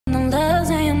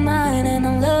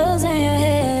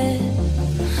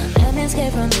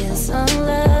this on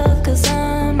love, 'cause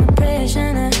I'm a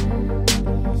prisoner.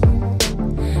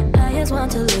 I just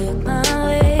want to look my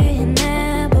way and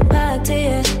never back to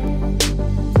you.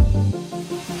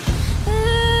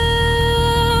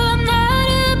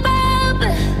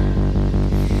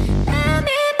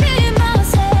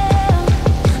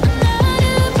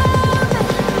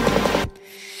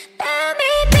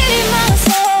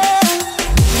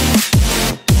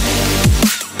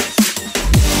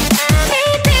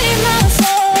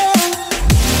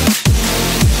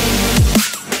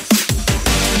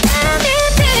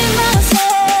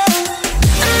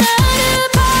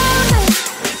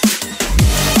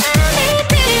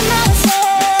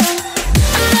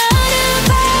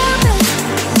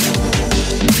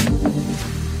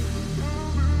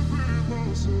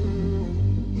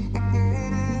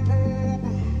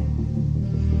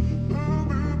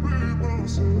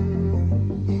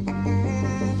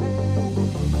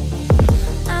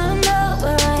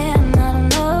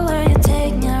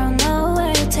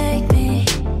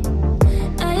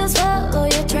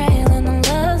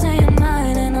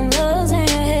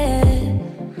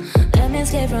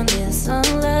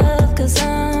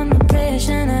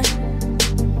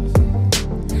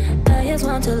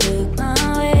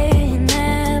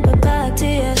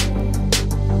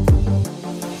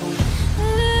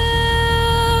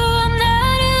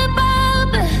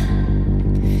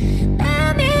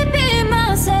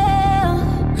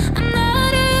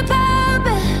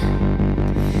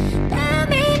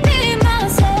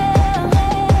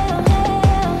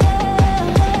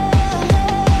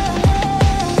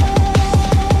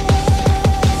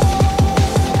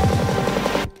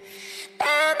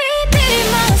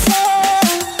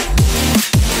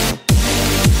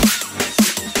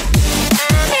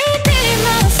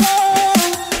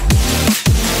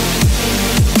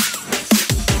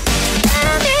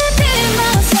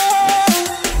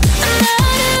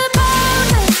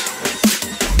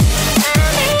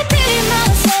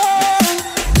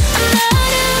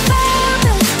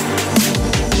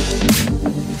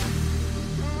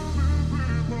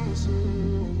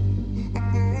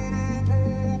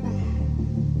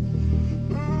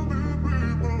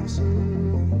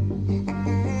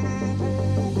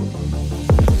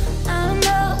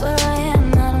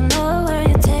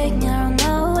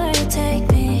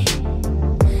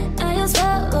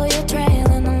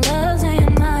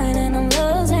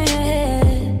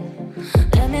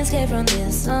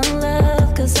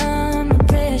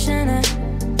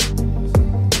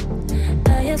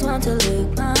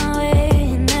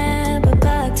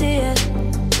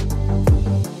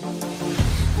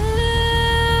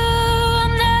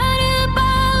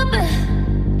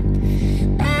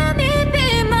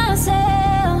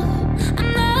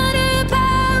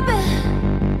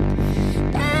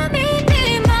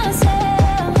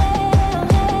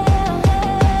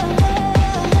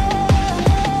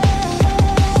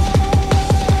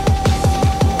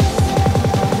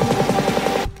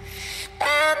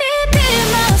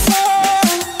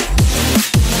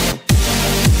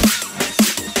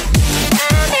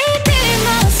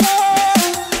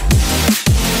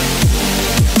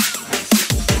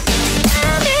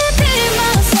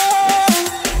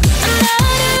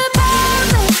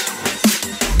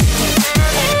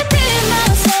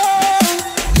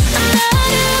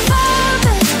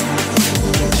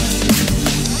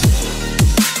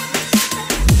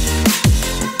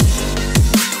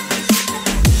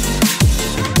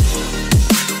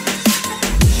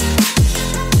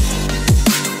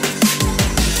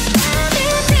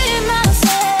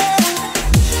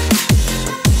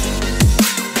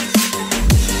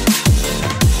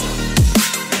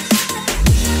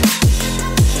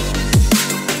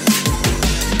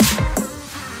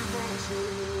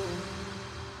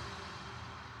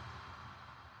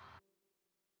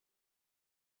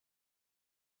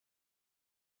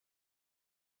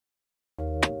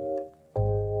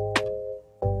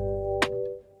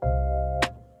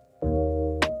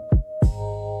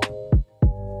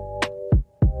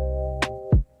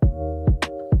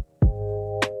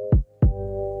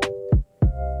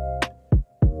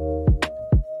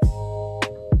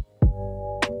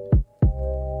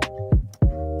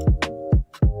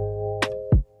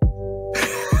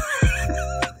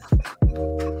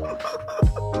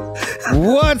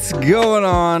 What's going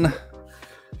on?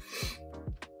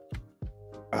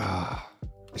 I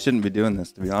shouldn't be doing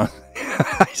this, to be honest.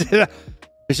 I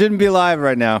shouldn't be live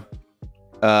right now.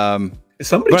 Is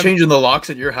somebody changing the locks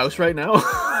at your house right now?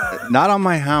 Not on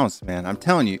my house, man. I'm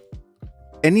telling you,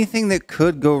 anything that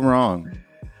could go wrong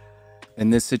in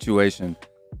this situation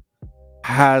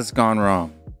has gone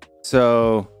wrong.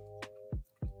 So,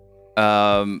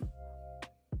 I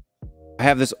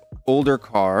have this older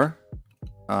car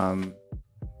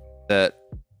that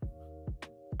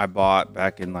I bought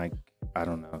back in like, I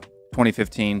don't know,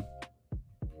 2015.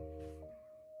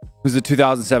 It was a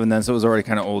 2007 then, so it was already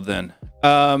kind of old then.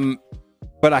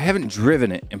 But I haven't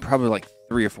driven it in probably like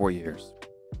 3 or 4 years.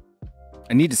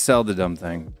 I need to sell the dumb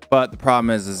thing, but the problem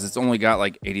is it's only got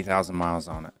like 80,000 miles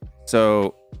on it.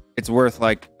 So it's worth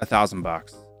like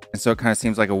 $1,000. And so it kind of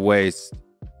seems like a waste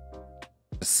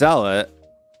to sell it.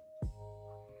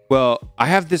 Well, I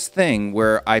have this thing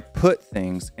where I put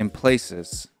things in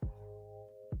places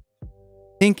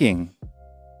thinking,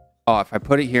 oh, if I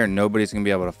put it here, nobody's going to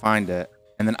be able to find it.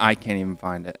 And then I can't even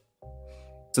find it.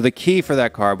 So the key for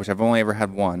that car, which I've only ever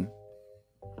had one,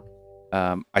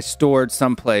 I stored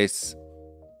someplace,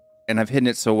 and I've hidden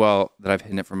it so well that I've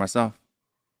hidden it for myself.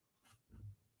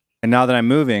 And now that I'm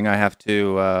moving, I have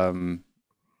to,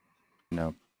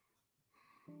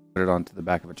 put it onto the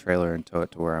back of a trailer and tow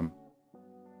it to where I'm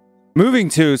moving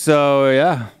to. So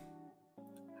yeah,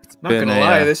 not gonna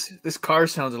lie, this car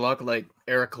sounds a lot like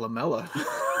Eric Lamella.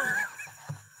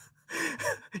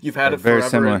 You've had it very forever.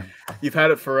 Similar. You've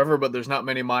had it forever, but there's not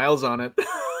many miles on it.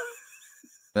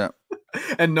 Yeah,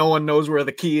 and no one knows where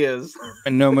the key is.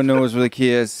 And no one knows where the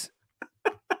key is.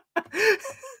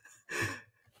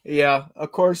 Yeah,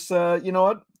 of course. You know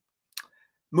what?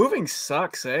 Moving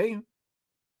sucks, eh?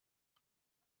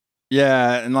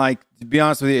 Yeah, and like, to be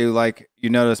honest with you, like, you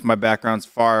notice my background's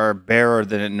far barer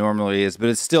than it normally is, but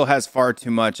it still has far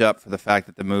too much up for the fact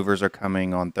that the movers are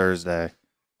coming on Thursday.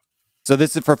 So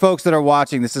this is for folks that are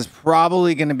watching. This is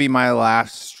probably going to be my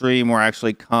last stream where I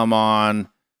actually come on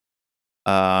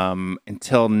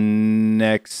until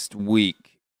next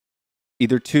week,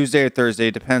 either Tuesday or Thursday.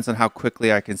 It depends on how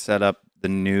quickly I can set up the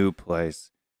new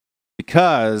place,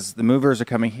 because the movers are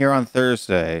coming here on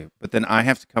Thursday, but then I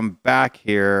have to come back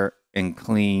here and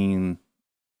clean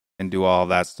and do all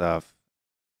that stuff.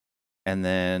 And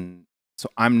then, so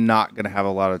I'm not going to have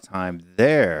a lot of time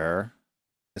there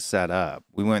to set up.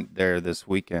 We went there this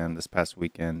past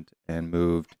weekend, and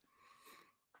moved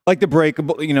like the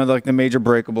breakable, like the major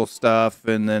breakable stuff.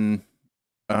 And then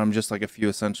just like a few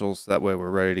essentials. That way we're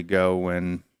ready to go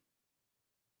when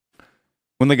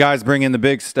the guys bring in the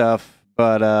big stuff.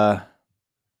 But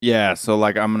yeah, so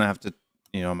like I'm going to have to,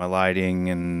 my lighting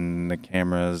and the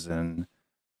cameras and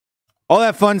all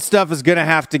that fun stuff is going to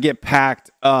have to get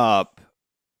packed up.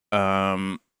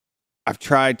 I've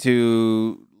tried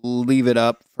to leave it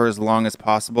up for as long as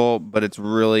possible, but it's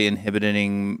really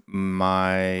inhibiting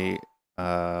my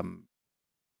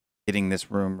getting this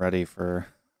room ready for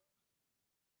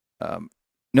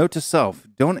note to self: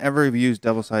 don't ever use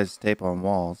double-sized tape on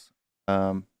walls.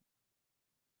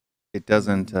 It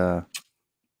doesn't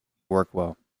work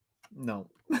well. No,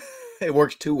 it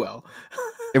works too well.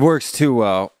 It works too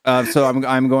well. So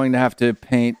I'm going to have to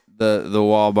paint the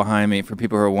wall behind me for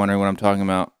people who are wondering what I'm talking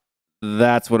about.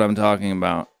 That's what I'm talking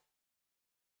about.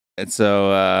 And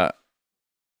so,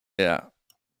 yeah.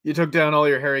 You took down all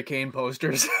your Harry Kane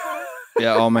posters.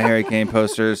 Yeah, all my Harry Kane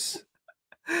posters.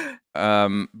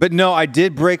 But no, I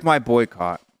did break my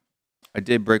boycott.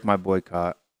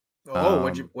 Oh,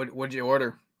 what'd you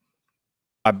order?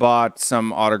 I bought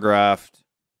some autographed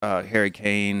Harry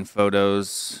Kane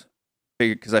photos,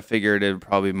 because I figured it would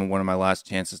probably be one of my last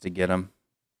chances to get them.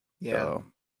 Yeah.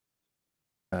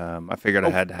 So, I figured I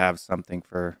had to have something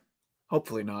for.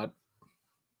 Hopefully not.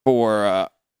 For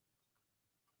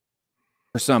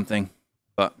something,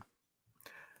 but.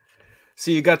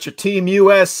 So you got your Team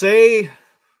USA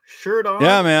shirt on.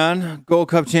 Yeah, man. Gold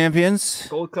Cup champions.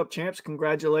 Gold Cup champs.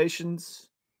 Congratulations.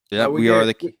 Yeah, we are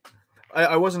the key.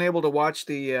 I wasn't able to watch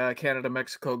the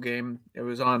Canada-Mexico game. It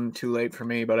was on too late for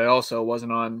me, but I also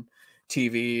wasn't on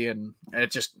TV, and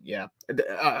it just,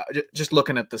 just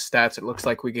looking at the stats, it looks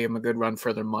like we gave them a good run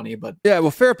for their money. But yeah,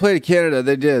 well, fair play to Canada.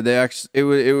 They did. They actually,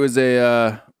 it was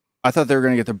a. I thought they were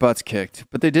going to get their butts kicked,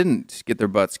 but they didn't get their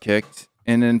butts kicked,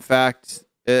 and in fact,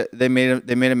 they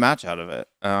made a match out of it.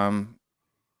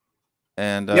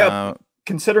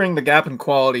 Considering the gap in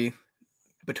quality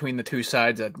between the two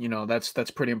sides,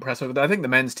 that's pretty impressive. I think the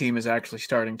men's team is actually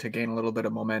starting to gain a little bit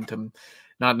of momentum.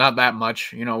 Not that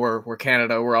much. We're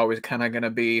Canada. We're always kind of going to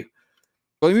be.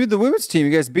 Well, you beat the women's team.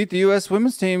 You guys beat the U.S.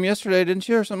 women's team yesterday, didn't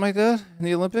you, or something like that in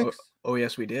the Olympics? Oh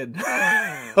yes, we did.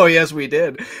 Oh yes, we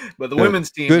did. But the women's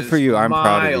team. Good for you. I'm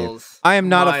proud of you. I am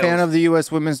not a fan of the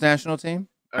U.S. women's national team.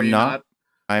 I'm not.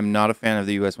 I am not a fan of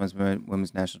the U.S.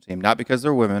 women's national team. Not because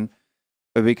they're women,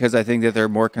 but because I think that they're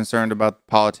more concerned about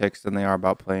politics than they are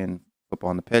about playing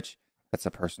football on the pitch. That's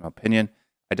a personal opinion.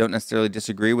 I don't necessarily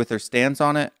disagree with their stance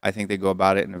on it. I think they go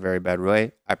about it in a very bad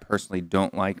way. I personally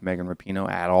don't like Megan Rapinoe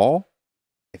at all.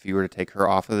 if you were to take her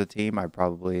off of the team, I'd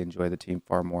probably enjoy the team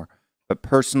far more. But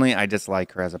personally, I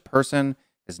dislike her as a person.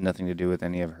 It has nothing to do with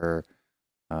any of her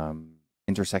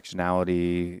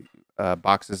intersectionality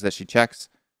boxes that she checks.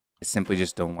 I simply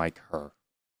just don't like her,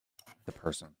 the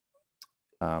person.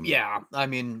 Yeah, I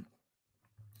mean,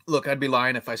 look, I'd be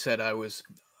lying if I said I was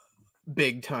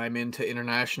big time into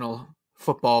international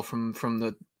football from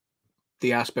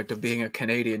the aspect of being a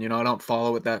Canadian. You know, I don't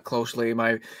follow it that closely.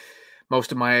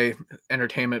 Most of my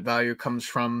entertainment value comes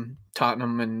from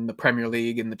Tottenham and the Premier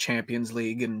League and the Champions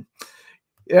League. And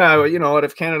yeah, you know what,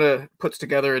 if Canada puts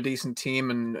together a decent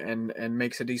team and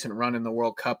makes a decent run in the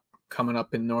World Cup coming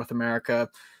up in North America,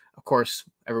 of course,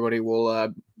 everybody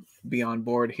will be on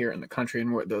board here in the country.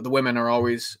 And the women are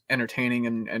always entertaining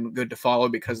and good to follow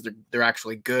because they're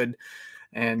actually good.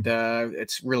 And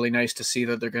it's really nice to see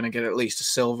that they're going to get at least a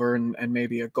silver and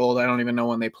maybe a gold. I don't even know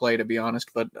when they play, to be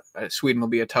honest, but Sweden will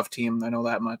be a tough team. I know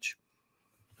that much.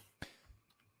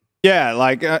 Yeah,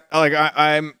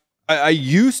 I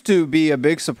used to be a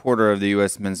big supporter of the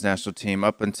U.S. men's national team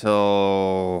up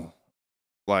until,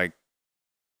 like,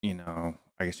 you know,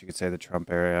 I guess you could say the Trump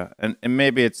era. And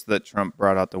maybe it's that Trump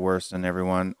brought out the worst in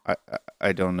everyone.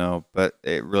 I don't know, but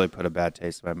it really put a bad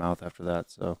taste in my mouth after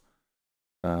that. So,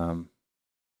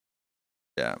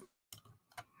 yeah.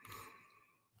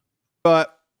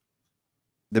 But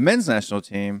the men's national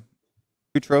team,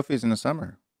 2 trophies in the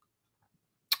summer.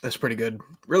 That's pretty good.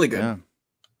 Really good. Yeah.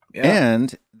 Yeah.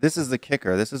 And this is the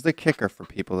kicker. This is the kicker for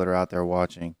people that are out there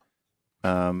watching.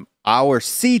 Our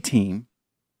C team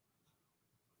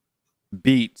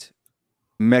beat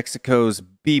Mexico's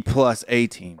B+A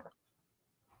team.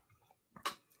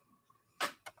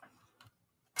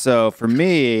 So for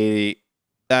me,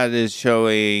 that is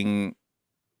showing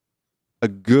a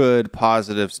good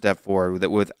positive step forward, that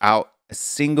without a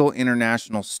single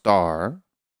international star,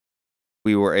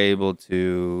 we were able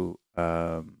to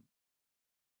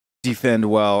defend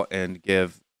well and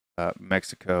give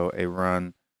Mexico a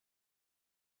run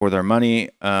for their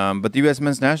money. But the U.S.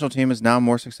 men's national team is now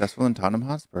more successful than Tottenham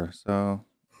Hotspur. So,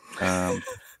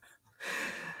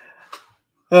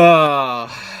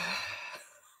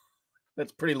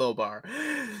 that's pretty low bar.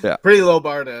 Yeah. Pretty low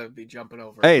bar to be jumping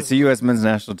over. Hey, it's the U.S. men's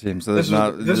national team. So this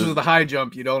was the high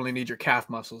jump. You'd only need your calf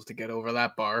muscles to get over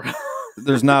that bar.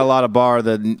 There's not a lot of bar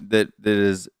that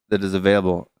is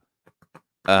available.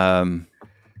 Yeah.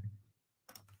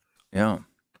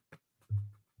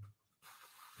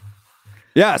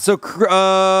 Yeah, so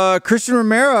Cristian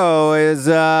Romero is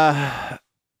a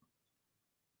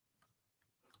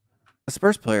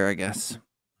Spurs player, I guess.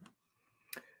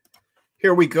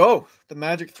 Here we go. The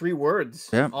magic 3 words.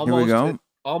 Yeah, here we go.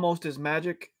 Almost as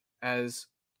magic as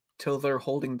till they're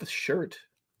holding the shirt.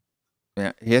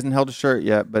 Yeah, he hasn't held a shirt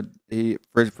yet, but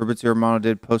Fabrizio Romano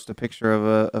did post a picture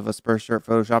of a Spurs shirt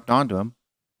photoshopped onto him.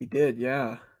 He did,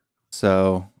 yeah.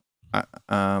 So,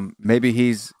 maybe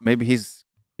he's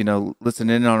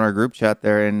listening in on our group chat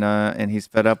there, and he's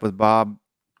fed up with Bob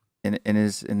in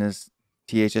his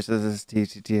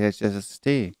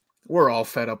THSST. We're all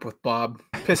fed up with Bob.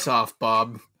 Piss off,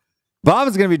 Bob. Bob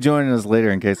is going to be joining us later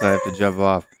in case I have to jump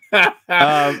off.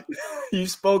 You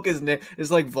spoke his name. It's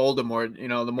like Voldemort. You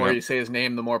know, the more you say his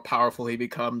name, the more powerful he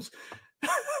becomes.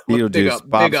 Big up,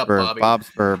 Bob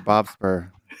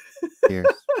Spur. Here.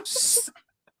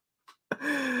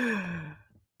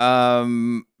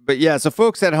 But yeah, so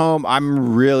folks at home,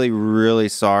 I'm really, really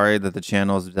sorry that the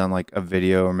channel has done like a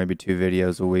video or maybe 2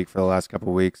 videos a week for the last couple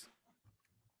of weeks.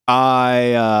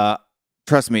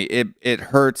 Trust me, it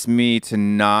hurts me to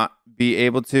not be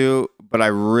able to, but I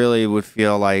really would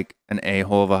feel like an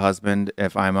a-hole of a husband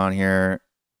if I'm on here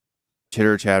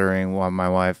chitter-chattering while my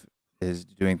wife is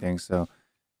doing things. So,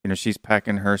 she's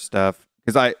packing her stuff.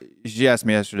 Because she asked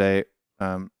me yesterday,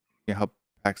 help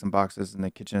pack some boxes in the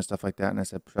kitchen and stuff like that. And I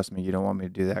said, trust me, you don't want me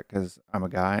to do that because I'm a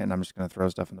guy and I'm just going to throw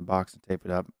stuff in the box and tape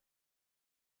it up.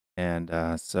 And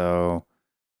so,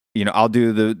 I'll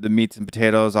do the meats and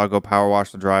potatoes. I'll go power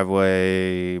wash the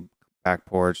driveway, back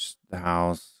porch, the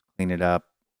house, clean it up,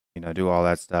 do all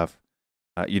that stuff.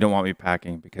 You don't want me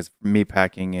packing because for me,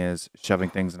 packing is shoving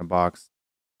things in a box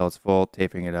until it's full,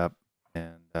 taping it up,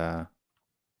 and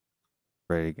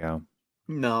ready to go.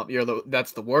 No,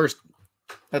 that's the worst.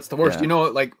 That's the worst. Yeah.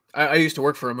 Like I used to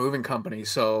work for a moving company,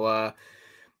 so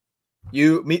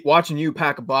watching you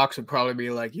pack a box would probably be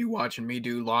like you watching me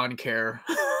do lawn care.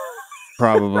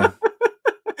 Probably.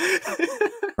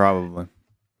 Probably.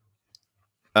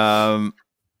 Although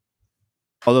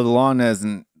the lawn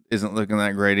isn't looking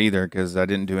that great either because I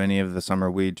didn't do any of the summer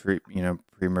weed treat,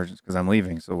 pre-emergence because I'm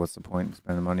leaving. So what's the point in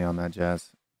spending money on that jazz?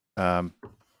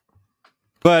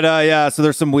 But yeah, so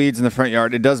there's some weeds in the front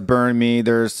yard. It does burn me.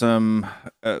 There's some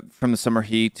from the summer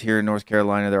heat here in North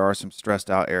Carolina. There are some stressed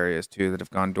out areas too that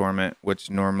have gone dormant, which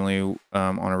normally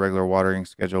on a regular watering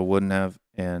schedule wouldn't have,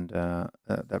 and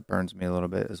that burns me a little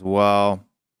bit as well.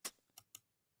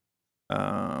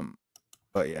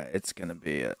 But yeah, it's gonna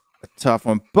be a tough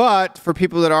one. But for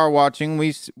people that are watching,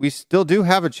 we still do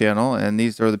have a channel, and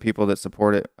these are the people that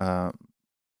support it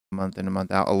month in and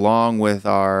month out, along with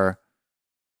our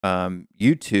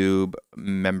YouTube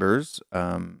members.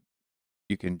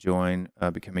 You can join,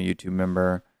 become a YouTube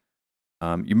member.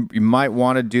 You might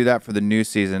want to do that for the new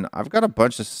season. I've got a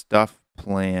bunch of stuff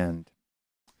planned.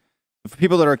 For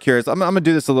people that are curious, I'm gonna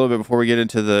do this a little bit before we get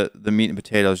into the meat and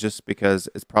potatoes, just because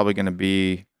it's probably gonna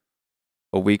be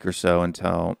a week or so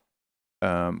until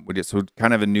we get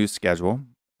kind of a new schedule.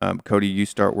 Cody, you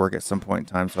start work at some point in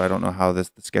time, so I don't know how the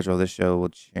schedule of this show will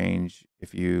change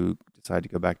if you decide to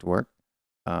go back to work.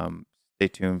 Stay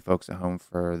tuned, folks at home,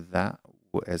 for that.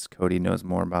 As Cody knows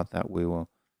more about that, we will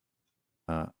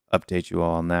update you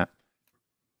all on that.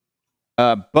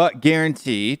 But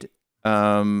guaranteed,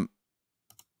 I'm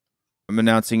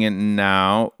announcing it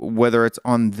now. Whether it's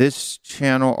on this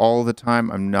channel all the time,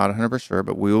 I'm not 100% sure,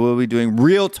 but we will be doing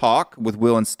Real Talk with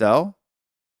Will and Stell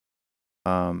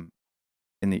in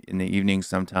the evening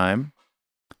sometime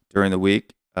during the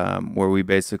week, where we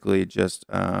basically just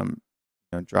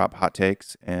drop hot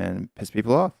takes and piss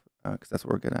people off, because that's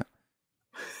what we're good at.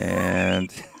 And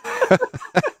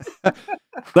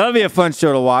that'll be a fun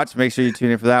show to watch. Make sure you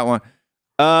tune in for that one.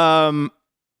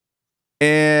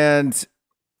 And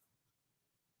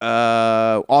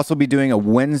also be doing a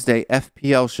Wednesday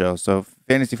FPL show. So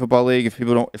Fantasy Football League. If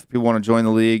people want to join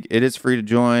the league, it is free to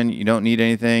join. You don't need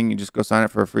anything. You just go sign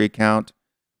up for a free account.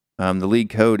 The league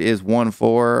code is 14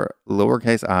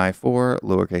 lowercase I4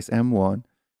 lowercase M1.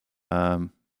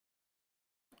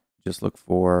 Just look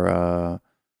for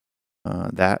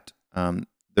that.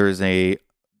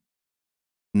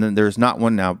 There's not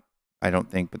one now, I don't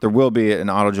think, but there will be an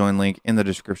auto join link in the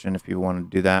description if people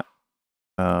want to do that.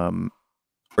 Or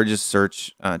just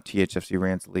search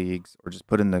THFCRants leagues, or just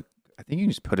put in the, I think you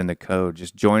can just put in the code.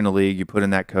 Just join a league, you put in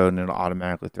that code, and it'll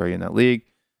automatically throw you in that league.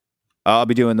 I'll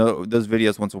be doing those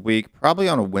videos once a week, probably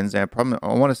on a Wednesday. I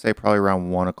want to say probably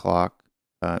around 1 o'clock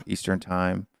Eastern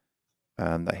time.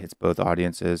 That hits both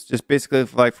audiences. Just basically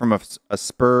like from a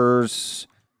Spurs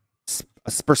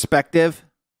perspective,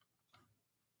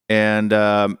 and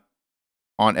on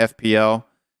FPL.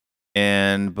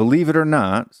 And believe it or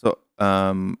not, so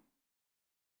I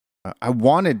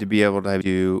wanted to be able to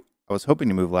do. I was hoping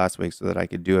to move last week so that I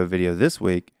could do a video this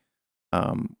week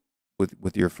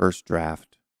with your first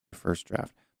draft. For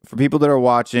people that are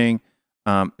watching,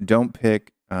 don't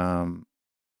pick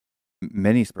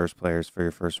many Spurs players for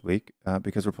your first week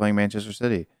because we're playing Manchester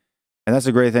City, and that's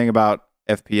the great thing about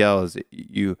FPL is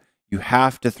you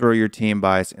have to throw your team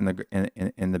bias in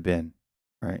the bin,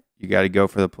 right? You got to go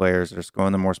for the players that are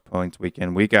scoring the most points week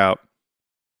in, week out.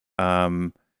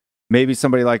 Maybe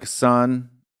somebody like Son,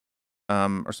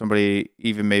 or somebody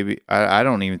even maybe I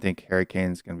don't even think Harry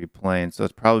Kane's going to be playing, so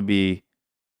it's probably be.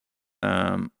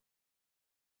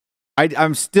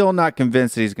 I'm still not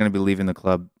convinced that he's going to be leaving the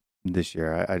club this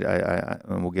year.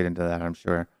 And we'll get into that, I'm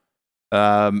sure.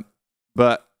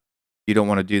 But you don't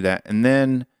want to do that. And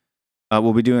then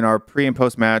we'll be doing our pre and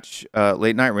post match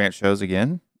late night rant shows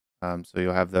again. So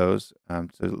you'll have those so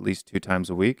at least 2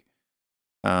 times a week.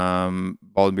 Bald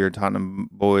and Beard Tottenham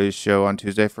Boys show on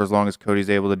Tuesday for as long as Cody's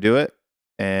able to do it.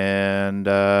 And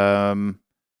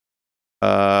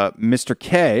Mr.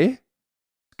 K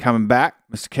coming back.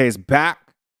 Mr. K is back.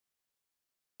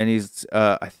 And he's,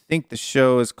 I think the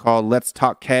show is called Let's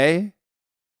Talk K.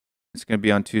 It's going to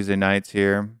be on Tuesday nights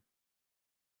here.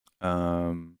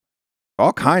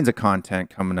 All kinds of content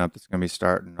coming up that's going to be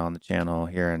starting on the channel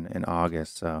here in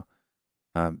August. So,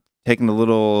 taking a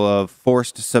little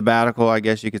forced sabbatical, I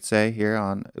guess you could say, here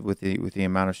on with the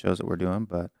amount of shows that we're doing.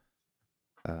 But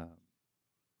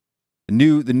the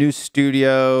new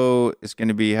studio is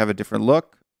going to have a different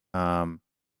look.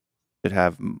 Should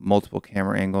have multiple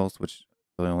camera angles, which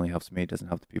really only helps me. It doesn't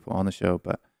help the people on the show,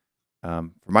 but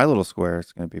for my little square,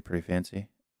 it's going to be pretty fancy.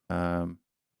 So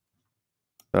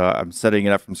I'm setting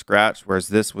it up from scratch, whereas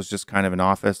this was just kind of an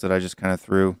office that I just kind of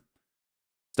threw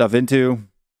stuff into.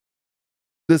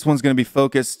 This one's going to be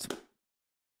focused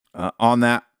on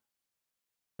that.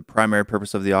 The primary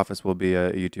purpose of the office will be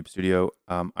a YouTube studio.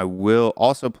 I will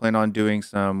also plan on doing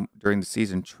some during the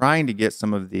season, trying to get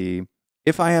some of the,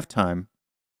 if I have time,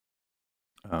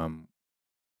 trying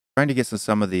to get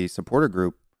some of the supporter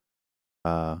group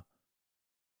where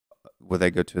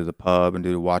they go to the pub and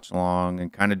do the watch along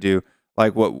and kind of do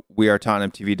like what We Are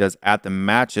Tottenham TV does at the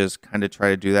matches, kind of try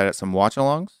to do that at some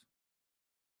watch-alongs.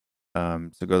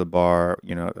 So go to the bar,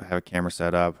 have a camera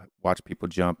set up, watch people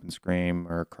jump and scream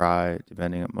or cry,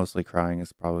 depending. Mostly crying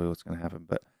is probably what's going to happen,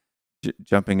 but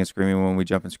jumping and screaming when we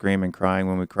jump and scream and crying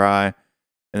when we cry,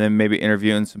 and then maybe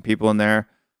interviewing some people in there.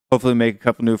 Hopefully make a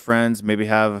couple new friends, maybe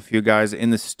have a few guys in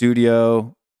the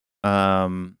studio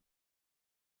to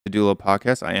do a little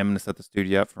podcast. I am going to set the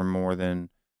studio up for more than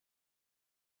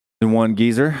one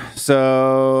geezer.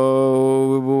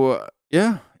 So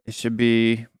yeah, it should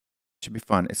be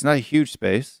fun. It's not a huge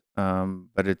space,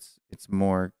 but it's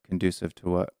more conducive to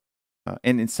what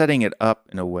and in setting it up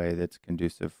in a way that's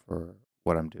conducive for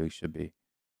what I'm doing should be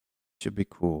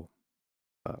cool.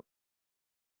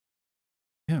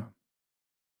 Yeah.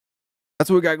 That's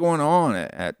what we got going on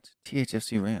at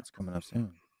THFC Rants coming up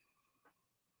soon.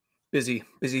 Busy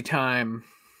time.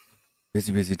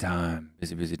 Busy time.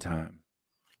 Busy time.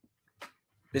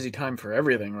 Busy time for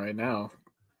everything right now.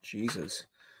 Jesus.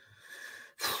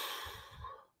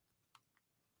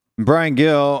 Brian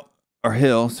Hill,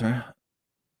 sorry.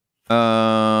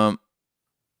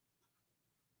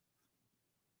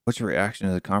 What's your reaction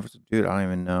to the conference? Dude, I don't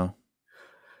even know.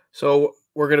 So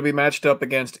we're going to be matched up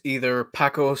against either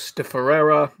Pacos de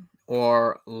Ferreira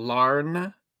or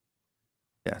Larn.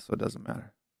 Yeah, so it doesn't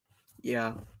matter.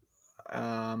 Yeah.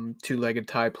 Two-legged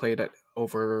tie played at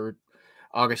over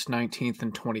August 19th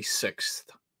and 26th.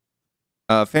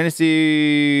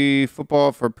 Fantasy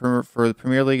football for the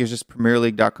Premier League is just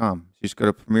PremierLeauge.com. You just go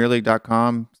to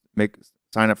PremierLeauge.com,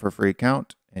 sign up for a free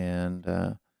account, and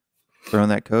throw in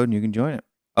that code, and you can join it.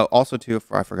 Also, too,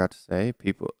 if I forgot to say,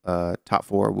 people top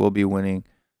 4 will be winning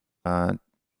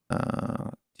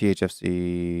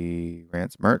THFC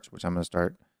Rants merch, which I'm going to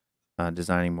start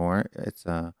designing more. It's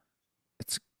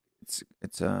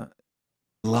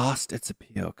lost its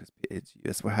appeal because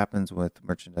it's what happens with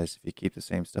merchandise. If you keep the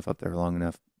same stuff up there long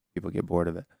enough, people get bored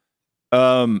of it.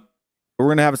 We're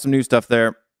gonna have some new stuff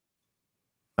there.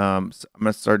 So I'm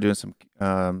gonna start doing some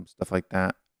stuff like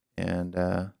that,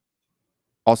 and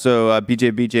also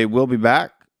BJ will be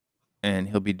back, and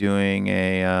he'll be doing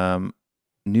a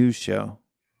news show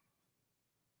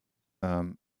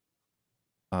from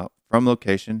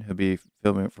location. He'll be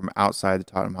filming it from outside the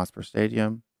Tottenham Hotspur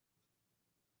Stadium,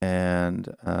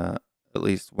 and at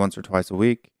least once or twice a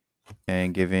week,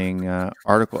 and giving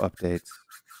article updates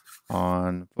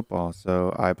on football.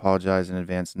 So I apologize in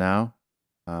advance now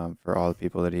for all the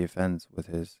people that he offends with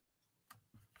his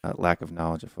lack of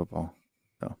knowledge of football.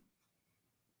 So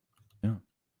yeah,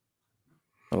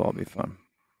 it'll all be fun.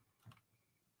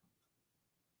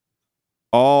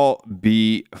 All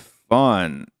be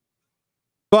fun.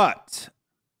 But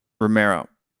Romero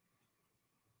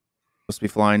supposed to be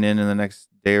flying in the next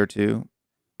day or two.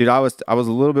 Dude, I was a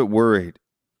little bit worried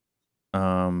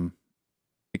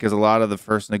because a lot of the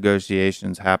first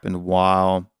negotiations happened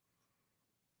while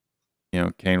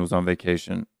Kane was on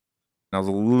vacation. And I was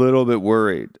a little bit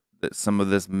worried that some of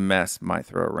this mess might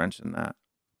throw a wrench in that.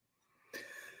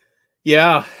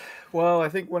 Yeah. Well, I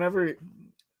think whenever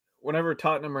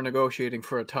Tottenham are negotiating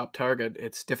for a top target,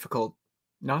 it's difficult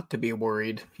not to be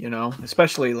worried,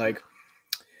 especially like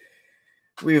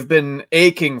we've been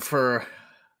aching for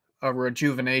a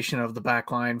rejuvenation of the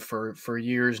back line for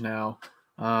years now.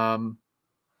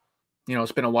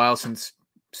 It's been a while since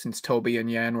Toby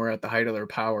and Jan were at the height of their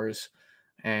powers,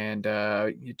 and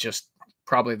it just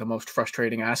probably the most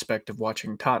frustrating aspect of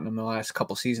watching Tottenham the last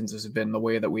couple seasons has been the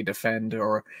way that we defend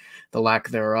or the lack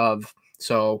thereof.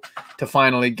 So to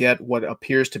finally get what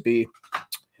appears to be,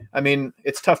 I mean,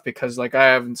 it's tough because I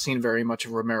haven't seen very much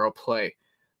of Romero play.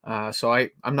 So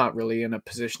I'm not really in a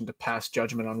position to pass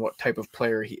judgment on what type of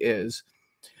player he is.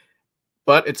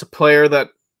 But it's a player that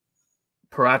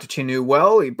Paratici knew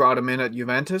well. He brought him in at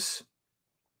Juventus.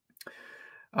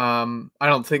 I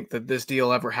don't think that this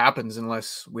deal ever happens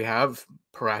unless we have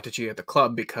Paratici at the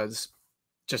club, because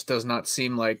it just does not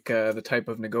seem like the type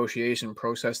of negotiation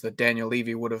process that Daniel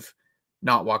Levy would have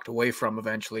not walked away from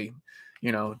eventually.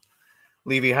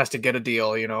 Levy has to get a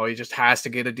deal. He just has to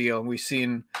get a deal. And we've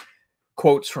seen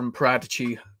quotes from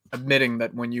Paratici admitting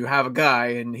that when you have a guy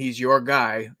and he's your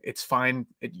guy, it's fine.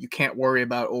 You can't worry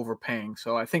about overpaying.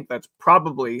 So I think that's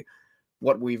probably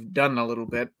what we've done a little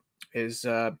bit, is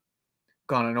gone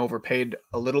and overpaid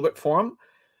a little bit for him.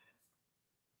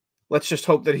 Let's just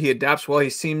hope that he adapts well.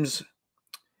 He seems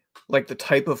like the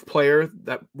type of player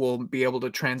that will be able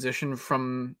to transition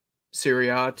from Serie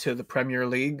A to the Premier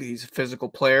League. He's a physical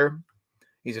player.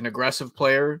 He's an aggressive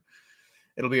player.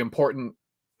 It'll be important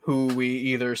who we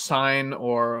either sign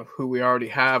or who we already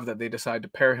have that they decide to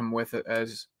pair him with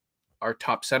as our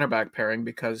top center back pairing,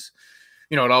 because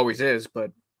You know, it always is,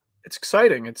 but it's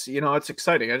exciting. It's, you know, it's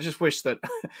exciting. I just wish that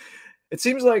it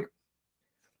seems like,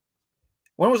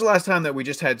 when was the last time that we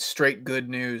just had straight good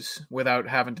news without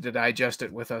having to digest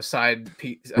it with a side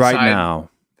piece? Now.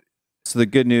 So the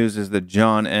good news is that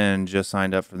John N just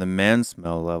signed up for the man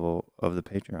smell level of the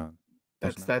Patreon.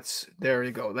 That's there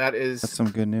you go. That's some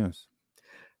good news.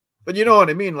 But you know what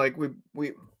I mean? Like we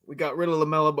got rid of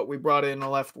Lamella, but we brought in a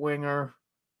left winger,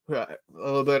 a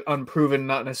little bit unproven,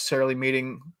 not necessarily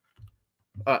meeting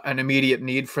an immediate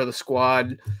need for the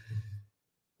squad.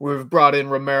 We've brought in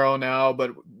Romero now,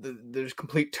 but there's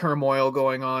complete turmoil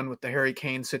going on with the Harry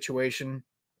Kane situation.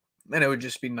 And it would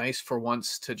just be nice for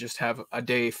once to just have a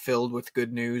day filled with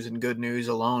good news and good news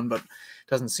alone. But it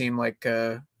doesn't seem like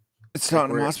it's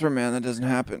Tottenham Hotspur, man. That doesn't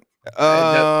happen.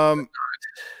 But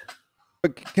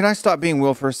can I stop being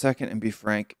Will for a second and be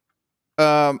Frank?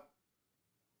 Frank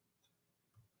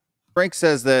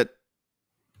says that,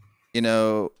 you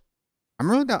know,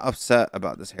 I'm really not upset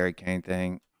about this Harry Kane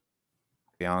thing, to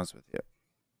be honest with you.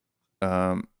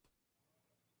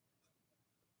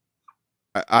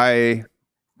 I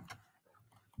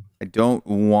don't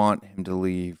want him to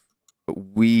leave, but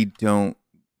we don't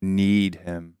need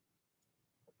him.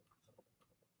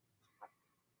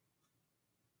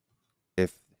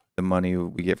 If the money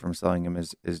we get from selling him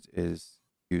is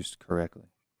used correctly.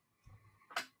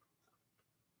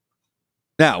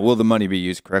 Now, will the money be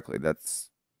used correctly? That's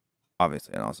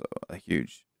obviously and also a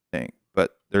huge thing.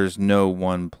 But there's no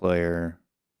one player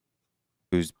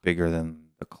who's bigger than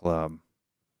the club.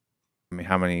 I mean,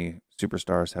 how many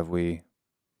superstars have we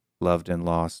loved and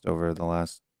lost over the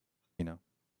last,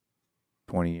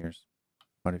 20 years?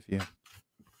 Quite a few.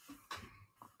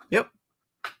 Yep.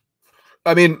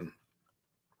 I mean,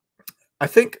 I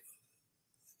think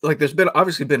like there's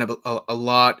obviously been a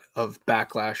lot of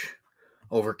backlash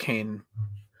over Kane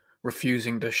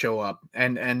refusing to show up,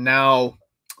 and now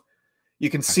you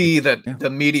can see that the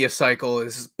media cycle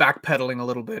is backpedaling a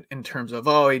little bit in terms of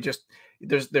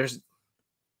there's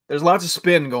lots of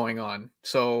spin going on,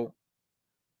 so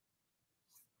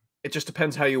it just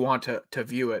depends how you want to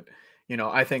view it.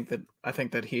 I think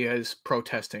that he is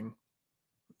protesting,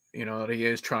 that he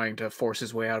is trying to force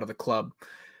his way out of the club,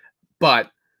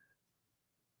 but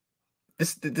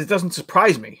this doesn't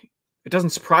surprise me. It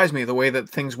doesn't surprise me the way that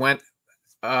things went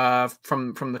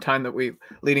from the time that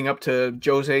leading up to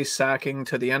Jose's sacking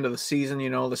to the end of the season.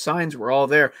 The signs were all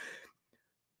there.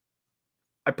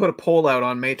 I put a poll out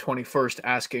on May 21st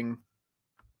asking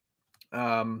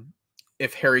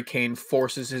if Harry Kane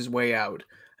forces his way out.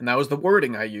 And that was the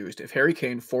wording I used. If Harry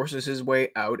Kane forces his way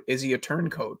out, is he a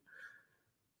turncoat?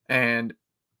 And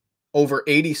over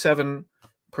 87%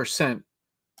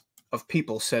 of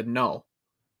people said no.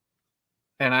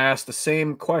 And I asked the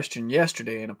same question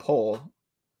yesterday in a poll.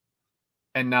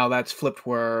 And now that's flipped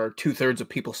where 2/3 of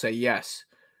people say yes.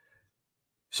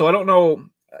 So I don't know.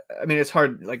 I mean, it's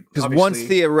hard. Like, because one's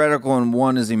theoretical and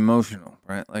one is emotional,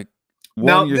 right? Like,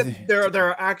 now there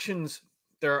are actions.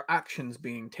 There are actions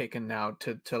being taken now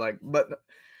to like, but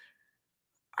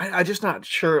I just not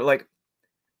sure. Like,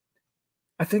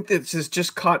 I think this has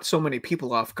just caught so many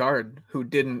people off guard who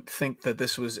didn't think that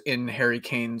this was in Harry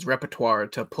Kane's repertoire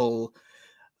to pull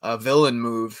a villain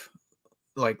move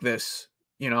like this.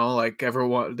 Like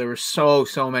everyone, there were so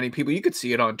many people. You could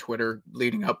see it on Twitter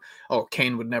leading up. Oh,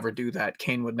 Kane would never do that.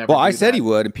 Kane would never. Well, I said he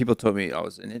would, and people told me I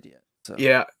was an idiot. So.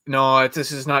 Yeah, no, this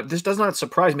does not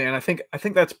surprise me, and I think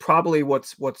that's probably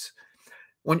what's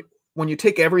when you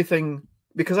take everything,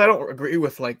 because I don't agree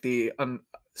with like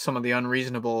some of the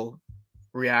unreasonable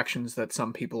reactions that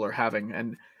some people are having,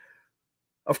 and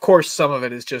of course some of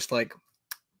it is just like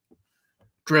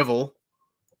drivel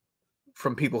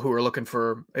from people who are looking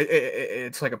for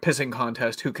it's like a pissing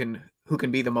contest who can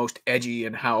be the most edgy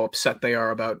and how upset they are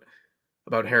about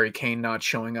Harry Kane not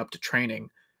showing up to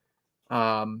training.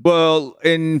 Well,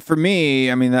 and for me,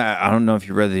 I mean, I don't know if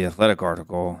you read the Athletic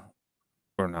article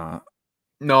or not.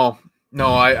 No,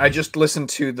 I just listened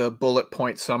to the bullet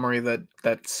point summary that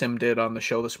Sim did on the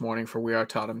show this morning for We Are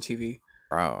Tottenham TV.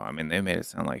 Bro, I mean, they made it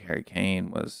sound like Harry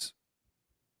Kane was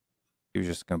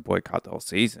just going to boycott the whole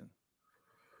season.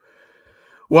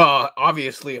 Well,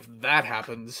 obviously, if that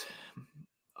happens,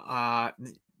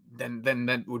 then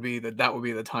that would be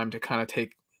the time to kind of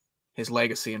take his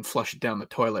legacy and flush it down the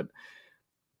toilet.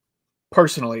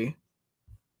 Personally,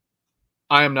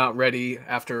 I am not ready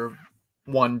after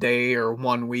one day or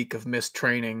 1 week of missed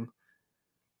training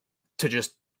to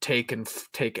just take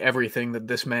everything that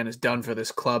this man has done for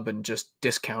this club and just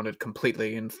discount it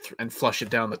completely and flush it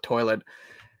down the toilet.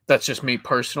 That's just me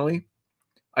personally.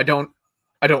 I don't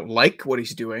like what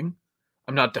he's doing.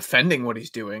 I'm not defending what he's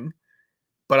doing,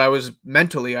 but I was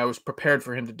prepared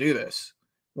for him to do this.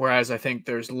 Whereas I think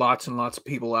there's lots and lots of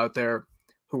people out there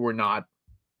who were not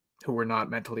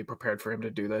mentally prepared for him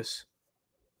to do this.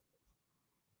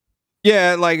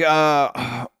 Yeah, like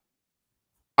I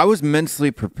was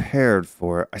mentally prepared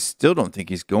for it. I still don't think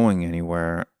he's going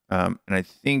anywhere. And I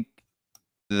think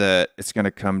that it's going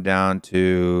to come down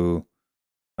to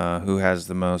who has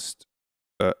the most,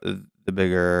 the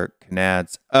bigger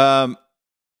canads.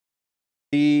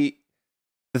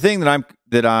 The thing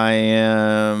that I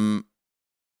am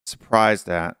surprised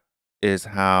at is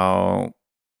how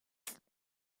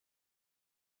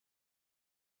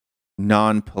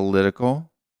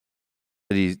non-political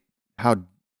that how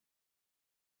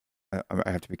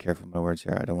I have to be careful with my words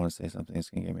here. I don't want to say something that's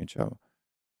going to get me in trouble.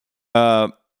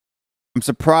 I'm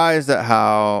surprised at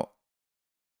how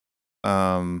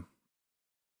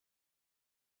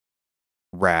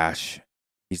rash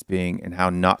he's being and how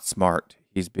not smart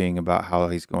he's being about how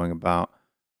he's going about.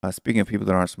 Speaking of people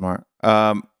that aren't smart,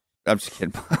 I'm just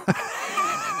kidding.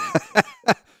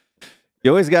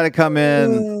 You always got to come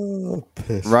in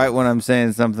right when I'm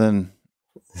saying something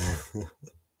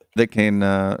that can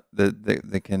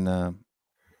that can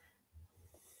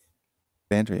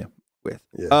banter you with.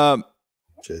 Yeah.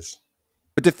 Cheers.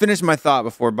 But to finish my thought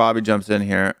before Bobby jumps in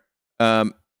here,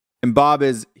 and Bob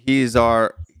he's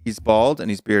bald and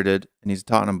he's bearded and he's a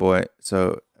Tottenham boy,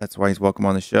 so that's why he's welcome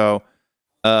on the show.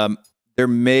 There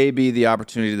may be the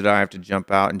opportunity that I have to jump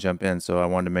out and jump in, so I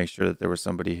wanted to make sure that there was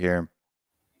somebody here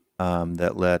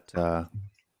that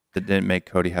didn't make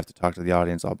Cody have to talk to the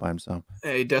audience all by himself.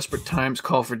 Hey, desperate times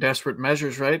call for desperate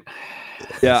measures, right?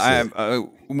 Yeah,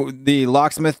 the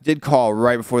locksmith did call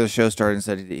right before the show started and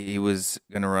said he was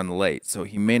going to run late, so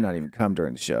he may not even come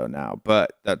during the show now.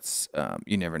 But that's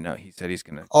you never know. He said he's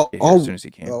going to get here as soon as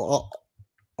he can.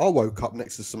 I woke up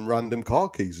next to some random car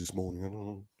keys this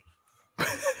morning.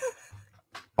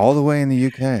 All the way in the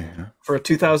UK for a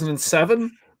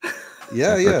 2007.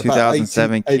 Yeah, for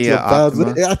 2007 Kia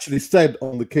Optima. It actually said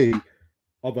on the key,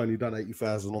 "I've only done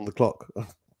 80,000 on the clock."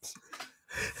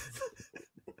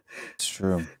 It's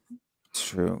true. It's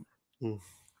true.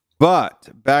 But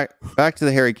back to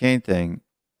the Harry Kane thing.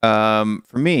 For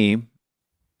me,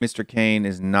 Mr. Kane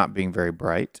is not being very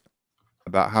bright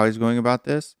about how he's going about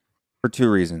this for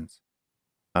two reasons.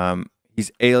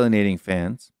 He's alienating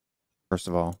fans, first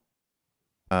of all.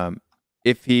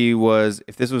 If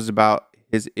this was about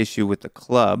his issue with the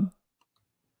club,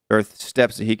 there are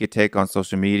steps that he could take on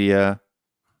social media,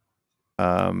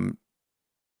 and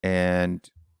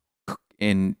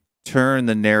turn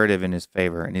the narrative in his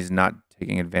favor, and he's not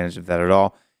taking advantage of that at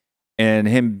all. And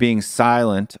him being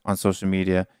silent on social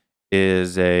media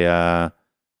is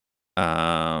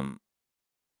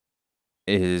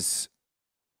is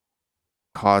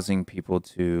causing people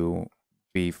to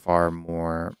be far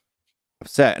more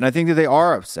upset, and I think that they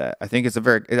are upset. I think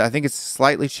it's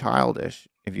slightly childish,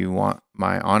 if you want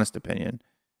my honest opinion.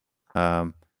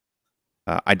 I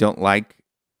don't like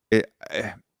it,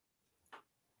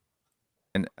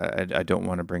 and I don't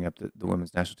want to bring up the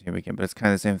women's national team weekend, but it's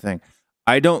kind of the same thing.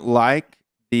 I don't like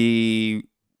the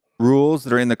rules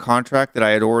that are in the contract that I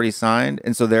had already signed,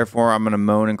 and so therefore I'm going to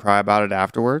moan and cry about it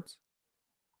afterwards.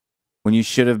 When you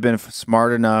should have been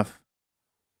smart enough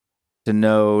to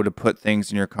know to put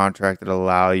things in your contract that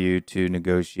allow you to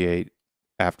negotiate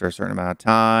after a certain amount of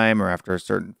time or after a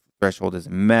certain threshold is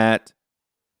met,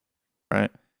 right?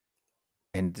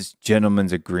 And this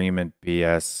gentleman's agreement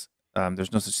BS,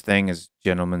 there's no such thing as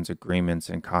gentleman's agreements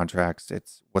in contracts.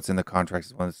 It's what's in the contract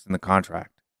is what's in the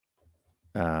contract.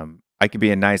 I could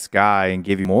be a nice guy and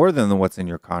give you more than what's in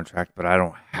your contract, but I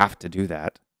don't have to do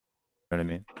that. You know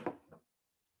what I mean?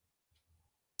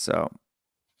 So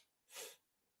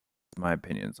my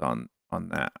opinions on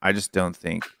that. I just don't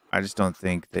think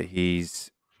that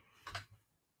he's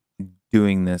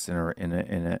doing this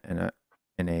in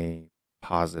a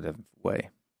positive way.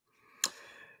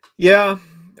 Yeah,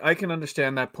 I can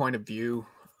understand that point of view.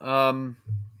 But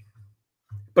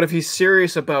if he's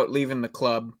serious about leaving the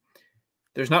club,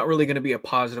 there's not really going to be a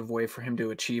positive way for him to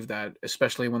achieve that,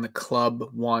 especially when the club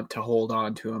want to hold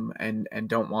on to him and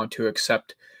don't want to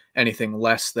accept anything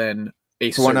less than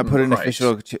a so why not put price. an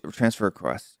official transfer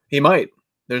request? He might.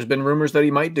 There's been rumors that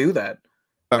he might do that.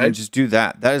 I mean, just do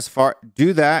that.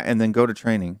 Do that and then go to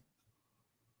training.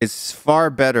 It's far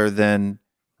better than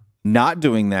not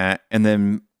doing that and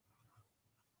then,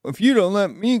 if you don't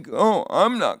let me go,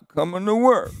 I'm not coming to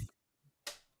work.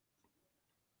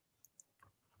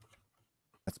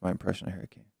 That's my impression of Harry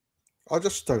Kane. I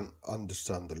just don't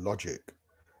understand the logic.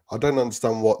 I don't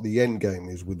understand what the end game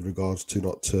is with regards to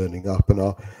not turning up. And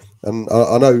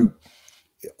I know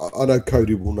I know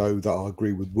Cody will know that I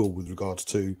agree with Will with regards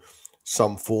to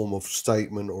some form of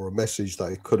statement or a message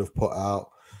that he could have put out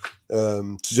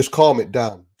to just calm it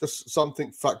down. Just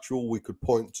something factual we could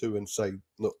point to and say,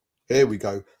 look, here we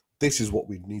go. This is what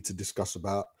we need to discuss,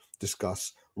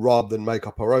 rather than make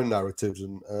up our own narratives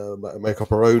and make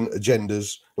up our own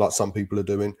agendas like some people are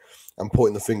doing and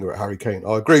pointing the finger at Harry Kane.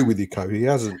 I agree with you, Cody.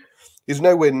 He's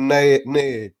nowhere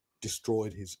near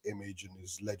destroyed his image and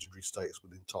his legendary status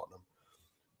within Tottenham.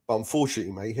 But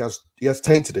unfortunately, mate, he has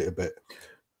tainted it a bit.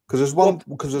 Because there's one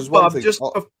thing.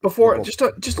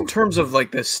 Just in terms of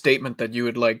like this statement that you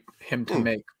would like him to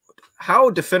make, how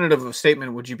definitive of a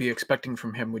statement would you be expecting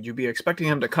from him? Would you be expecting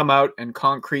him to come out and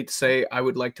concrete say, "I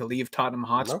would like to leave Tottenham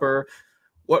Hotspur"?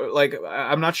 No.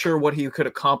 I'm not sure what he could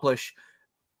accomplish.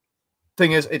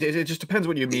 Thing is, it just depends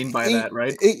what you mean by that,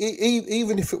 right?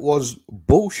 Even if it was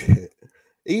bullshit,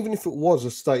 even if it was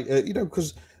a state,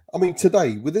 because. I mean,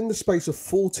 today, within the space of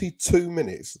 42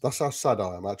 minutes, that's how sad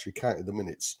I am actually counting the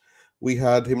minutes. We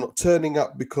had him not turning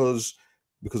up because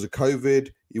of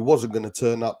COVID. He wasn't going to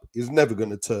turn up. He's never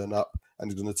going to turn up,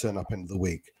 and he's going to turn up end of the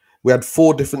week. We had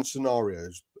 4 different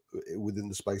scenarios within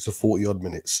the space of 40 odd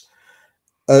minutes.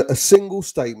 A single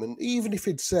statement, even if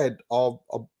he'd said, I've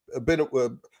been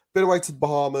away to the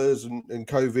Bahamas and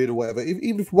COVID or whatever,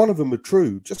 even if one of them were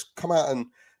true, just come out and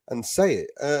say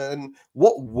it. And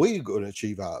what we're going to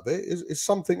achieve out of it is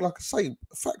something, like I say,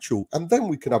 factual. And then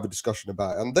we can have a discussion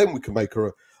about it. And then we can make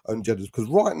our own agendas. Because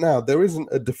right now, there isn't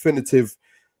a definitive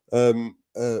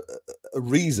a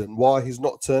reason why he's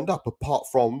not turned up, apart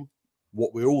from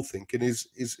what we're all thinking is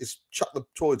chuck the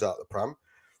toys out of the pram.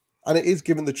 And it is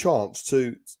giving the chance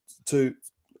to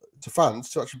fans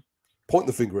to actually point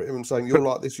the finger at him and saying, you're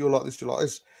like this, you're like this, you're like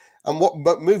this.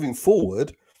 But moving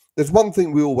forward, there's one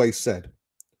thing we always said.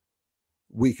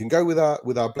 We can go with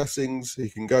our blessings. He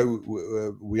can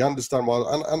go. We understand why,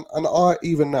 and I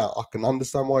even now I can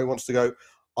understand why he wants to go.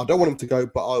 I don't want him to go,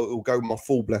 but I will go with my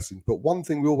full blessing. But one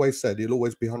thing we always said, he'll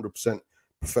always be 100%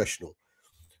 professional.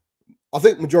 I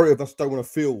think the majority of us don't want to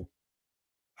feel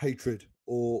hatred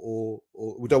or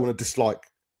we don't want to dislike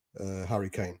Harry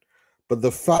Kane. But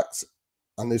the fact,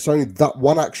 and it's only that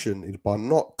one action, is by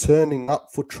not turning up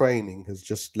for training has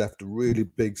just left a really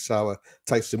big sour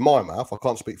taste in my mouth. I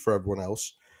can't speak for everyone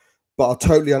else, but I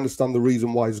totally understand the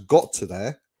reason why he's got to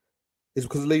there is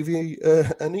because of Levy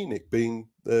and Enoch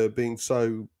being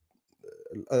so.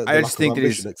 I just think it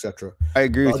is, etc. I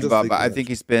agree with you, Bob, but I think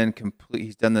he's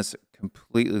done this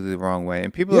completely the wrong way.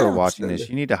 And people who are watching this,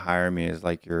 you need to hire me as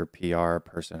like your PR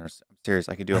person. I'm serious.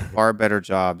 I could do a far better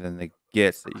job than the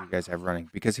gets that you guys have running,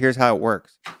 because here's how it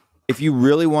works. If you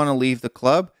really want to leave the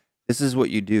club, this is what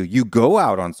you do. You go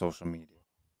out on social media.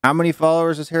 How many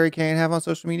followers does Harry Kane have on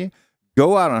social media?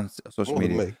 Go out on social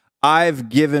media. I've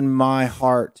given my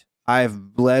heart.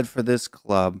 I've bled for this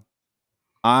club.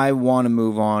 I want to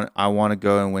move on. I want to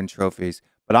go and win trophies,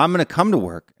 but I'm going to come to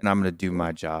work and I'm going to do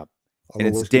my job. And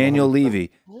it's Daniel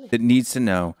Levy that needs to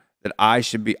know that I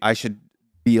should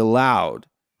be allowed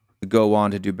to go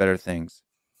on to do better things.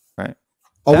 Right?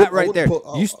 Right there.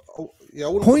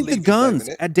 Point the guns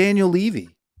at Daniel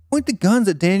Levy. Point the guns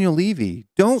at Daniel Levy.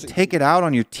 Don't take it out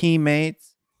on your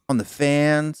teammates, on the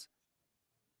fans.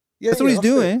 That's what he's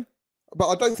doing. But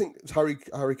I don't think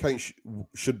Harry Kane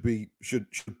should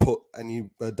put any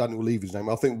Daniel Levy's name.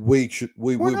 I think we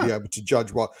will be able to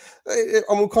judge what.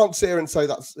 And we can't sit here and say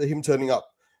that him turning up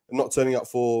and not turning up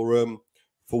for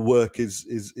work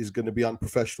is going to be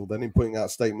unprofessional. Then him putting out a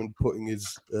statement, putting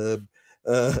his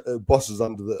bosses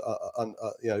under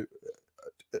the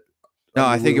No,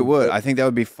 I think it would. I think that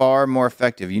would be far more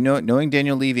effective. Knowing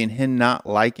Daniel Levy and him not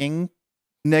liking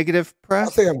negative press.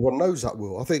 I think everyone knows that,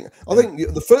 Will. I think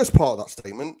the first part of that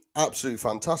statement, absolutely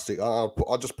fantastic. I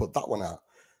just put that one out.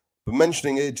 But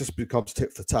mentioning it just becomes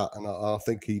tit for tat, and I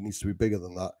think he needs to be bigger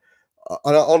than that.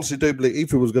 And I honestly do believe if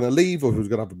he was going to leave, or if he was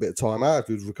going to have a bit of time out, if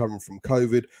he was recovering from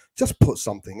COVID, just put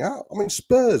something out. I mean,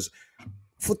 Spurs,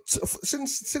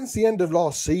 since the end of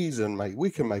last season, mate,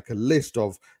 we can make a list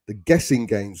of the guessing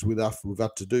games we've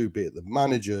had to do, be it the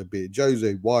manager, be it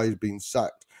Jose, why he's been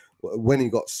sacked, when he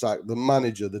got sacked, the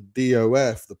manager, the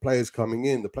DOF, the players coming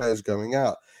in, the players going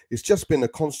out. It's just been a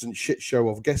constant shit show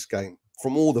of guess game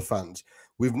from all the fans.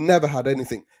 We've never had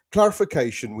anything.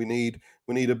 Clarification, we need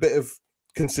a bit of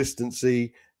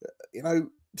consistency,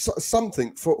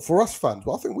 something for us fans.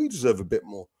 But I think we deserve a bit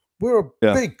more. We're a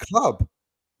big club.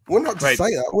 We're not just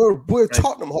saying that. We're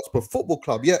Tottenham Hotspur Football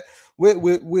Club. Yet we're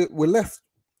left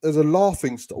as a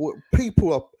laughing stock.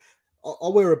 People are. I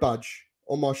wear a badge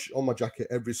on my jacket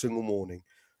every single morning,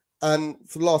 and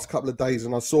for the last couple of days,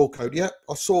 and I saw Cody. Yeah,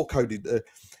 I saw Cody.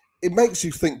 it makes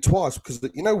you think twice, because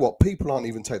you know what? People aren't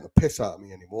even taking the piss out of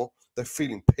me anymore. They're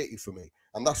feeling pity for me,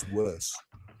 and that's worse.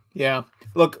 Yeah.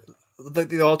 Look,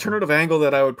 the alternative angle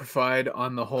that I would provide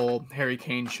on the whole Harry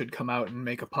Kane should come out and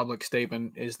make a public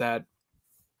statement is that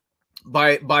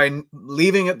by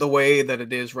leaving it the way that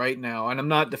it is right now, and I'm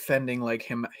not defending like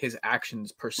his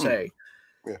actions per se,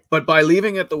 but by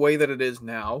leaving it the way that it is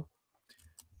now,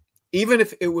 even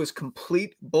if it was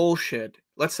complete bullshit,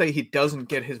 let's say he doesn't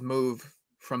get his move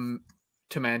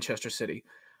to Manchester City.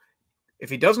 If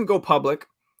he doesn't go public,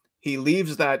 he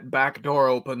leaves that back door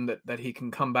open that he can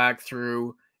come back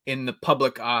through in the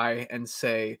public eye and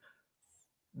say,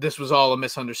 this was all a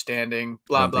misunderstanding,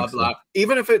 blah, blah, blah.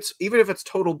 Even if it's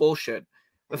total bullshit.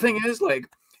 The thing is, like,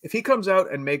 if he comes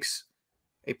out and makes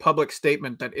a public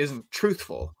statement that isn't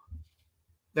truthful,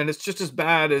 then it's just as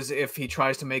bad as if he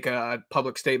tries to make a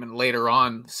public statement later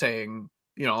on saying,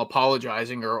 you know,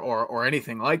 apologizing or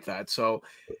anything like that. So,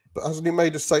 but hasn't he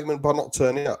made a statement by not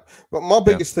turning up? But my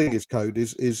biggest thing is, Code,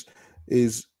 is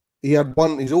he had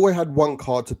one. He's always had one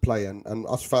card to play, and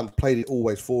us fans played it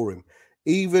always for him.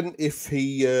 Even if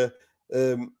he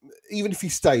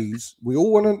stays, we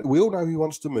all know he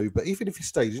wants to move. But even if he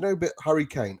stays, you know, Harry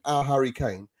Kane,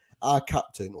 our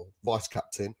captain or vice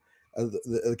captain,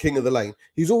 the king of the lane,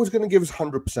 he's always going to give us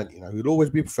 100%. You know, he'll always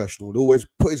be professional. He'll always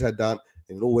put his head down.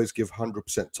 He'll always give 100%.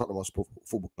 Tottenham Hotspur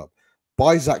Football Club,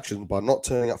 by his actions, by not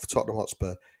turning up for Tottenham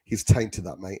Hotspur, he's tainted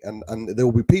that, mate. And there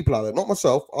will be people out there, not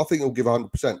myself. I think he'll give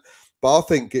 100%. But I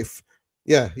think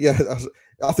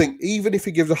I think even if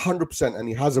he gives 100% and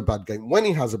he has a bad game, when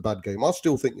he has a bad game, I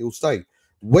still think he'll stay.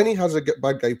 When he has a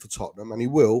bad game for Tottenham, and he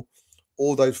will,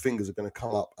 all those fingers are going to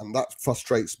come up, and that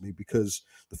frustrates me, because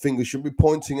the fingers shouldn't be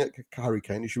pointing at Harry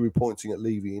Kane. It should be pointing at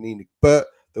Levy and Enoch. But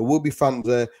there will be fans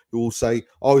there who will say,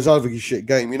 "Oh, he's having a shit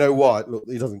game." You know why? Look,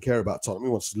 he doesn't care about Tottenham. He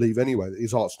wants to leave anyway.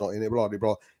 His heart's not in it. Blah blah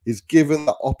blah. He's given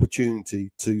that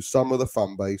opportunity to some of the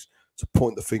fan base to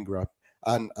point the finger up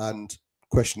and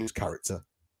question his character.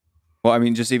 Well, I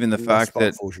mean, just even the fact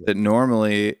that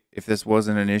normally, if this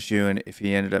wasn't an issue and if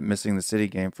he ended up missing the City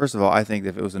game, first of all, I think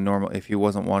if it was if he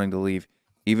wasn't wanting to leave,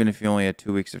 even if he only had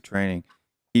 2 weeks of training,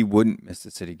 he wouldn't miss the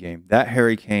City game. That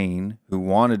Harry Kane, who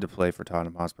wanted to play for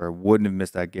Tottenham Hotspur, wouldn't have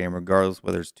missed that game, regardless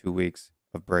whether it's 2 weeks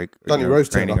of break. Danny Rose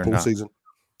training up all season.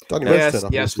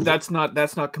 Yes, that's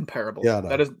not comparable. Yeah,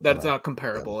 no, that's not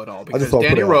comparable at all, because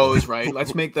Danny Rose, right?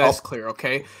 Let's make that clear,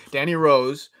 okay? Danny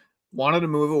Rose wanted to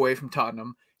move away from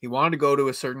Tottenham. He wanted to go to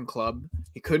a certain club.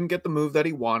 He couldn't get the move that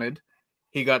he wanted.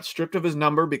 He got stripped of his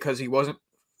number because he wasn't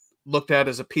looked at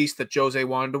as a piece that Jose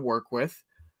wanted to work with.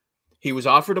 He was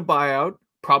offered a buyout,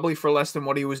 probably for less than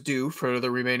what he was due for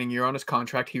the remaining year on his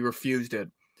contract. He refused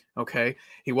it. Okay.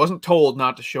 He wasn't told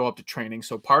not to show up to training.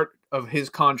 So part of his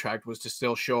contract was to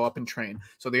still show up and train.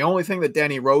 So the only thing that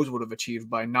Danny Rose would have achieved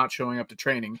by not showing up to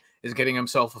training is getting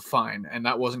himself a fine. And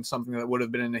that wasn't something that would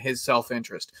have been in his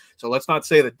self-interest. So let's not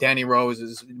say that Danny Rose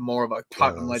is more of a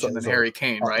Tottenham legend than Harry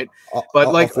Kane, right?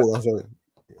 But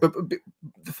the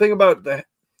thing about the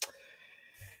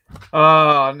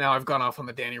now I've gone off on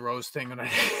the Danny Rose thing, and I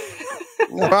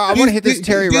want to hit this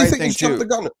Terry Wright thing too.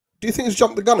 Do you think he's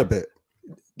jumped the gun a bit?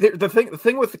 The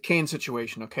thing with the Kane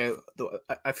situation, okay,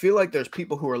 I feel like there's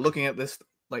people who are looking at this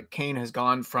like Kane has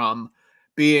gone from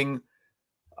being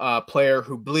a player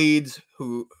who bleeds,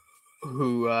 who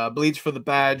bleeds for the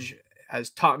badge,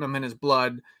 has Tottenham in his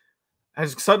blood,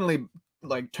 has suddenly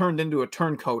like turned into a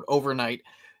turncoat overnight.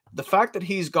 The fact that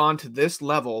he's gone to this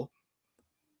level,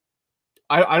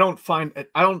 I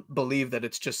don't believe that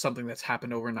it's just something that's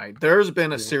happened overnight. There's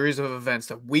been a series of events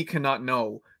that we cannot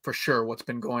know for sure what's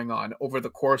been going on over the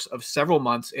course of several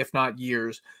months, if not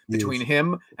years, between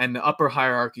him and the upper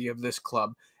hierarchy of this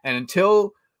club. And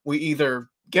until we either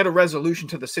get a resolution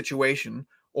to the situation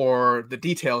or the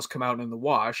details come out in the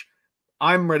wash,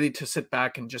 I'm ready to sit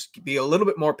back and just be a little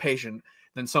bit more patient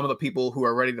than some of the people who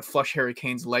are ready to flush Harry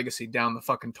Kane's legacy down the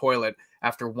fucking toilet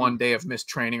after 1 day of missed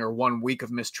training or 1 week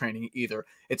of missed training either.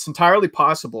 It's entirely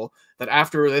possible that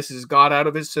after this is got out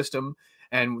of his system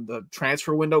and the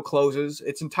transfer window closes,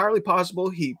 it's entirely possible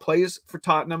he plays for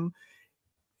Tottenham.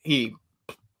 He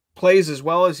plays as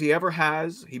well as he ever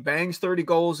has. He bangs 30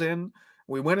 goals in.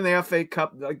 We win in the FA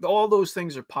Cup. Like, all those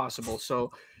things are possible.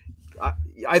 So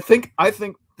I think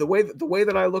the way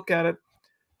that I look at it,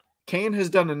 Kane has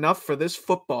done enough for this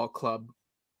football club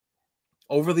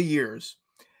over the years.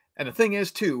 And the thing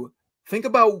is, too, think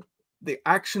about the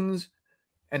actions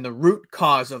and the root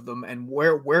cause of them and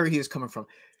where he is coming from.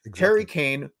 Exactly. Harry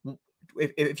Kane,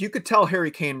 if you could tell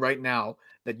Harry Kane right now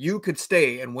that you could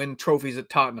stay and win trophies at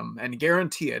Tottenham and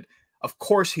guarantee it, of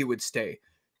course he would stay.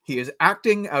 He is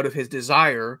acting out of his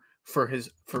desire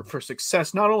for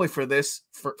success, not only for this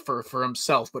for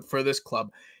himself, but for this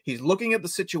club. He's looking at the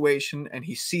situation and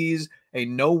he sees a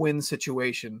no-win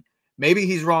situation. Maybe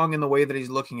he's wrong in the way that he's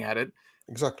looking at it.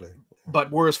 Exactly.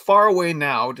 But we're as far away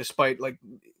now, despite, like,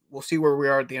 we'll see where we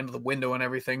are at the end of the window and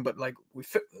everything. But like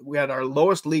we had our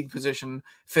lowest league position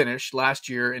finish last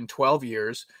year in 12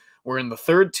 years. We're in the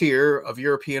third tier of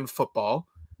European football,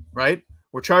 right?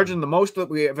 We're charging the most that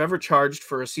we have ever charged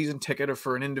for a season ticket or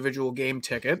for an individual game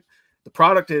ticket. The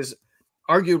product is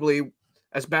arguably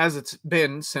as bad as it's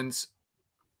been since,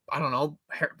 I don't know,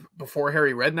 before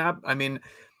Harry Redknapp. I mean,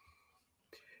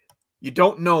 you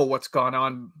don't know what's gone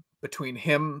on between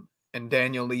him and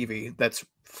Daniel Levy that's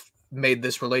made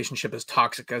this relationship as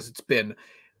toxic as it's been.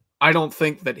 I don't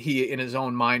think that he in his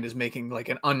own mind is making like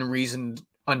an unreasoned,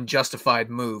 unjustified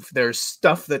move. There's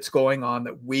stuff that's going on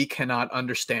that we cannot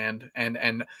understand,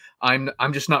 and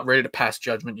I'm just not ready to pass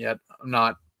judgment yet. I'm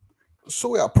not.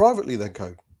 Sort it out privately then,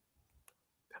 Code.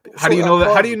 How do you know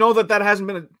that? How do you know that hasn't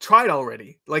been tried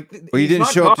already? Like, well, you didn't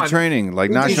show up to training.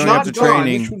 Like, not showing up to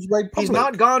training. He's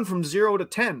not gone from 0 to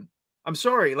 10. I'm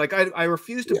sorry. Like, I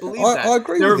refuse to believe that. I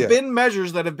agree. There have been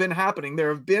measures that have been happening. There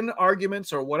have been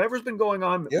arguments or whatever's been going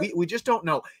on. Yeah. We just don't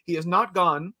know. He has not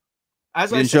gone.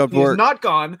 As I said, he has not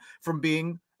gone from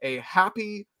being a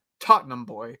happy Tottenham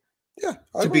boy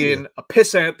to being a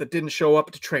pissant that didn't show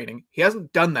up to training. He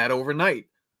hasn't done that overnight.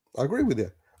 I agree with you.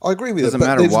 I agree with you. Doesn't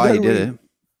matter why he did it.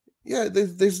 Yeah,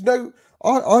 there's no.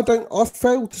 I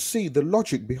fail to see the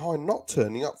logic behind not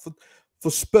turning up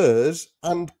for Spurs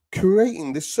and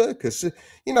creating this circus.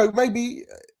 You know, maybe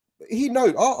he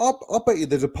knows. I bet you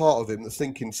there's a part of him that's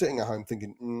thinking, sitting at home,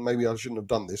 thinking maybe I shouldn't have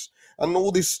done this, and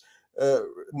all this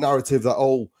narrative that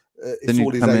it's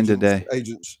all his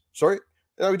agents. Sorry.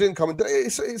 No, he didn't come in.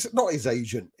 It's not his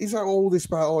agent. He's like all this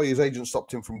about, his agent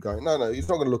stopped him from going. No, he's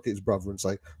not going to look at his brother and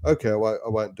say, okay, I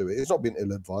won't do it. It's not being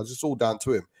ill-advised. It's all down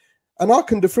to him. And I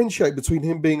can differentiate between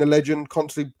him being a legend,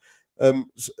 constantly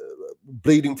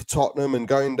bleeding for Tottenham and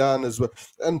going down as well.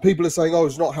 And people are saying,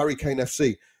 it's not Harry Kane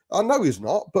FC. I know he's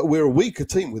not, but we're a weaker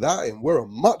team without him. We're a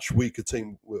much weaker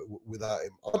team without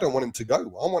him. I don't want him to go.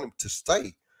 I want him to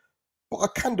stay. But I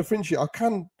can differentiate. I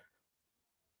can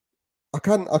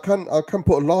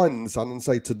put a line in the sun and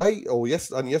say today or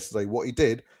yesterday what he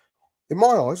did, in my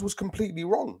eyes, was completely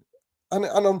wrong, and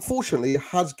unfortunately, it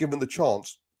has given the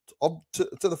chance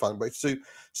to the fan base to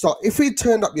start. If he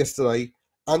turned up yesterday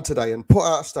and today and put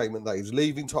out a statement that he's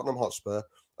leaving Tottenham Hotspur,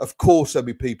 of course there'd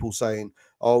be people saying,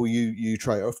 "Oh, you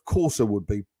traitor." Of course there would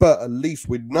be, but at least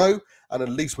we'd know, and at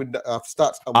least we'd have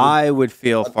stats. I would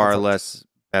feel far less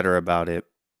better about it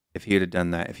if he would have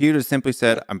done that. If he would have simply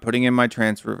said, I'm putting in my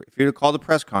transfer, if he would have called a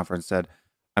press conference, said,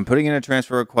 I'm putting in a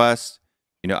transfer request,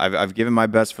 I've given my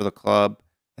best for the club.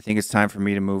 I think it's time for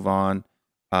me to move on.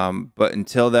 But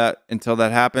until that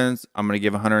happens, I'm going to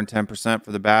give 110%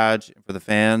 for the badge, for the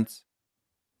fans,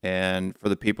 and for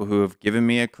the people who have given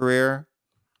me a career.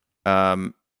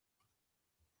 I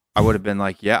would have been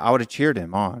like, I would have cheered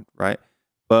him on, right?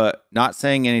 But not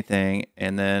saying anything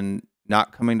and then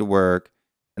not coming to work.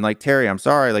 And like, Terry, I'm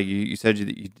sorry. Like you said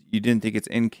you didn't think it's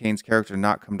in Kane's character to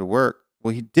not come to work.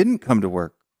 Well, he didn't come to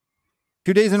work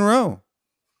 2 days in a row.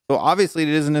 So obviously it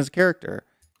isn't his character.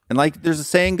 And like there's a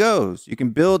saying goes, you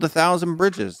can build 1,000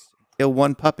 bridges, kill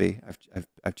one puppy.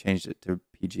 I've changed it to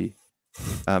PG.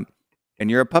 And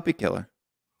you're a puppy killer.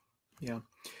 Yeah.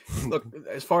 Look,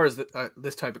 as far as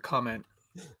this type of comment,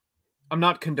 I'm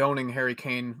not condoning Harry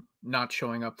Kane not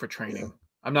showing up for training. Yeah.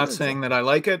 I'm not saying that I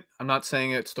like it. I'm not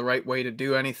saying it's the right way to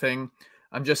do anything.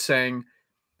 I'm just saying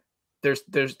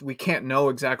we can't know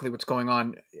exactly what's going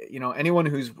on. Anyone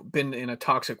who's been in a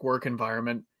toxic work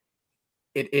environment,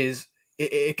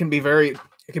 it can be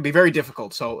very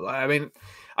difficult. So, I mean,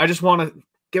 I just want to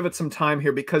give it some time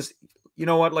here because you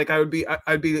know what? Like I'd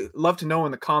be love to know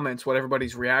in the comments what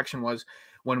everybody's reaction was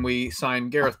when we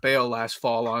signed Gareth Bale last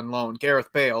fall on loan.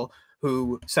 Gareth Bale,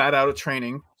 who sat out of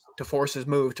training to force his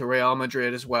move to Real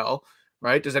Madrid as well,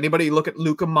 right? Does anybody look at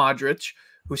Luka Modric,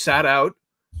 who sat out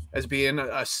as being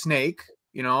a snake?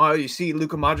 You see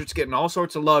Luka Modric getting all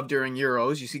sorts of love during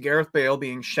Euros. You see Gareth Bale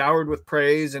being showered with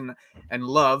praise and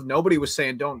love. Nobody was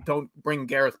saying don't bring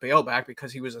Gareth Bale back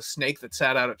because he was a snake that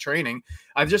sat out of training.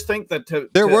 I just think that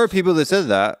there were people that said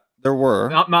that. There were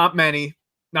not many.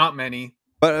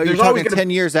 But you're talking 10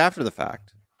 years after the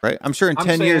fact, right? I'm sure in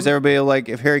 10 years everybody will, like,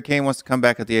 if Harry Kane wants to come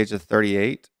back at the age of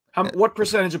 38. What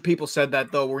percentage of people said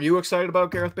that, though? Were you excited about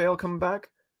Gareth Bale coming back?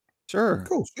 Sure. Of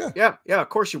course, yeah. Yeah, of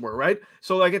course you were, right?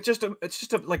 So, like, it's just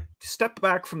a like, step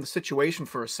back from the situation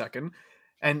for a second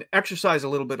and exercise a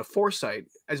little bit of foresight.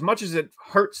 As much as it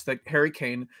hurts that Harry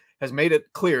Kane has made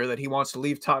it clear that he wants to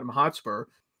leave Tottenham Hotspur,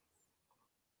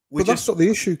 But that's not the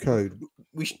issue, Code.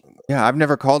 Yeah, I've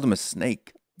never called him a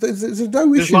snake. There's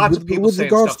no There's issue lots of people with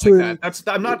saying regards stuff to like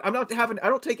that. I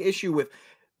don't take issue with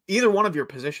either one of your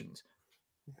positions.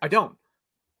 I don't.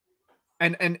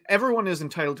 And everyone is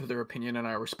entitled to their opinion, and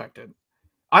I respect it.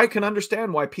 I can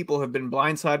understand why people have been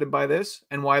blindsided by this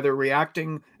and why they're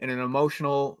reacting in an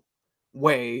emotional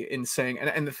way in saying,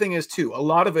 and the thing is too, a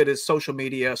lot of it is social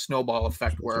media snowball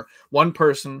effect, where one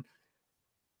person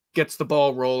gets the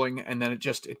ball rolling and then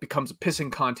it becomes a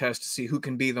pissing contest to see who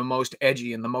can be the most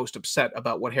edgy and the most upset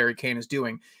about what Harry Kane is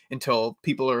doing, until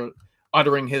people are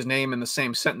uttering his name in the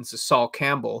same sentence as Sol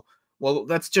Campbell. Well,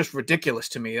 that's just ridiculous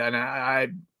to me, and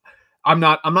I'm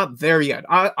not there yet.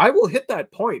 I will hit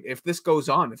that point if this goes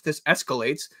on, if this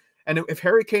escalates, and if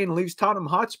Harry Kane leaves Tottenham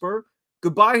Hotspur,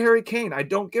 goodbye, Harry Kane. I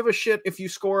don't give a shit if you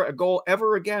score a goal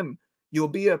ever again. You'll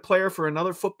be a player for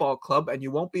another football club, and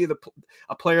you won't be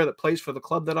a player that plays for the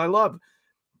club that I love.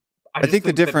 I think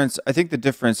the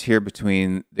difference here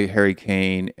between the Harry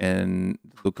Kane and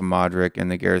Luka Modric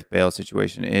and the Gareth Bale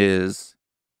situation is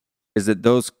that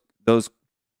those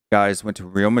guys went to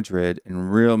Real Madrid,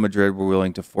 and Real Madrid were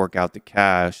willing to fork out the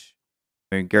cash.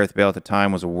 I mean, Gareth Bale at the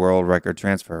time was a world record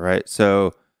transfer, right?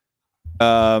 So,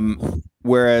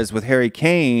 whereas with Harry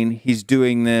Kane, he's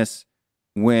doing this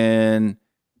when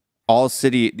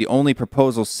the only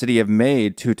proposal City have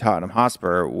made to Tottenham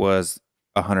Hotspur was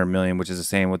 100 million, which is the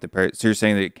same with the. So you're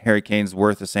saying that Harry Kane's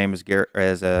worth the same as Jack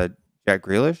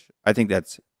Grealish? I think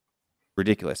that's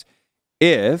ridiculous.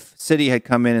 If City had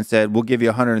come in and said, we'll give you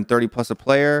 130 plus a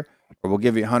player, or we'll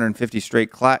give you 150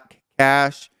 straight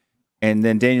cash, and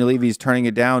then Daniel Levy's turning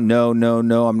it down, no,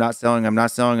 I'm not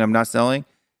selling.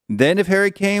 Then if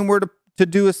Harry Kane were to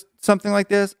do something like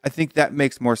this, I think that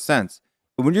makes more sense.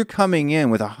 But when you're coming in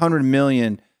with 100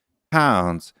 million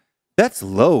pounds, that's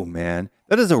low, man.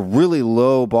 That is a really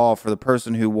low ball for the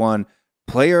person who won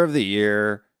Player of the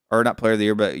Year, or not Player of the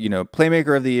Year, but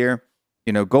Playmaker of the Year,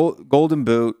 Golden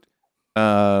Boot.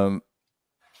 As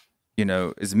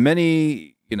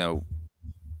many,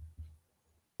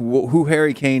 who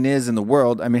Harry Kane is in the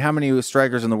world. I mean, how many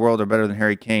strikers in the world are better than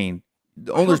Harry Kane?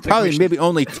 There's probably maybe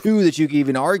only two that you can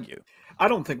even argue. I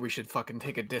don't think we should fucking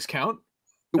take a discount.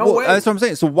 No way. That's what I'm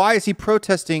saying. So why is he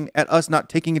protesting at us not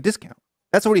taking a discount?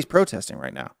 That's what he's protesting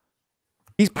right now.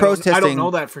 He's protesting. I don't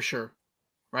know that for sure,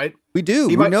 right? We do.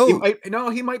 He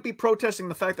might be protesting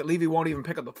the fact that Levy won't even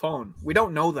pick up the phone. We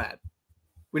don't know that.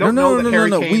 We don't know that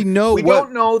Harry Kane. We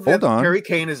don't know that Harry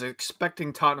Kane is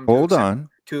expecting Tottenham to accept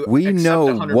a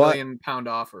 £100 million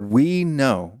offer. We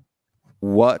know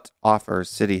what offer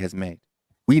City has made.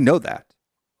 We know that.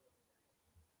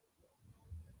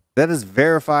 That is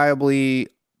verifiably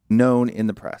known in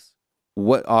the press.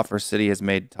 What offer City has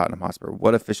made Tottenham Hotspur?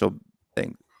 What official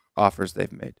offers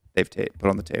they've made? They've put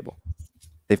on the table.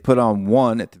 They've put on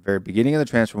one at the very beginning of the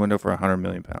transfer window for £100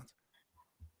 million.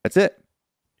 That's it.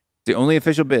 The only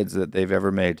official bids that they've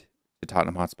ever made to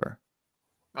Tottenham Hotspur.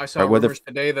 I saw rumors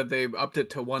today that they upped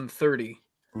it to 130.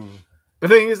 The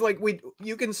thing is,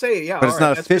 you can say, yeah, but it's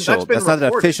not official. That's not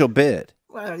an official bid.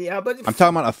 Well, yeah, but I'm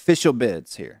talking about official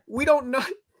bids here. We don't know.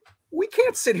 We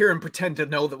can't sit here and pretend to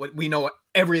know that we know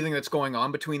everything that's going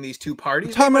on between these two parties.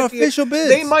 I'm talking about official bids.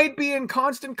 They might be in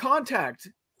constant contact.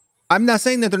 I'm not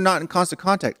saying that they're not in constant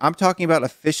contact. I'm talking about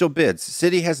official bids.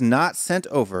 City has not sent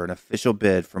over an official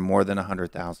bid for more than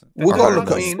 100,000.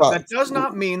 That does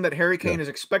not mean that Harry Kane is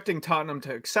expecting Tottenham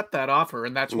to accept that offer,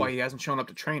 and that's why he hasn't shown up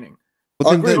to training.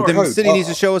 Well, then City needs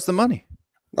to show us the money.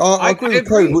 I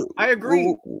agree. I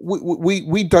agree.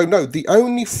 We don't know. The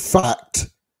only fact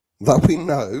that we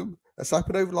know that's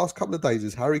happened over the last couple of days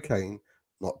is Harry Kane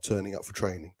not turning up for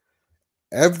training.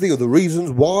 Everything, or the reasons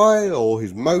why, or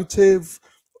his motive,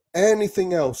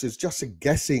 anything else is just a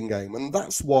guessing game, and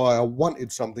that's why I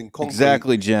wanted something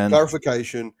concrete, Jen.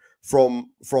 Clarification from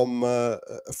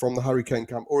the Harry Kane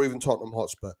camp or even Tottenham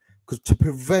Hotspur, because to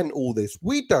prevent all this,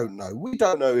 we don't know. We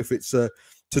don't know if it's to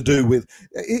do with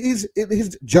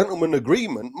his gentleman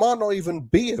agreement. Might not even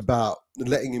be about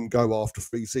letting him go after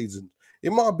 3 seasons.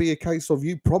 It might be a case of,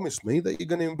 you promised me that you're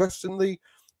going to invest in the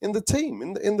team,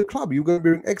 in the club. You're going to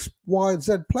be an X, Y,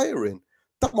 Z player in.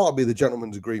 That might be the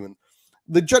gentleman's agreement.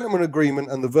 The gentleman agreement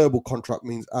and the verbal contract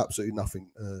means absolutely nothing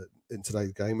in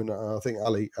today's game, and I think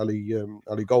Ali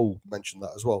Gold mentioned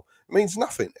that as well. It means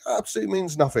nothing. It absolutely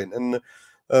means nothing.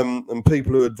 And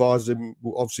people who advised him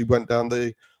obviously went down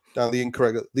the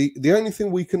incorrect. The only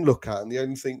thing we can look at, and the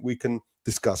only thing we can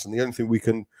discuss, and the only thing we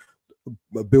can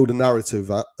build a narrative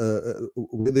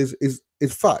with is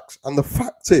facts. And the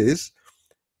fact is,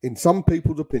 in some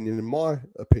people's opinion, in my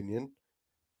opinion,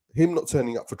 him not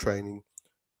turning up for training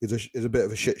is a bit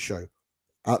of a shit show.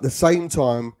 At the same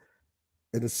time,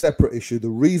 in a separate issue. The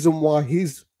reason why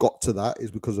he's got to that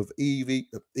is because of Levy,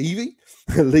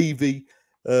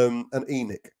 and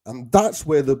Enoch. And that's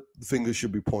where the fingers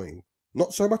should be pointing.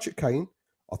 Not so much at Kane.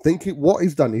 I think what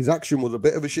he's done, his action was a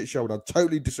bit of a shit show, and I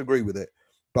totally disagree with it.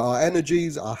 But our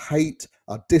energies, our hate,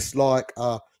 our dislike,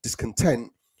 our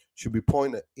discontent should be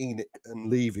pointing at Enoch and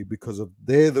Levy, because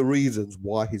they're the reasons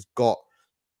why he's got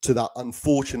to that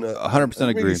unfortunate, 100%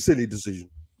 agree. Really silly decision.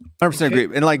 100%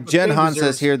 agree. And like Jen Han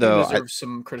says here, though, I deserve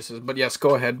some criticism. But yes,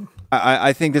 go ahead.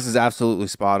 I think this is absolutely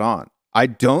spot on. I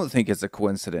don't think it's a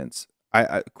coincidence.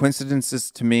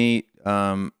 Coincidences to me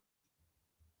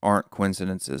aren't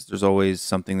coincidences. There's always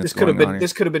something that's going on here.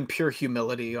 This could have been pure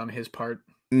humility on his part.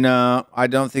 No, I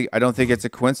don't think it's a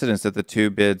coincidence that the two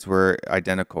bids were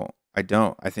identical. I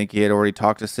don't. I think he had already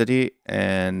talked to City,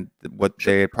 and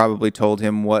they had probably told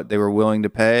him what they were willing to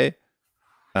pay.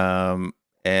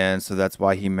 And so that's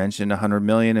why he mentioned 100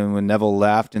 million. And when Neville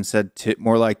laughed and said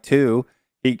more like 2,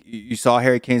 you saw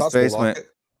Harry Kane's face went.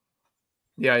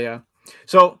 Yeah.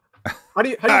 So how do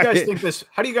you guys think this?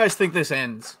 How do you guys think this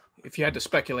ends? If you had to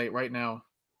speculate right now.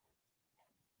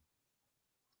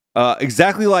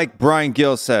 Exactly like Brian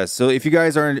Gill says. So if you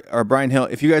guys are Brian Hill,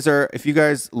 if you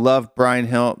guys love Brian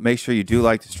Hill, make sure you do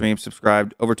like the stream,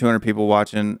 subscribe. Over 200 people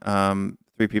watching.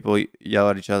 3 people yell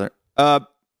at each other.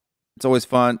 It's always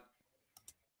fun.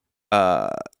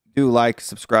 Do like,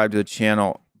 subscribe to the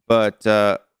channel. But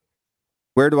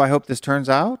where do I hope this turns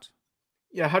out?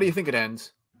 Yeah, how do you think it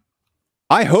ends?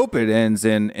 I hope it ends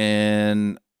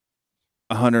in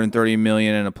 130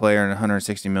 million in a player and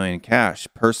 160 million in cash.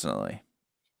 Personally,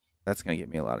 that's going to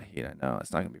get me a lot of heat. I know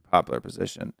it's not going to be a popular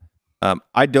position.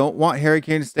 I don't want Harry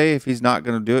Kane to stay if he's not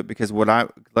going to do it, because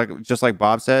just like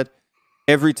Bob said,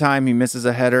 every time he misses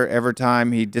a header, every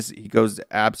time he goes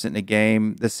absent in a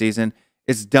game this season,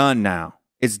 it's done now.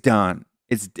 It's done.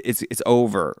 It's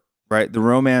over, right? The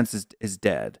romance is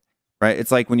dead, right?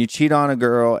 It's like when you cheat on a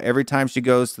girl, every time she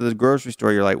goes to the grocery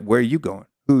store, you're like, where are you going?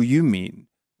 Who you meeting?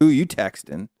 Who you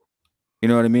texting? You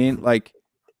know what I mean? Like,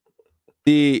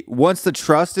 once the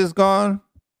trust is gone,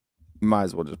 you might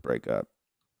as well just break up.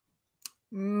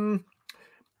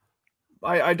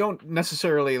 I don't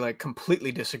necessarily like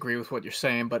completely disagree with what you're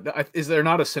saying, but is there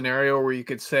not a scenario where you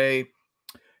could say,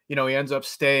 he ends up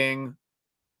staying?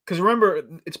 Because remember,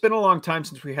 it's been a long time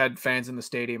since we had fans in the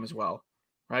stadium as well,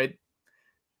 right?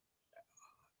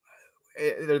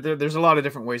 There's a lot of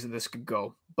different ways that this could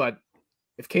go, but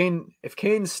if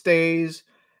Kane stays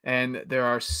and there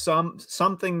are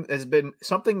something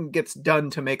gets done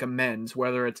to make amends,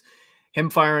 whether it's him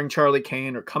firing Charlie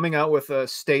Kane or coming out with a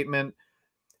statement,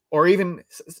 or even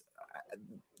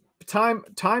time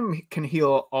can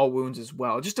heal all wounds as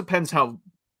well. It just depends how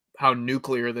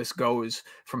nuclear this goes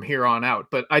from here on out.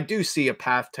 But I do see a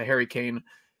path to Harry Kane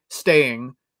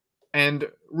staying and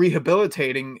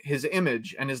rehabilitating his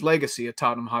image and his legacy at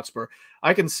Tottenham Hotspur.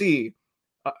 I can see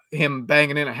him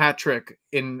banging in a hat trick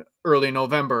in early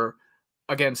November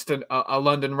against a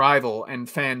London rival, and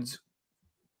fans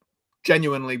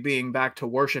genuinely being back to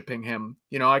worshiping him.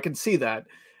 I can see that.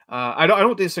 I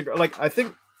don't disagree. Like, I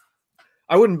think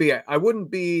I wouldn't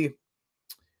be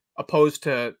opposed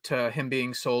to him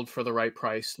being sold for the right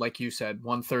price, like you said,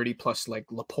 130 plus like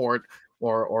Laporte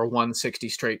or 160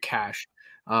 straight cash.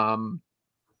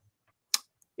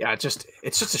 It's just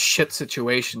a shit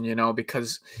situation,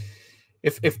 because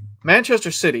if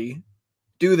Manchester City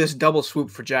do this double swoop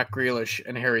for Jack Grealish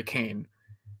and Harry Kane,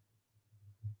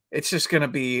 it's just gonna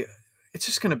be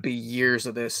years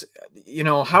of this.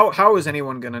 How is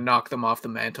anyone gonna knock them off the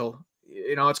mantle?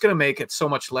 It's gonna make it so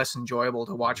much less enjoyable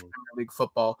to watch Premier League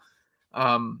football.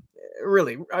 I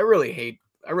really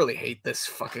hate this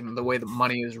fucking, the way that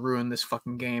money has ruined this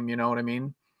fucking game. You know what I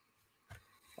mean?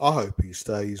 I hope he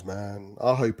stays, man.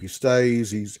 I hope he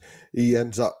stays. He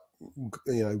ends up,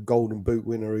 golden boot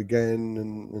winner again,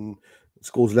 and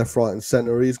scores left, right, and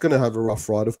centre. He's going to have a rough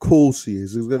ride. Of course he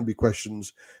is. There's going to be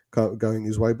questions going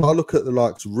his way. But I look at the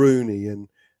likes of Rooney and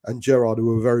Gerrard, who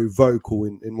were very vocal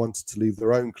in wanting to leave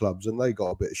their own clubs, and they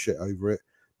got a bit of shit over it.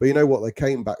 But you know what? They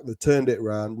came back. They turned it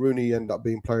around. Rooney ended up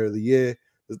being player of the year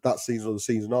that season or the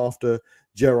season after.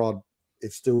 Gerrard,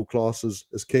 it's still classed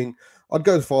as king. I'd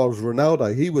go as far as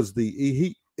Ronaldo. He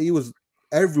was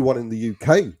everyone in the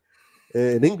UK,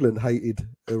 in England, hated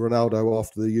Ronaldo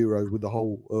after the Euros with the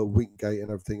whole Winkgate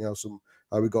and everything else, and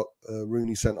how we got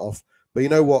Rooney sent off. But you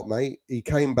know what, mate? He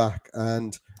came back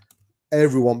and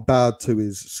everyone bowed to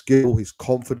his skill, his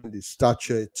confidence, his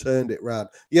stature. It turned it round.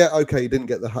 Yeah, okay, he didn't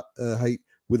get the hate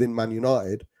within Man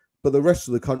United, but the rest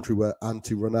of the country were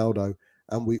anti-Ronaldo,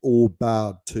 and we all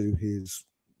bowed to his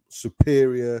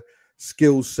superior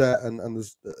skill set and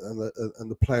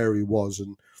the player he was,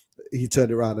 and he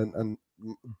turned it around, and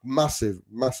massive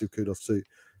kudos to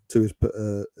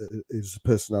his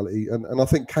personality, and I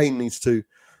think Kane needs to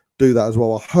do that as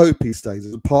well. I hope he stays.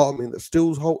 There's a part of me that's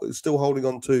still holding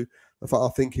on to the fact I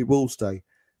think he will stay,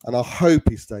 and I hope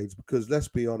he stays, because let's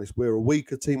be honest, we're a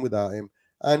weaker team without him,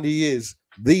 and he is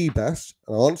the best,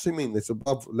 and I honestly mean this,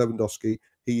 above Lewandowski,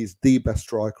 he is the best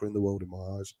striker in the world in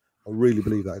my eyes. I really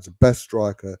believe that. He's the best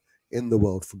striker in the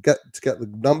world. To get the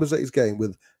numbers that he's getting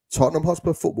with Tottenham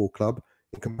Hotspur Football Club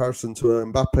in comparison to a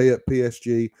Mbappe at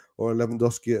PSG or a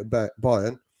Lewandowski at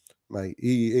Bayern, mate,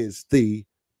 he is the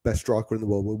best striker in the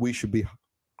world, where we should be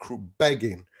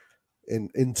begging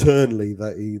internally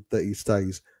that he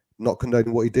stays. Not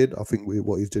condoning what he did. I think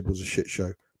what he did was a shit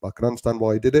show. But I can understand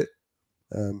why he did it.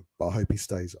 But I hope he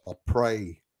stays. I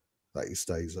pray that he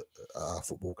stays at our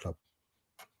football club.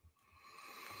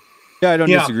 Yeah, I don't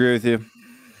disagree with you.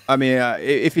 I mean,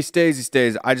 if he stays, he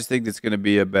stays. I just think it's going to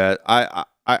be a bet. I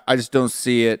just don't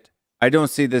see it. I don't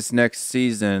see this next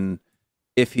season,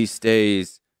 if he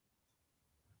stays,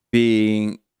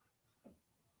 being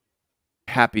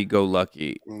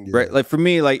happy-go-lucky, right? Like for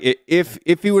me, like if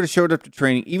he would have showed up to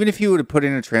training, even if he would have put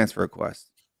in a transfer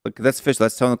request, look, that's official.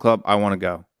 That's telling the club I want to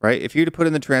go, right? If he would have put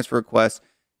in the transfer request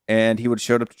and he would have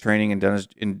showed up to training and done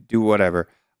and do whatever,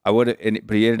 I would have.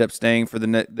 But he ended up staying for the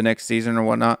next season or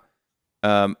whatnot.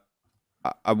 I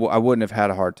wouldn't have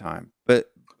had a hard time.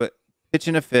 But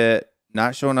pitching a fit,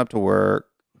 not showing up to work,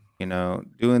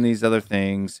 doing these other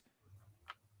things.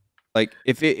 Like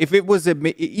if it was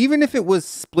even if it was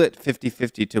split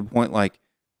 50-50 to a point, like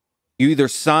you either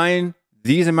sign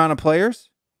these amount of players,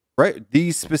 right?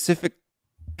 These specific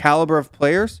caliber of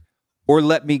players, or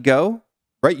let me go,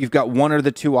 right? You've got one or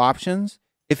the two options.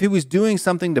 If he was doing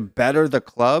something to better the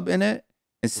club in it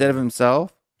instead of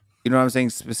himself, you know what I'm saying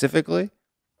specifically,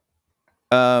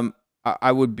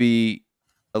 I would be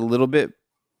a little bit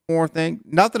more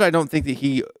not that I don't think that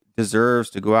he deserves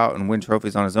to go out and win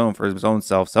trophies on his own for his own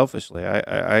selfishly.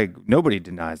 I nobody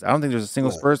denies. I don't think there's a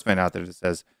single Spurs fan out there that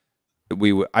says that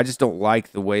we would. I just don't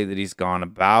like the way that he's gone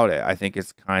about it. I think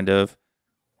it's kind of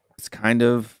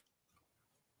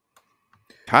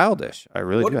childish. I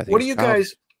really do. I think what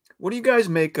do you guys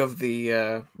make of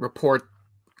the report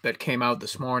that came out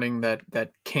this morning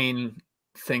that Kane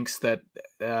thinks that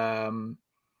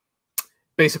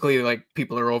basically like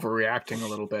people are overreacting a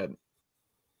little bit?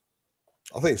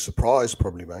 I think surprised,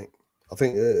 probably, mate. I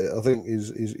think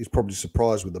he's probably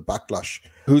surprised with the backlash.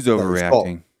 Who's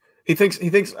overreacting? He thinks.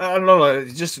 I don't know. We're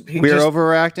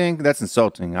overreacting. That's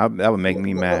insulting. That would make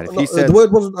me mad. If he said the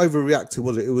word wasn't overreacting,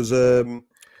 was it? It was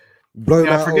blown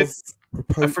out.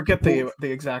 I forget the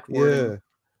exact word.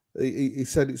 Yeah, he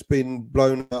said it's been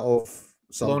blown out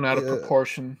of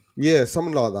proportion. Yeah,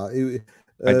 something like that.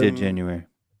 I did January.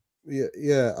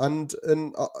 Yeah, and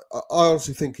I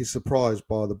honestly think he's surprised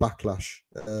by the backlash.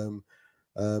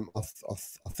 I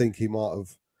think he might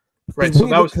have. Right, so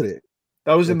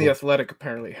that was in The Athletic.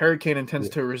 Apparently, Harry Kane intends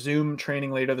to resume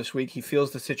training later this week. He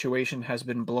feels the situation has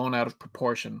been blown out of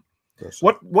proportion.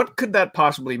 What could that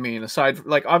possibly mean? Aside,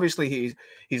 like obviously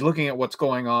he's looking at what's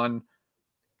going on.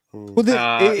 Well,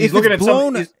 he's looking at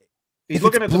he's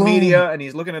looking at the media, and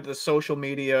he's looking at the social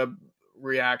media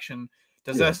reaction.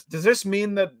 Does this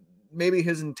mean that maybe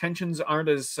his intentions aren't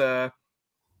as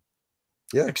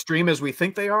extreme as we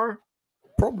think they are?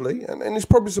 Probably, and he's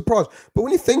probably surprised. But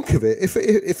when you think of it, if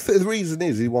the reason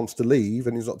is he wants to leave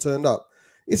and he's not turned up,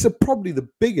 it's probably the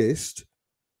biggest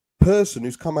person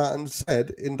who's come out and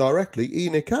said indirectly,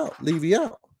 "Nick out, leave you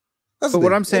out." But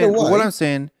what I'm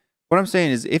saying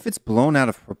is, if it's blown out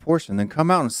of proportion, then come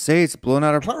out and say it's blown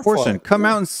out of proportion. Come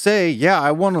out and say, "Yeah,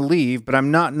 I want to leave, but I'm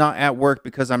not at work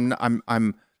because I'm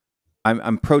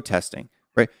protesting."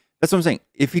 Right? That's what I'm saying.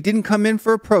 If he didn't come in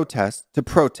for a protest,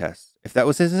 if that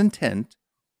was his intent,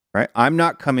 right? I'm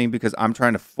not coming because I'm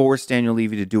trying to force Daniel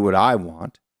Levy to do what I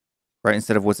want, right?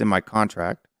 Instead of what's in my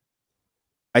contract.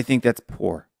 I think that's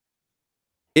poor.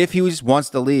 If he just wants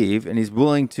to leave and he's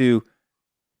willing to,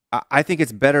 I think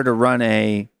it's better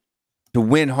to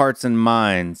win hearts and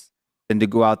minds than to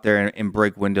go out there and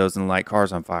break windows and light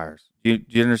cars on fires. Do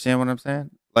you understand what I'm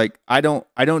saying? Like I don't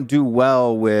do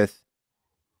well with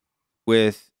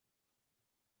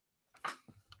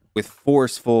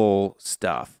forceful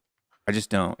stuff. I just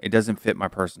don't. It doesn't fit my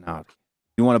personality.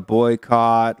 You want to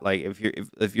boycott, like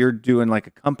if you're doing like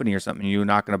a company or something, you're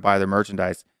not going to buy their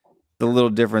merchandise. It's a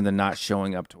little different than not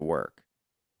showing up to work,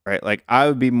 right? Like I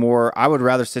would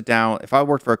rather sit down if I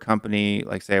worked for a company,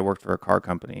 like say I worked for a car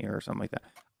company or something like that.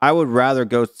 I would rather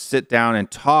go sit down and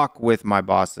talk with my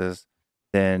bosses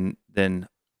than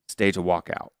stage a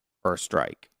walkout or a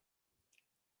strike.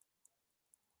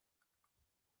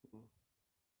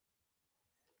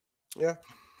 Yeah.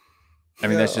 I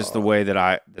mean, that's just the way that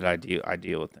I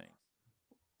deal with things.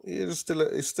 He's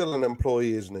still an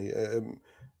employee, isn't he?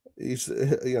 He's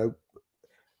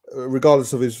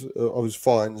regardless of his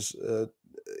fines,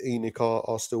 ENIC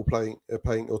are still paying,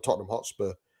 or Tottenham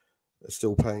Hotspur are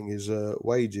still paying his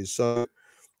wages. So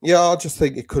yeah, I just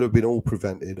think it could have been all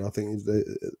prevented. I think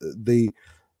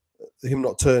him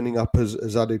not turning up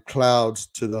has added clouds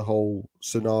to the whole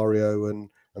scenario, and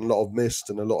a lot of mist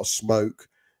and a lot of smoke,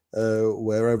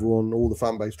 where all the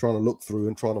fan base trying to look through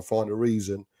and trying to find a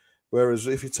reason. Whereas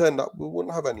if he turned up, we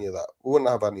wouldn't have any of that.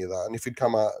 And if he'd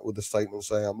come out with a statement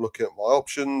saying, I'm looking at my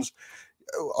options,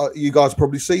 you guys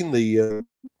probably seen the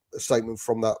statement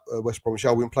from that West Bromwich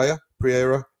Albion player,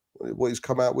 Pereira, what he's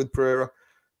come out with, Pereira.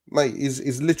 Mate,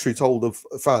 he's literally told the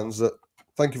fans that,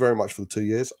 thank you very much for the 2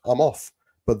 years, I'm off.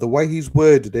 But the way he's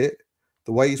worded it,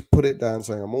 the way he's put it down,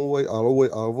 saying, I've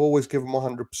always given my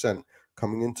 100%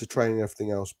 coming into training and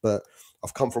everything else, but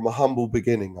I've come from a humble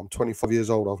beginning. I'm 25 years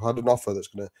old. I've had an offer that's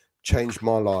going to change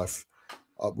my life.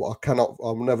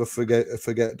 I'll never forget.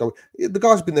 The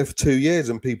guy's been there for 2 years,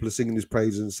 and people are singing his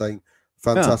praises and saying,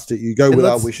 fantastic, you go with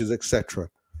our wishes, etc.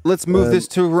 Let's move this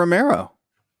to Romero,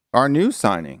 our new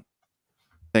signing.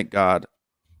 Thank God.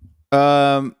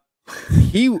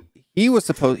 He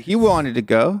wanted to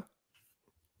go.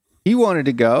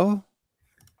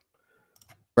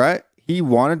 Right? He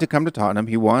wanted to come to Tottenham.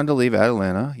 He wanted to leave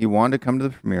Atlanta. He wanted to come to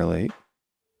the Premier League.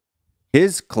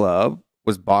 His club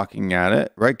was balking at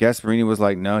it, right? Gasparini was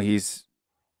like, no, he's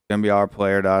going to be our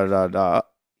player,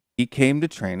 He came to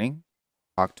training,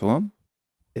 talked to him,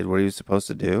 did what he was supposed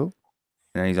to do,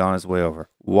 and he's on his way over.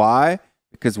 Why?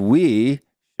 Because we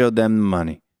showed them the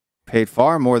money. Paid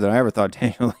far more than I ever thought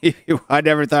Daniel Levy. I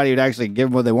never thought he would actually give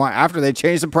them what they want after they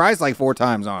changed the price like 4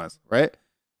 times on us, right?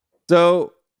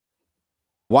 So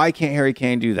why can't Harry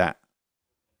Kane do that?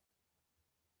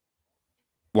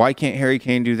 Why can't Harry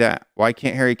Kane do that? Why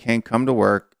can't Harry Kane come to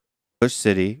work, push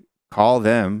City, call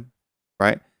them,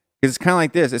 right? Because it's kind of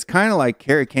like this. It's kind of like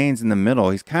Harry Kane's in the middle.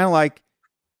 He's kind of like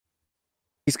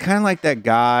that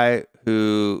guy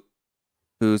who's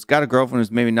got a girlfriend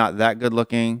who's maybe not that good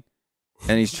looking,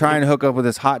 and he's trying to hook up with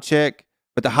this hot chick,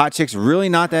 but the hot chick's really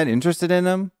not that interested in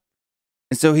him.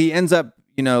 And so he ends up,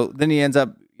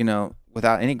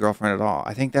 without any girlfriend at all.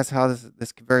 I think that's how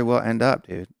this could very well end up,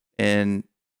 dude. And,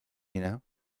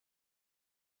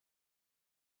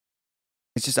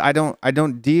 it's just, I don't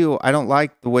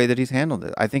like the way that he's handled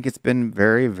it. I think it's been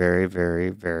very, very, very,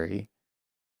 very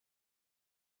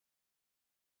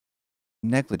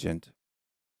negligent,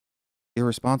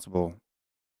 irresponsible,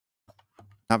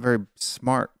 not very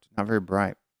smart, not very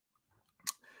bright.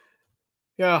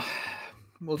 Yeah,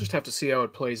 we'll just have to see how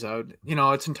it plays out.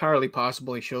 It's entirely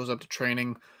possible he shows up to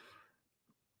training,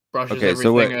 brushes everything.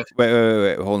 So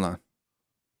wait, hold on.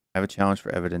 I have a challenge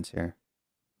for evidence here.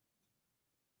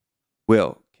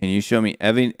 Will, can you show me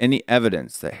any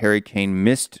evidence that Harry Kane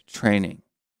missed training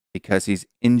because he's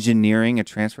engineering a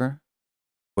transfer?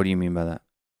 What do you mean by that?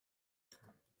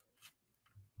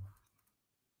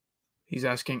 He's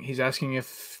asking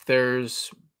if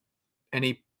there's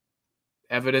any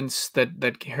evidence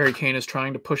that Harry Kane is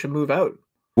trying to push a move out.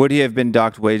 Would he have been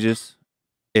docked wages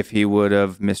if he would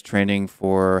have missed training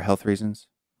for health reasons?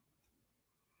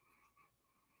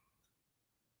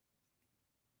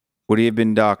 Would he have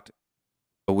been docked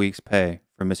a week's pay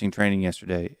for missing training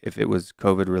yesterday if it was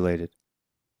COVID related?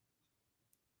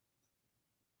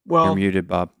 Well, you're muted,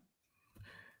 Bob.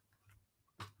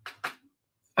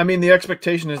 I mean, the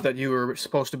expectation is that you were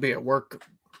supposed to be at work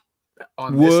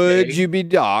on this Would day. you be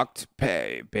docked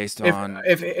pay based on...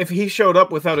 If he showed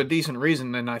up without a decent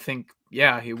reason, then I think,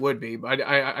 yeah, he would be. But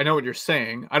I know what you're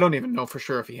saying. I don't even know for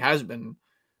sure if he has been.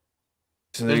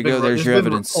 So there you go. There's your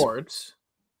evidence. Reports.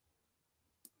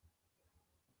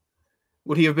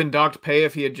 Would he have been docked pay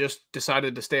if he had just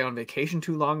decided to stay on vacation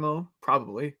too long, though?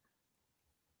 Probably.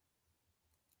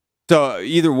 So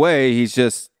either way, he's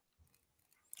just...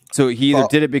 So he either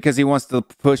did it because he wants to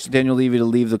push Daniel Levy to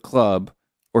leave the club,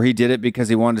 or he did it because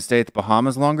he wanted to stay at the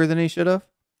Bahamas longer than he should have?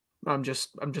 I'm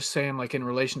just saying, like, in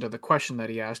relation to the question that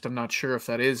he asked, I'm not sure if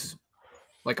that is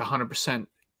like 100%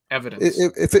 evidence.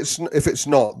 If it's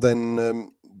not,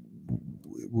 then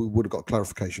we would have got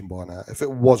clarification by now. If it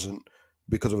wasn't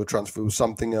because of a transfer, it was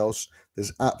something else.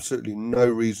 There's absolutely no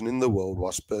reason in the world why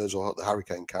Spurs or the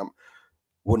Hurricane camp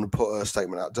wouldn't put a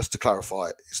statement out just to clarify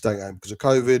it. He's staying home because of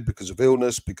COVID, because of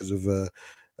illness, because of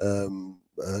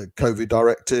COVID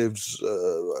directives,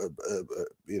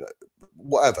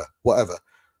 whatever.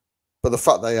 But the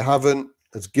fact they haven't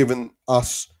has given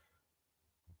us,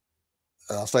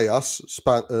 I say us,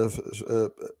 I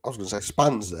was going to say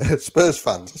Spans there, Spurs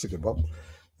fans, that's a good one,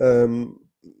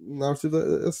 narrative.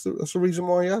 That's the reason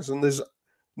why he has, and there's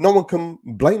no one can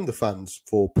blame the fans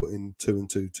for putting 2 and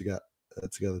 2 to get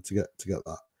together to get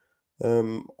that.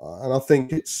 And I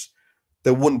think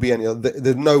there wouldn't be any other.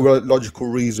 There's no logical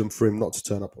reason for him not to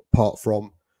turn up, apart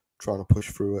from trying to push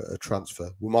through a transfer.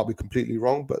 We might be completely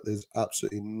wrong, but there's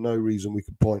absolutely no reason we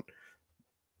could point.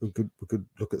 We could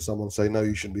look at someone and say, no,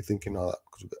 you shouldn't be thinking like that,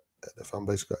 because the fan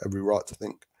base got every right to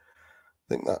think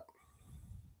that.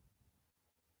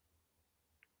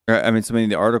 I mean, so many of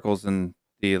the articles in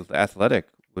the Athletic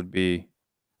would be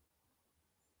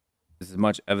as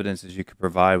much evidence as you could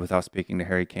provide without speaking to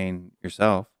Harry Kane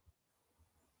yourself.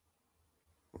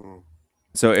 Mm.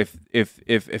 So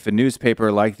if a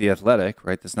newspaper like the Athletic,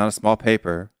 right, that's not a small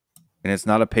paper, and it's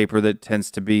not a paper that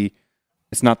tends to be,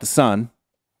 it's not the Sun,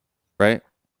 right?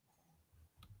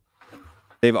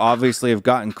 They've obviously have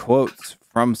gotten quotes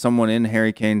from someone in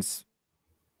Harry Kane's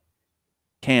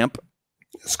camp.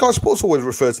 Sky Sports always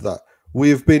refer to that.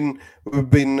 We've been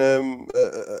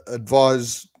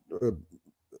advised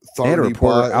thoroughly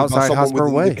by outside Hotspur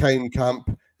within Way. the Kane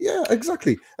camp. Yeah,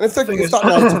 exactly. And if that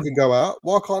narrative can go out,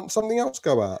 why can't something else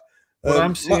go out? What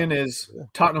I'm seeing is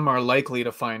Tottenham are likely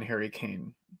to find Harry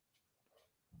Kane.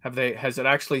 Has it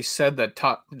actually said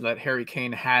that Harry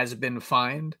Kane has been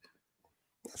fined?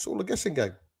 It's all a guessing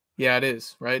game. Yeah, it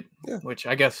is, right? Yeah. Which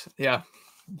I guess, yeah.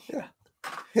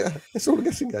 Yeah, it's all a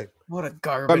guessing game. What a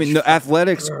garbage. I mean, the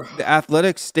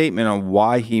Athletic statement on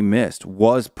why he missed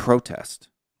was protest.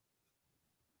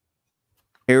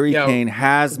 Harry Kane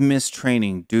has missed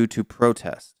training due to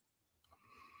protest.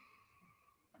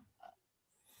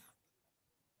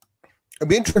 It'd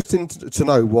be interesting to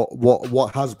know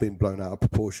what has been blown out of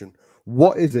proportion.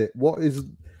 What is it? What is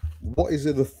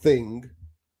it? The thing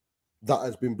that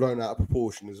has been blown out of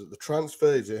proportion? Is it the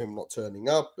transfer? Is it him not turning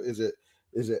up? Is it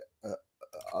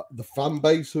the fan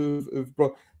base who've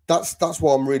brought? That's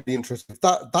what I'm really interested in.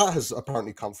 That has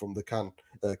apparently come from the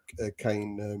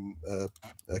Kane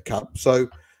camp. So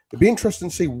it'd be interesting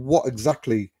to see what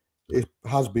exactly it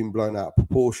has been blown out of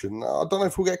proportion. I don't know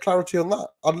if we'll get clarity on that.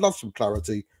 I'd love some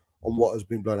clarity on what has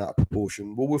been blown out of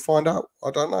proportion. Will we find out?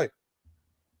 I don't know.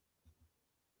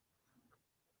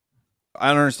 I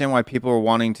don't understand why people are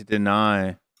wanting to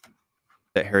deny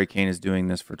that Harry Kane is doing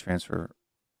this for transfer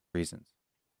reasons.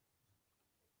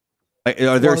 Like,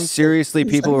 are there seriously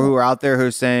people who are out there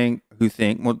who think,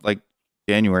 well, like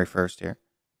January 1st here?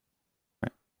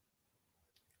 Right.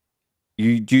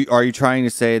 Are you trying to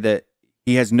say that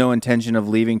he has no intention of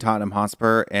leaving Tottenham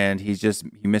Hotspur and he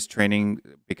missed training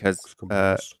because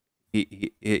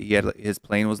he had his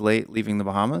plane was late leaving the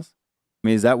Bahamas? I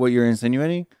mean, is that what you're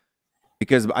insinuating?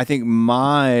 Because I think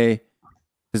my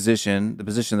position, the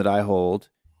position that I hold,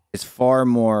 is far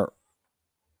more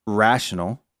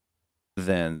rational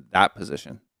than that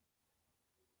position.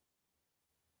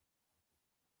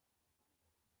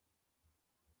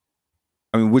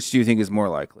 I mean, which do you think is more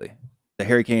likely? That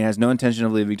Harry Kane has no intention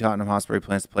of leaving Tottenham Hotspur. He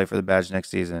plans to play for the badge next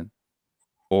season,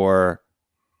 and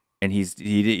he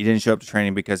didn't show up to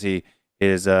training because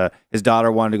his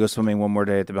daughter wanted to go swimming one more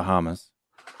day at the Bahamas.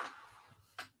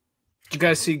 Did you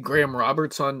guys see Graham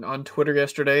Roberts on Twitter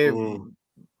yesterday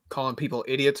calling people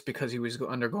idiots because he was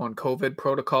undergoing COVID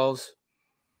protocols?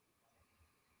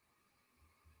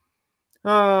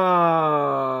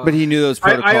 But he knew those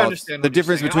protocols. I understand the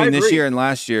difference between this year and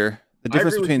last year. The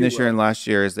difference between this year and last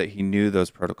year is that he knew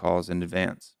those protocols in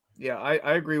advance. Yeah,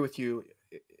 I agree with you.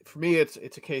 For me, it's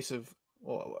a case of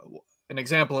an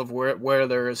example of where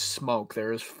there is smoke,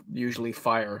 there is usually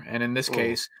fire, and in this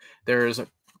case, there is a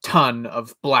ton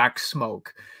of black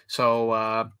smoke.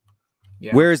 So,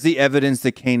 yeah. Where is the evidence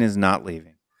that Kane is not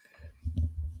leaving?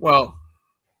 Well,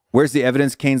 where's the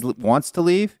evidence Kane wants to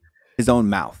leave? His own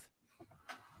mouth.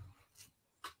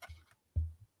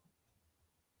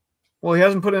 Well, he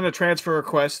hasn't put in a transfer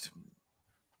request,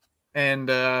 and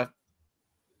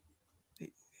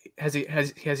has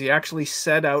he actually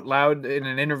said out loud in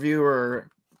an interview or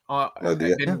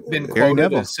been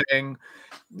quoted as saying,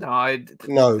 the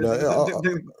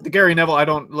Gary Neville? I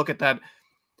don't look at that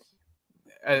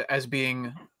as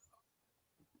being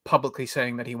publicly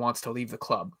saying that he wants to leave the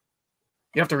club.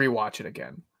 You have to rewatch it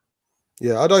again.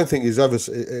 Yeah, I don't think he's ever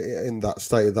in that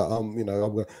state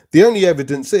that the only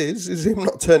evidence is him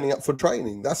not turning up for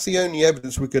training. That's the only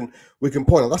evidence we can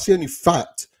point out. That's the only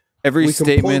fact. Every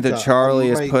statement that Charlie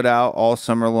has put out all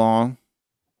summer long.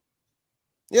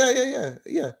 Yeah.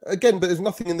 Again, but there's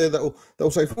nothing in there that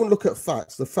will say. If we look at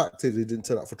facts, the fact is he didn't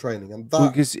turn up for training, and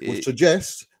that would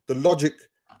suggest the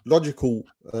logical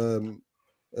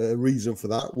reason for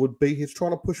that would be he's trying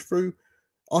to push through.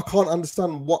 I can't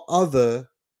understand what other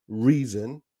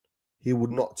reason he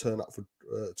would not turn up for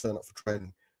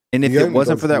training. And if He it only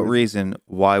wasn't goes for that for- reason,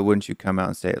 why wouldn't you come out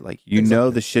and say it? Like, you know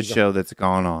Exactly, the shit exactly. show that's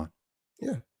gone on.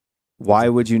 Yeah, Why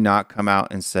would you not come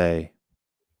out and say,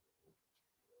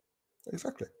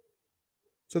 exactly.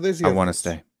 So there's the I want to evidence.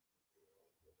 stay?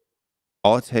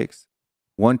 All it takes,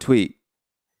 one tweet.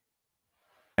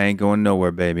 I ain't going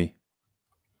nowhere, baby.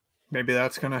 Maybe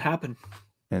that's going to happen.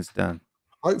 And it's done.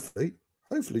 Hopefully,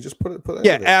 just put it.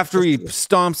 Yeah, in it. after he Just-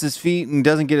 stomps his feet and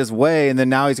doesn't get his way, and then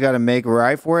now he's got to make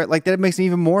right for it. Like, that makes me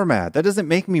even more mad. That doesn't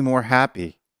make me more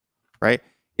happy, right?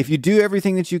 If you do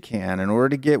everything that you can in order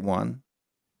to get one,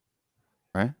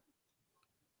 right?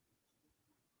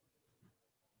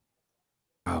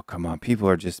 Oh, come on. People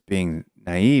are just being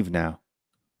naive now.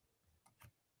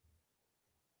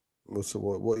 What's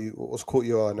caught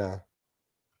your eye now?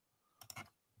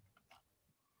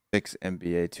 Fix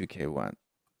NBA 2K1.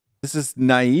 This is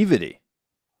naivety.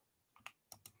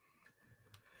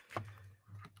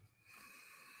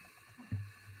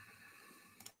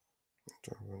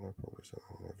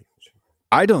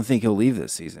 I don't think he'll leave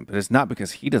this season, but it's not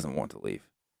because he doesn't want to leave.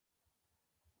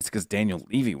 It's because Daniel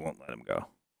Levy won't let him go.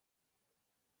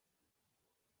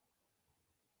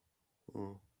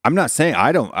 I'm not saying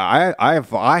I don't. I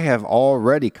have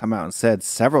already come out and said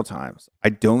several times, I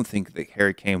don't think that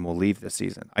Harry Kane will leave this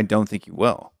season. I don't think he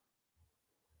will.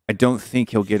 I don't think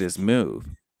he'll get his move.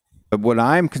 But what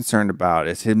I'm concerned about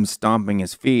is him stomping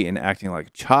his feet and acting like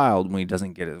a child when he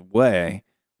doesn't get his way,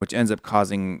 which ends up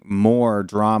causing more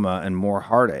drama and more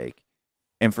heartache.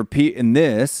 And for Pete, in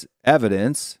this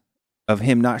evidence of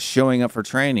him not showing up for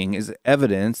training is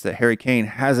evidence that Harry Kane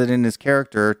has it in his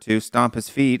character to stomp his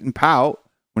feet and pout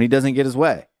when he doesn't get his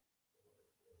way.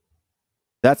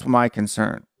 That's my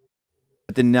concern.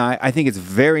 But then I think it's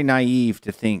very naive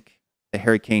to think that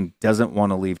Harry Kane doesn't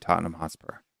want to leave Tottenham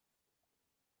Hotspur.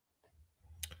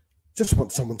 Just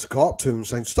want someone to go up to him and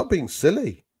say, stop being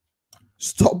silly.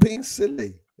 Stop being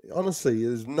silly. Honestly,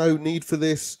 there's no need for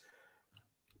this.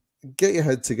 Get your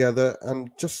head together and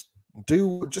just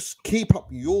keep up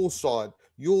your side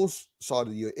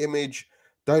of your image.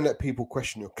 Don't let people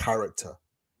question your character.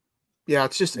 Yeah,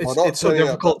 it's not so turning up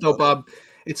difficult that though, much. Bob.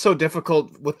 It's so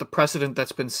difficult with the precedent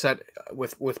that's been set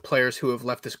with players who have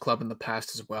left this club in the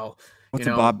past as well. What's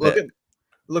You a know, Bob look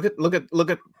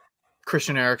bit? at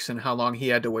Christian Eriksen, how long he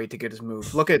had to wait to get his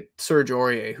move. Look at Serge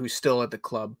Aurier, who's still at the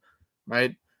club,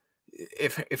 right?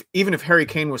 Even if Harry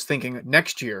Kane was thinking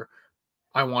next year,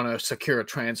 I want to secure a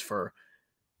transfer,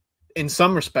 in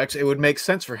some respects, it would make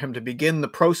sense for him to begin the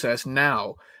process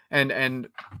now. And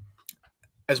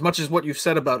as much as what you've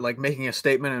said about like making a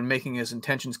statement and making his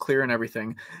intentions clear and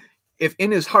everything, if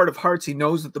in his heart of hearts he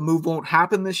knows that the move won't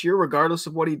happen this year, regardless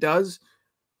of what he does,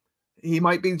 he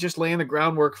might be just laying the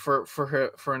groundwork for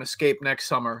an escape next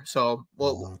summer. So,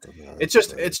 well, it's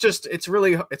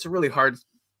a really hard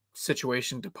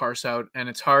situation to parse out, and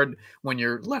it's hard when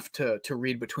you're left to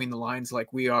read between the lines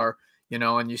like we are, you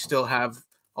know, and you still have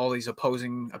all these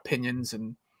opposing opinions.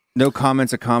 And No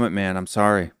comment's a comment, man. I'm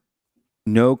sorry.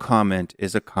 No comment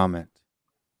is a comment.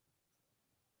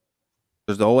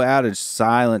 There's the old adage,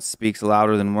 silence speaks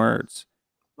louder than words.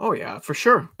 oh yeah, for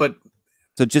sure. But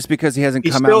So just because he hasn't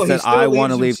He come still- out and he said, still I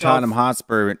want to leaves leave himself- Tottenham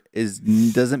Hotspur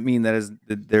doesn't mean that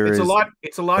there it's is a lot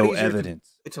no easier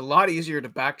evidence. it's a lot easier to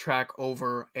backtrack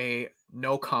over a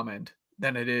no comment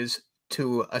than it is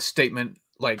to a statement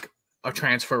like a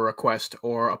transfer request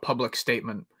or a public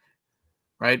statement,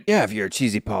 right? Yeah, if you're a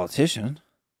cheesy politician.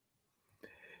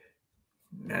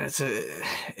 It's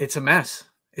a mess.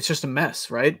 It's just a mess,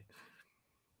 right?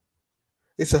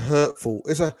 It's a hurtful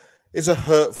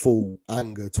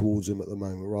anger towards him at the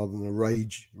moment, rather than a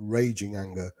raging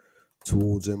anger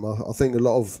towards him. I think a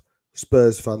lot of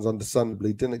Spurs fans,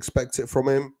 understandably, didn't expect it from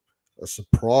him, are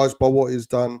surprised by what he's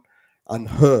done, and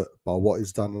hurt by what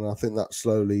he's done. And I think that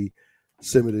slowly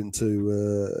simmered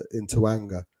into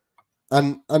anger.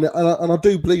 And I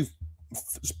do believe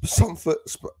some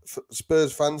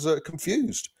Spurs fans are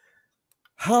confused.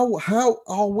 How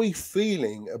are we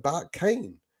feeling about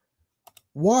Kane?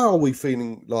 Why are we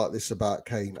feeling like this about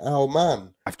Kane, our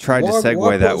man? I've tried to Why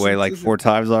segue that put way some like decision- 4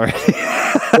 times already.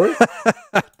 Sorry?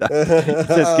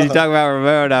 Can you talk about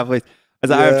Romero now, please?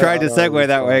 I've tried to segue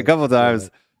that way a couple times.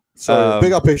 So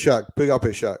big up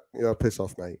Ishak. Yeah, piss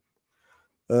off, mate.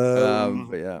 But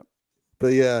yeah. But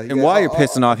yeah. And while you're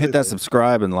pissing off, hit that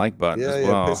subscribe and like button as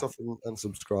well. piss off and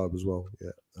subscribe as well.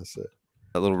 Yeah, that's it.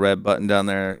 That little red button down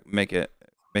there, make it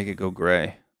go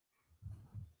gray.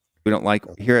 We don't like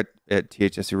here at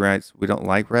THFCRants, we don't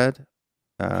like red.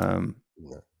 No.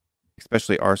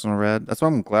 Especially Arsenal red. That's why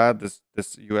I'm glad this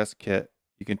US kit,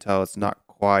 you can tell it's not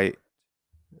quite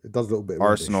It does a little bit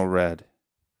Arsenal red.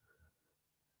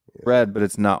 red, but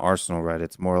it's not Arsenal red.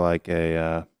 It's more like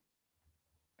a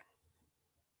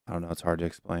I don't know. It's hard to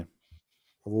explain.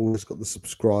 I've always got the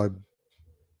subscribe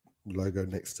logo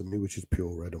next to me, which is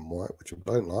pure red and white, which I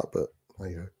don't like, but there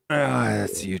you go.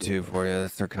 That's YouTube for you.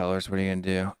 That's their colors. What are you gonna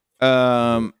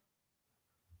do?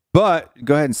 But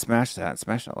go ahead and smash that.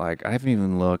 Smash that like. I haven't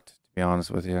even looked, to be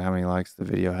honest with you, how many likes the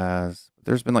video has.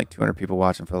 There's been like 200 people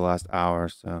watching for the last hour,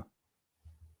 so.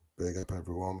 Big up,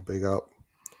 everyone. Big up.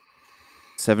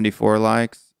 74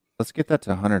 likes. Let's get that to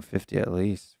 150 at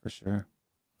least, for sure.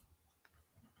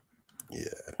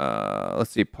 Yeah.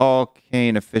 Let's see. Paul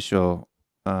Kane official.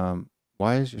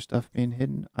 Why is your stuff being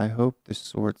hidden? I hope this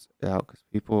sorts out because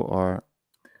people are.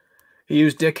 He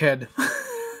used dickhead.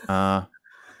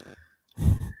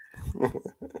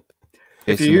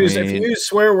 If you use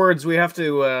swear words, we have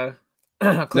to.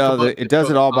 No, it does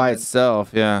it all by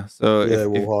itself. Yeah. So yeah,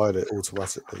 we'll hide it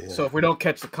automatically. Yeah. So if we don't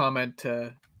catch the comment,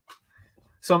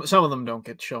 some of them don't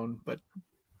get shown, but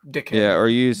dickhead. Yeah, or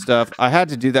use stuff. I had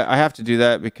to do that. I have to do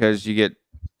that because you get.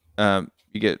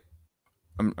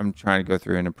 I'm trying to go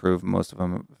through and improve most of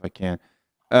them if I can.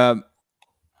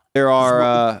 There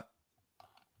are.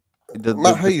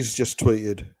 Matt Hayes just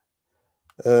tweeted,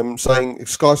 saying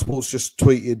Sky Sports just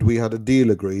tweeted we had a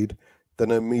deal agreed, then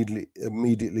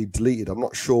immediately deleted. I'm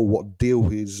not sure what deal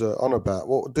he's on about.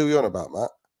 What deal are you on about,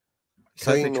 Matt?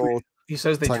 He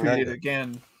says they tweeted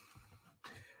again.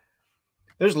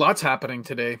 There's lots happening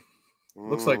today.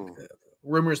 Looks like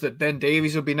rumors that Ben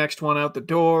Davies will be next one out the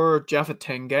door. Japhet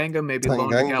Tanganga maybe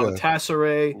loaned to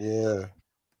Galatasaray. Yeah.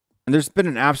 And there's been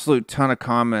an absolute ton of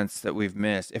comments that we've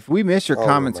missed. If we miss your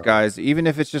comments, guys, even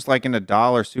if it's just like in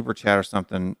 $1 super chat or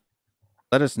something,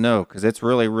 let us know because it's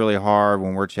really, really hard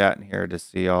when we're chatting here to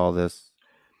see all this.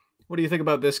 What do you think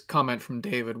about this comment from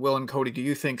David? Will and Cody, do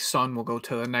you think Son will go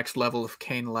to the next level if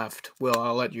Kane left? Will,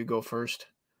 I'll let you go first.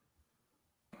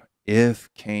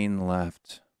 If Kane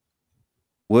left,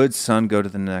 would Son go to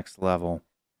the next level?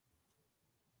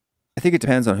 I think it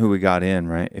depends on who we got in,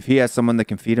 right? If he has someone that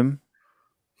can feed him,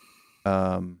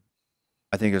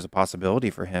 I think there's a possibility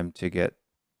for him to get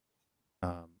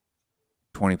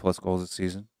 20 plus goals this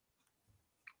season.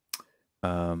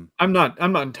 I'm not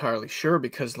entirely sure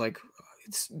because like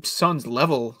Son's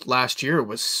level last year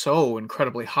was so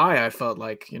incredibly high. I felt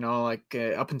like,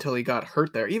 up until he got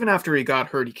hurt there. Even after he got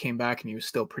hurt, he came back and he was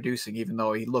still producing, even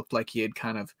though he looked like he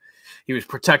was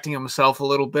protecting himself a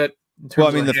little bit. Well,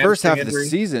 I mean, the first half of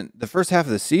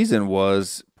the season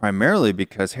was primarily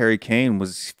because Harry Kane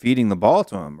was feeding the ball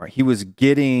to him, right? He was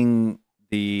getting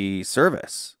the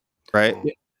service, right?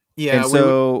 Yeah. And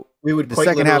so we would the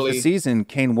second half of the season,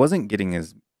 Kane wasn't giving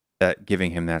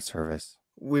him that service.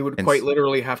 We would quite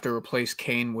literally have to replace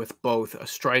Kane with both a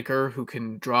striker who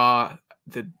can draw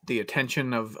the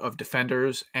attention of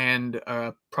defenders and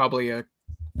probably a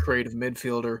creative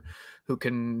midfielder who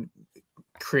can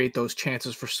create those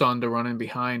chances for Son to run in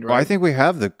behind. Right? Well, I think we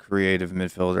have the creative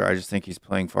midfielder. I just think he's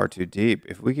playing far too deep.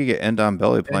 If we could get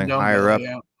Ndombele playing higher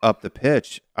up the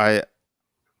pitch, I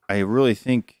really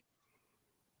think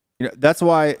that's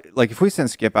why. Like, if we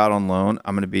send Skip out on loan,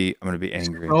 I'm gonna be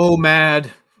angry. So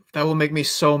mad. That will make me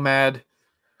so mad.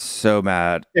 So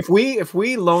mad. If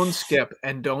we loan Skip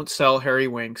and don't sell Harry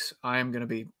Winks, I am gonna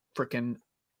be freaking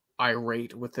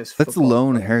irate with this. Let's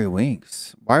loan Harry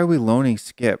Winks. Why are we loaning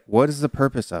Skip? What is the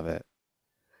purpose of it?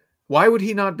 Why would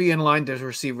he not be in line to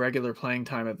receive regular playing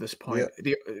time at this point?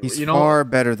 Yeah. He's far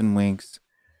better than Winks.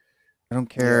 I don't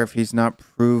care if he's not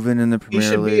proven in the Premier League.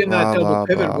 He should be in that double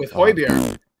pivot with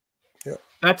Højbjerg. Yeah.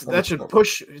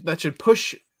 That should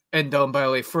push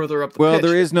Ndombele further up the pitch. Well,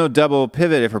 there is no double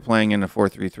pivot if we're playing in a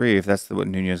 4-3-3. If that's what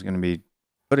Nunez is going to be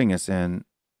putting us in,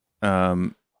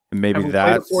 maybe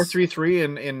that's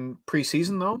 4-3-3 in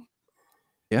preseason though.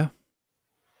 Yeah.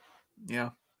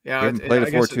 We haven't played a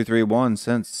 4-2-3-1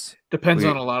 since. Depends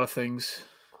on a lot of things.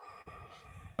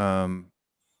 We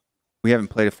haven't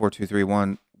played a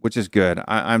 4-2-3-1, which is good.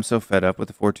 I'm so fed up with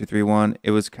the 4-2-3-1.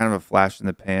 It was kind of a flash in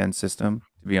the pan system,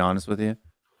 to be honest with you.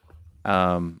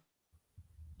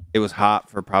 It was hot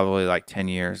for probably like 10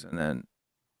 years, and then,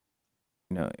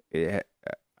 I'm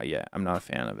not a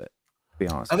fan of it, to be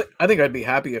honest. I think I'd be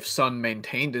happy if Son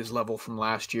maintained his level from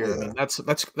last year. Yeah. I mean,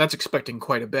 that's expecting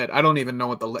quite a bit. I don't even know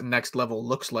what the next level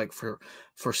looks like for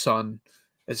Son,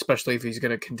 especially if he's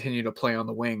going to continue to play on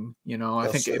the wing. I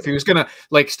think if he was going to,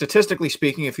 like, statistically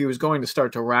speaking, if he was going to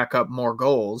start to rack up more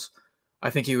goals, I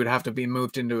think he would have to be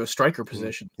moved into a striker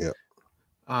position. Yeah.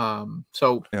 We'll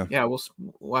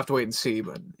have to wait and see,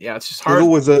 but it's just hard. There's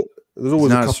always a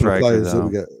couple of players that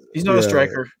we get. He's not a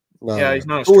striker. No. Yeah, he's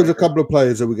not a striker. Always a couple of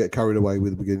players that we get carried away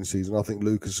with the beginning of the season. I think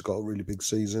Lucas has got a really big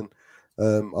season.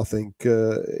 I think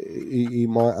he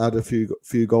might add a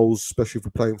few goals, especially for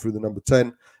playing through the number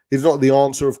 10. He's not the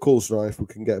answer, of course, now if we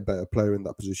can get a better player in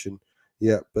that position.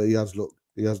 Yeah, but he has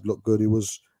looked good. He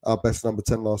was our best number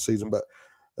 10 last season. But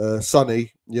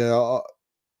Sonny, yeah,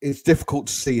 it's difficult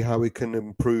to see how he can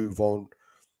improve on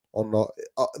that.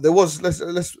 There was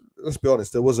let's be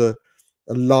honest, there was a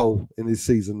lull in his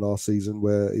season last season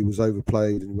where he was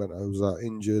overplayed and was out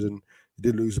injured, and he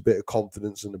did lose a bit of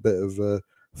confidence and a bit of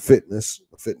fitness.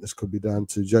 Fitness could be down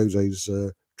to Jose's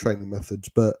training methods,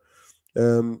 but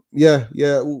yeah,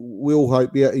 we all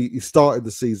hope. Yeah, he started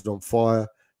the season on fire,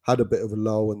 had a bit of a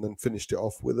lull, and then finished it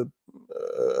off with a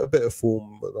bit of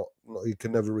form, but not he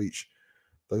can never reach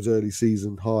those early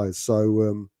season highs.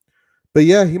 So, but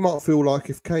yeah, he might feel like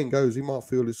if Kane goes, he might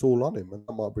feel it's all on him, and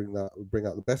that might bring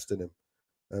out the best in him,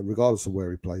 regardless of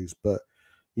where he plays. But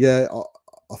yeah,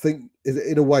 I think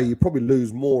in a way you probably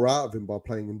lose more out of him by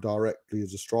playing him directly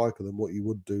as a striker than what you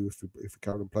would do if you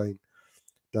carried him playing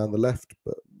down the left.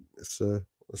 But let's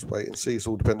wait and see. It's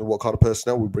all depending on what kind of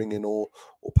personnel we bring in or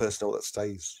personnel that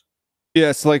stays.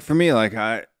 Yeah, so like for me, like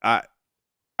I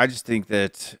just think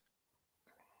that,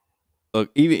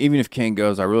 look, even if Kane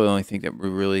goes, I really only think that we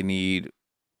really need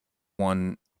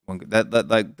one that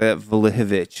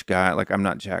Vlahovic guy. Like, I'm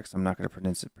not Jack, so I'm not going to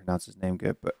pronounce his name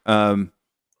good, but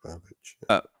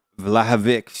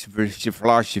Vlahovic.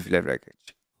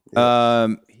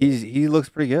 He looks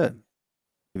pretty good,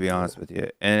 to be honest with you.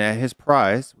 And at his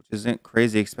price, which isn't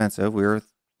crazy expensive, we were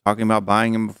talking about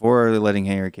buying him before letting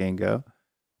Harry Kane go.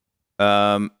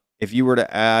 If you were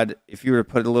to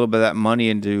put a little bit of that money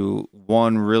into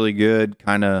one really good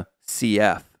kind of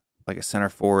CF, like a center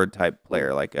forward type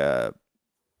player, like a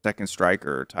second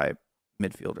striker type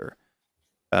midfielder,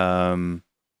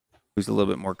 who's a little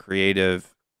bit more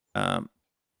creative. I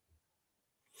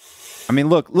mean,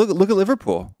 look at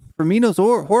Liverpool. Firmino's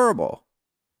horrible.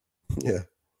 Yeah,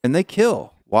 and they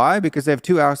kill. Why? Because they have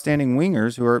two outstanding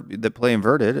wingers that play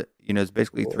inverted. You know, it's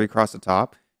basically three across the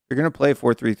top. You're going to play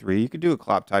 4-3-3. You could do a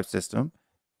Klopp type system,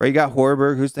 right? You got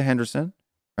Højbjerg, who's the Henderson,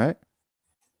 right?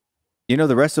 You know,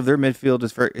 the rest of their midfield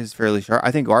is fairly sharp.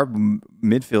 I think our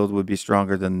midfield would be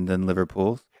stronger than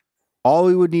Liverpool's. All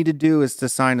we would need to do is to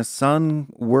sign a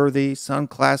Sun-worthy,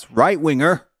 Sun-class right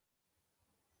winger,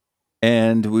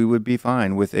 and we would be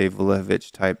fine with a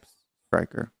Vlahovic type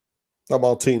striker. Now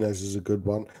Martinez is a good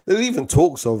one. There's even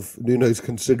talks of Nuno's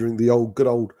considering the good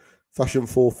old fashion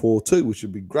 4-4-2, which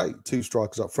would be great. Two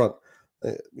strikers up front.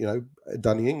 You know,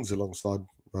 Danny Ings alongside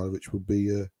which would be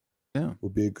a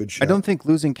good shot. I don't think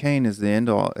losing Kane is the end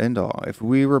all. If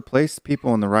we replace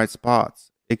people in the right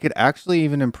spots, it could actually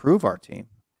even improve our team.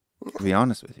 To be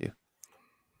honest with you,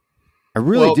 I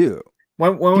really do.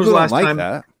 When was the last time?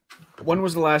 That. When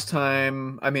was the last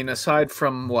time? I mean, aside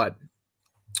from what,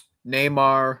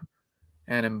 Neymar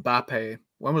and Mbappe,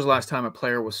 when was the last time a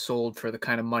player was sold for the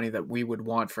kind of money that we would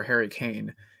want for Harry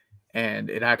Kane, and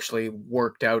it actually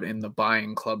worked out in the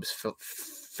buying club's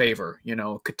favor? You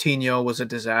know, Coutinho was a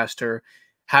disaster.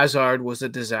 Hazard was a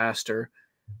disaster.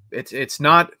 It's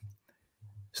not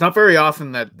very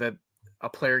often that a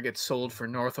player gets sold for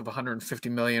north of 150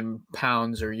 million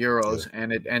pounds or euros,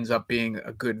 and it ends up being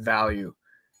a good value.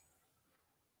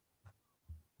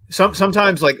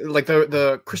 Sometimes, like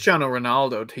the Cristiano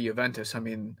Ronaldo to Juventus. I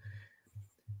mean,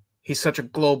 he's such a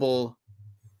globally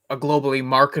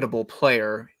marketable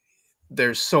player.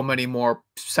 There's so many more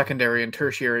secondary and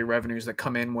tertiary revenues that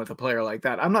come in with a player like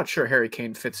that. I'm not sure Harry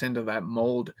Kane fits into that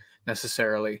mold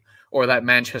necessarily, or that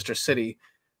Manchester City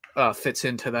fits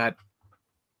into that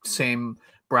same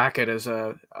bracket as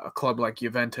a club like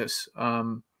Juventus.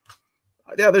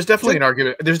 Yeah, there's definitely an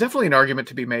argument. There's definitely an argument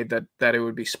to be made that it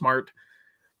would be smart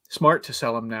to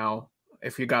sell him now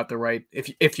if you got the right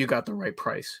if you got the right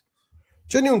price.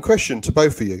 Genuine question to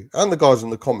both of you and the guys in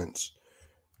the comments.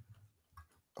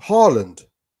 Haaland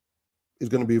is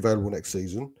going to be available next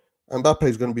season. Mbappe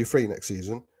is going to be free next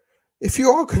season. If you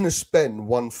are going to spend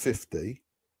 150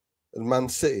 and Man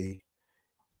City,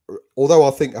 although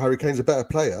I think Harry Kane's a better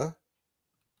player,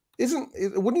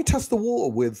 wouldn't you test the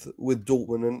water with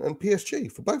Dortmund and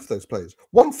PSG for both those players?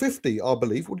 150, I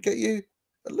believe, would get you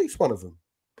at least one of them.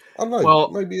 I don't know.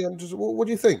 Well, maybe I'm just. What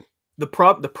do you think? The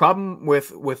problem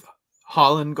with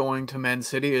Haaland going to Man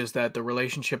City is that the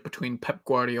relationship between Pep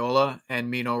Guardiola and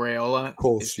Mino Raiola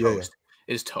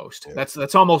is toast. Yeah.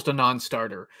 That's almost a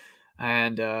non-starter,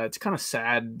 and it's kind of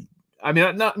sad. I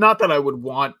mean, not that I would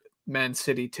want Man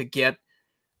City to get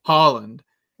Haaland,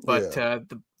 but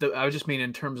I just mean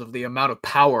in terms of the amount of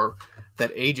power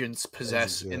that agents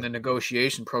possess in the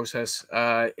negotiation process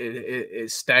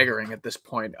is staggering at this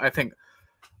point. I think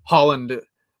Haaland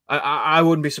I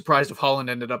wouldn't be surprised if Haaland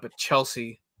ended up at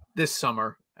Chelsea this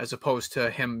summer, as opposed to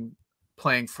him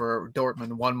playing for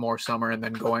Dortmund one more summer and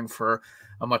then going for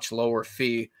a much lower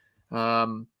fee.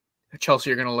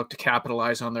 Chelsea are going to look to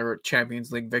capitalize on their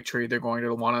Champions League victory. They're going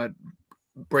to want to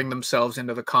bring themselves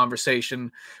into the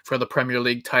conversation for the Premier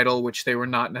League title, which they were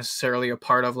not necessarily a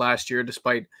part of last year,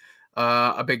 despite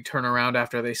a big turnaround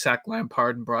after they sacked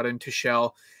Lampard and brought in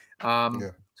Tuchel.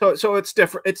 So it's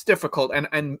different. It's difficult, and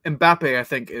Mbappe, I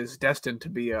think, is destined to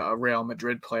be a Real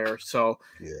Madrid player. So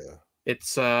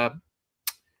it's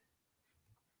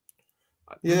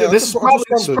this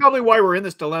is probably why we're in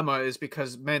this dilemma, is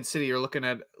because Man City are looking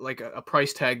at like a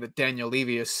price tag that Daniel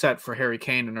Levy has set for Harry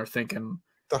Kane, and are thinking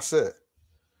that's it.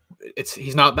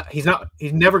 He's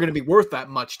never going to be worth that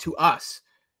much to us.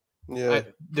 Yeah,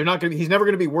 he's never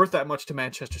going to be worth that much to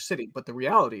Manchester City. But the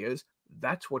reality is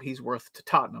that's what he's worth to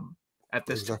Tottenham at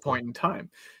this point in time.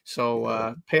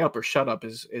 So pay up or shut up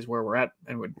is where we're at.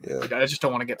 And I just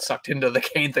don't want to get sucked into the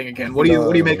Kane thing again. What do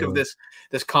you make of this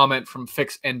comment from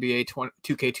Fix NBA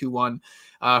 2K21?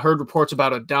 Heard reports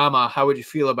about Adama. How would you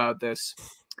feel about this?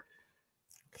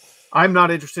 I'm not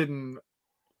interested in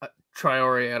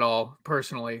Traore at all,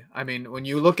 personally. I mean, when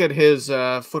you look at his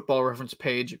Football Reference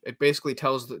page, it basically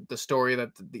tells the story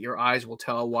that your eyes will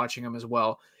tell watching him as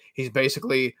well. He's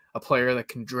basically a player that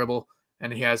can dribble,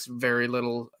 and he has very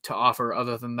little to offer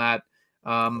other than that.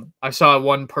 I saw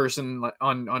one person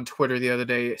on Twitter the other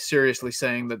day seriously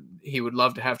saying that he would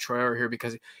love to have Traore here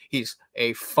because he's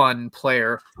a fun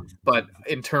player, but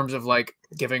in terms of like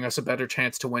giving us a better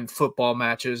chance to win football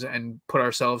matches and put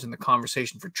ourselves in the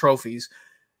conversation for trophies,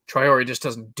 Traore just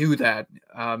doesn't do that.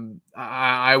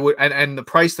 I would, and the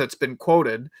price that's been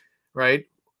quoted, right?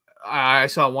 I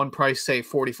saw one price say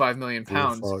 £45 million.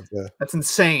 That's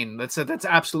insane. That's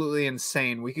absolutely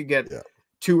insane. We could get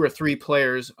 2 or 3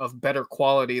 players of better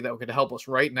quality that could help us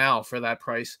right now for that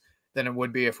price than it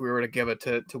would be if we were to give it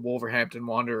to Wolverhampton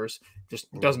Wanderers. Just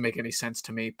doesn't make any sense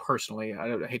to me personally. I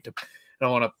don't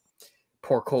want to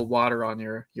pour cold water on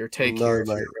your take here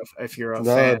if you're a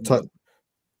fan.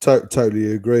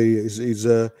 Totally agree. He's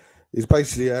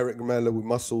basically Eric Miller with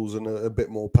muscles and a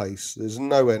bit more pace. There's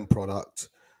no end product.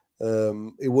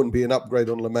 It wouldn't be an upgrade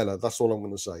on Lamella. That's all I'm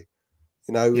going to say.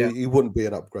 He wouldn't be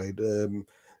an upgrade.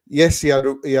 Yes, he had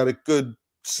a good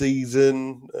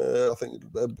season. I think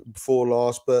before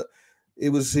last, but it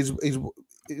was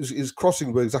his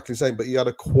crossing were exactly the same. But he had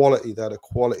a quality. They had a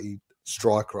quality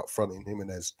striker up front in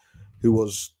Jimenez, who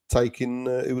was taking.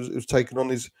 It was taking on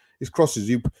his crosses.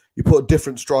 You put a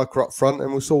different striker up front,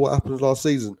 and we saw what happened last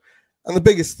season. And the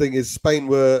biggest thing is Spain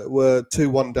were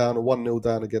 2-1 down or 1-0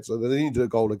 down against. They needed a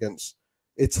goal against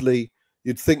Italy.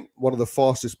 You'd think one of the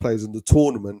fastest players in the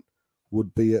tournament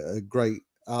would be a great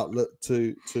outlet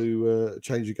to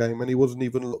change the game, and he wasn't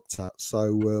even looked at.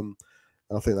 So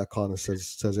I think that kind of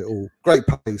says it all. Great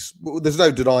pace. There's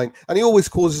no denying, and he always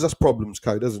causes us problems,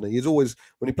 doesn't he? He's always,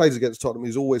 when he plays against Tottenham,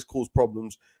 he's always caused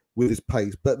problems with his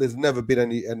pace. But there's never been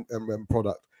any end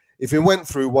product. If he went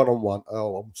through one-on-one,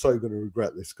 I'm so going to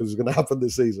regret this because it's going to happen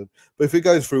this season. But if he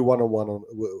goes through one-on-one on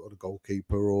a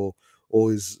goalkeeper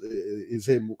or is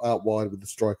him out wide with the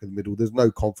striker in the middle, there's no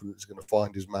confidence he's going to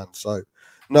find his man. So,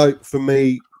 no, for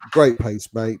me, great pace,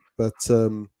 mate. But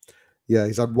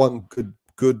he's had one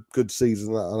good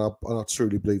season, and I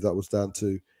truly believe that was down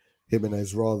to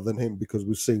Jimenez rather than him, because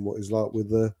we've seen what he's like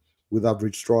with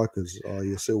average strikers,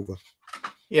 i.e. Silva.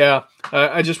 Yeah,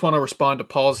 I just want to respond to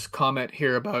Paul's comment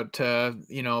here about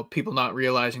people not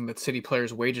realizing that City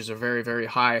players' wages are very, very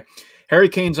high. Harry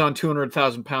Kane's on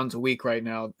 £200,000 a week right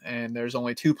now, and there's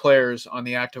only 2 players on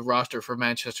the active roster for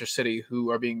Manchester City who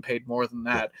are being paid more than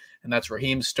that, and that's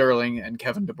Raheem Sterling and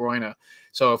Kevin De Bruyne.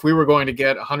 So if we were going to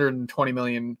get 120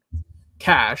 million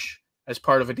cash as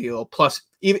part of a deal, plus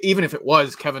even if it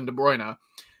was Kevin De Bruyne,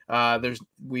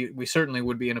 we certainly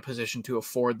would be in a position to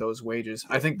afford those wages.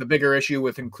 I think the bigger issue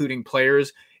with including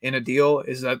players in a deal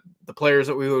is that the players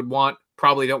that we would want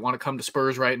probably don't want to come to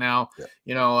Spurs right now.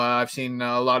 I've seen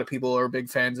a lot of people are big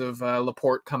fans of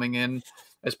Laporte coming in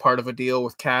as part of a deal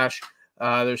with cash.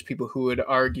 There's people who would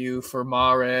argue for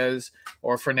Mahrez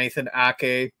or for Nathan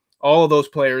Ake. All of those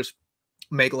players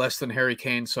make less than Harry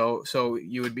Kane, so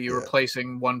you would be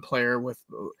replacing one player with.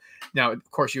 Now,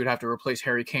 of course, you would have to replace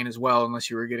Harry Kane as well, unless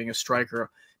you were getting a striker.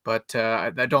 But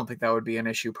I don't think that would be an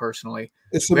issue personally.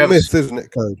 It's a myth, isn't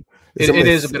it, Code? It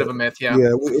is a bit of a myth, yeah.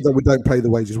 Yeah, we don't pay the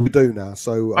wages. We do now,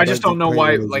 so I just don't know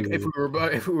why. Like, if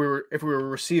we were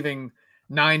receiving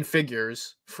 9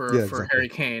 figures for Harry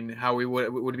Kane, how we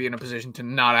would be in a position to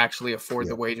not actually afford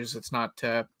the wages. It's not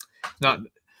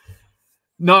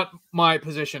Not my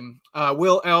position.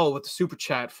 Will L with the super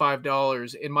chat,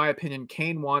 $5. In my opinion,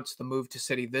 Kane wants the move to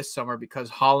City this summer because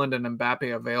Haaland and Mbappe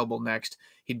are available next.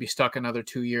 He'd be stuck another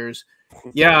 2 years.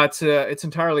 Yeah, it's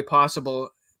entirely possible.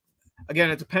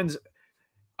 Again, it depends.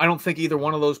 I don't think either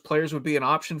one of those players would be an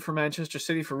option for Manchester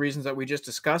City for reasons that we just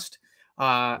discussed.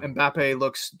 Mbappe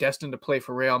looks destined to play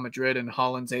for Real Madrid, and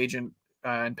Haaland's agent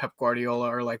and Pep Guardiola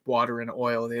are like water and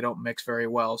oil. They don't mix very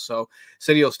well. So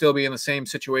City will still be in the same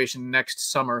situation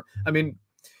next summer. I mean,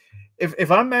 if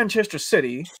I'm Manchester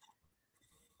City,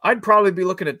 I'd probably be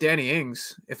looking at Danny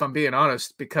Ings, if I'm being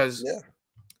honest, because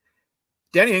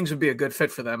Danny Ings would be a good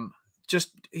fit for them.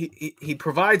 Just he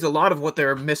provides a lot of what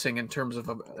they're missing in terms of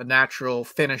a natural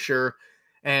finisher,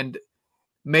 and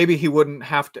maybe he wouldn't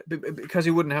have to, because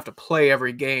he wouldn't have to play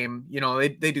every game. You know,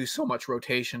 they do so much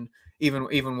rotation,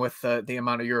 even with the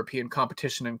amount of European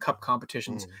competition and cup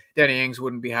competitions. Danny Ings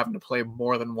wouldn't be having to play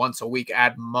more than once a week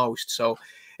at most. So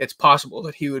it's possible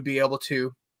that he would be able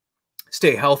to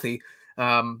stay healthy.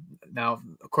 Now,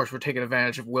 of course, we're taking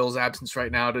advantage of Will's absence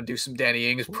right now to do some Danny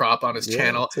Ings prop on his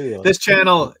channel. This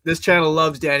channel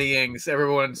loves Danny Ings.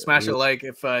 Everyone smash a like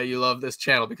if you love this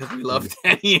channel, because we love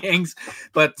Danny Ings.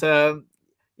 But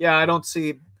yeah, I don't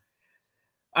see.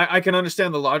 I can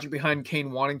understand the logic behind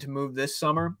Kane wanting to move this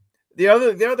summer. The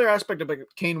other aspect of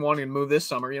Kane wanting to move this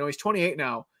summer, you know, he's 28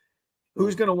 now.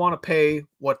 Who's going to want to pay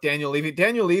what Daniel Levy?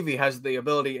 Daniel Levy has the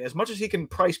ability, as much as he can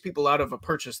price people out of a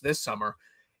purchase this summer,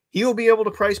 he will be able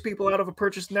to price people out of a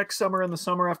purchase next summer and the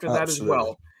summer after that as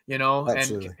well. You know,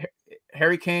 and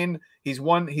Harry Kane, he's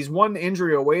one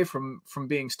injury away from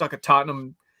being stuck at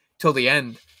Tottenham till the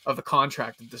end of the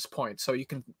contract at this point. So you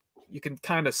can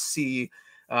kind of see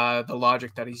the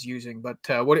logic that he's using. But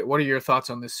what are your thoughts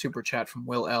on this super chat from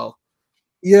Will L?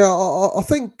 Yeah, I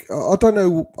think, I don't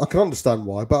know, I can understand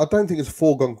why, but I don't think it's a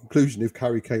foregone conclusion if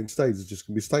Harry Kane stays, he's just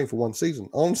going to be staying for one season.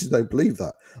 I honestly don't believe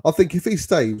that. I think if he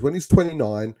stays when he's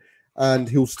 29 and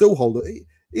he'll still hold it,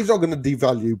 he's not going to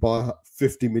devalue by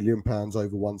 £50 million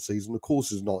over one season. Of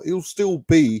course he's not. He'll still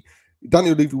be,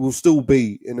 Daniel Levy will still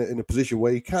be in a position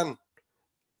where he can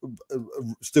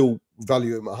still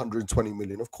value him at 120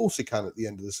 million. Of course he can at the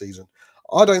end of the season.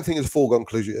 I don't think it's a foregone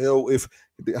conclusion. If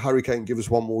Harry Kane give us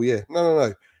one more year,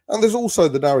 no. And there's also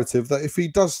the narrative that if he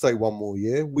does stay one more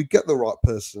year, we get the right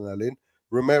personnel in.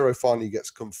 Romero finally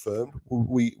gets confirmed.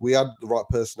 We add the right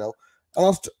personnel,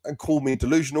 and call me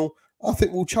delusional. I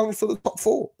think we'll challenge for the top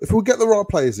four. If we get the right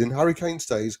players in, Harry Kane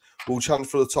stays, we'll challenge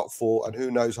for the top four, and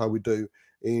who knows how we do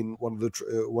in one of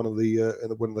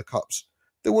the cups.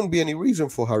 There wouldn't be any reason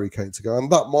for Harry Kane to go,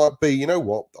 and that might be, you know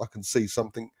what, I can see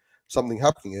something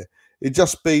happening here. It'd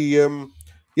just be, you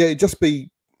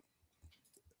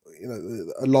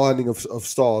know, a lining of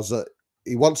stars that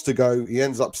he wants to go, he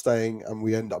ends up staying, and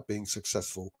we end up being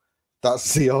successful.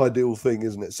 That's the ideal thing,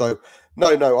 isn't it? So,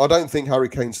 no, I don't think Harry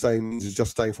Kane staying means he's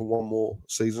just staying for one more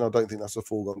season. I don't think that's a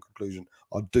foregone conclusion.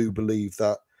 I do believe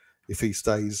that if he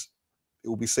stays,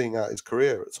 he'll be seeing out his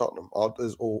career at Tottenham,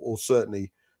 or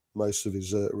certainly most of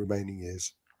his remaining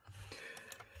years.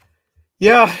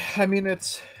 Yeah, I mean,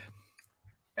 it's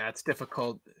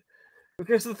difficult,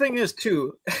 because the thing is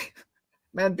too,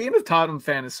 man, being a Tottenham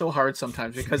fan is so hard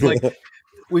sometimes, because like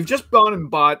we've just gone and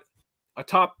bought a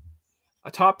top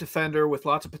defender with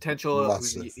lots of potential. A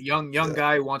young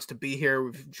guy who wants to be here.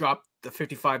 We've dropped the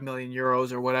 55 million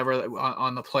euros or whatever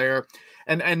on the player,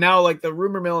 and now like the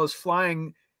rumor mill is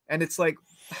flying, and it's like,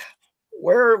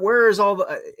 where is all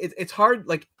the? It's hard.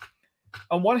 Like,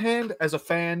 on one hand, as a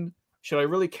fan, should I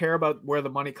really care about where the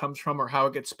money comes from or how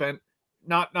it gets spent?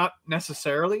 Not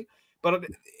necessarily, but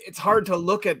it's hard to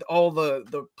look at all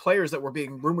the players that were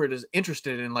being rumored as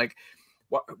interested in. Like,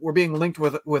 we're being linked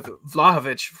with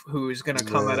Vlahovic, who's going to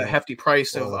come at a hefty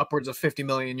price of upwards of 50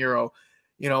 million euro.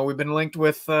 You know, we've been linked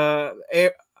with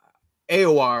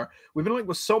AOR. We've been linked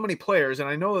with so many players, and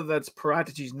I know that that's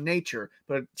Paratici's nature,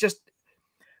 but just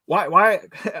why?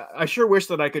 I sure wish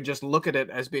that I could just look at it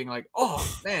as being like, oh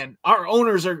man, our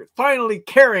owners are finally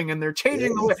caring and they're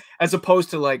changing the way, as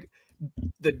opposed to like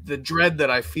the dread that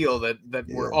I feel that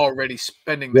we're already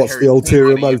spending. What's the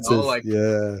ulterior motive? You know? Like,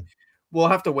 we'll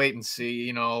have to wait and see.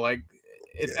 You know, like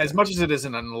as much as it is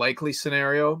an unlikely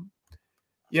scenario,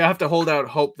 you have to hold out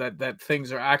hope that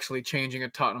things are actually changing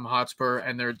at Tottenham Hotspur,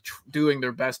 and they're doing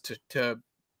their best to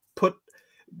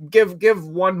give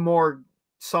one more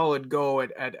solid go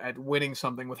at winning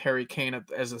something with Harry Kane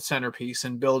as a centerpiece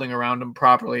and building around him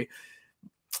properly.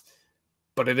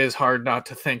 But it is hard not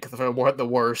to think of the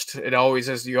worst. It always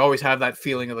is. You always have that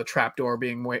feeling of the trapdoor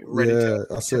being ready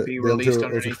to be released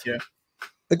underneath you.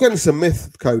 Again, it's a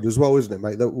myth code as well, isn't it,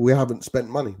 mate? That we haven't spent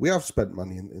money. We have spent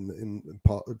money in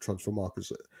part of transfer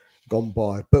markets gone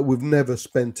by, but we've never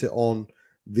spent it on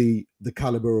the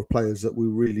caliber of players that we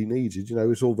really needed. You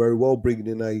know, it's all very well bringing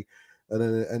in an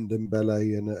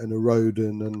Ndembele and a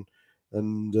Rodon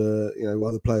and you know,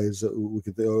 other players that we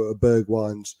could do,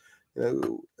 Bergwijns. You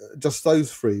know, just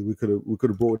those three we could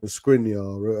have brought in a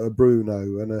Skriniar, a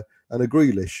Bruno, and a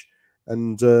Grealish,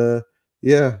 and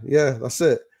that's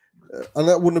it. And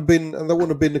that wouldn't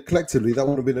have been collectively. That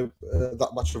wouldn't have been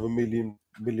that much of £1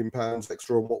 million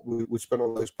extra on what we spent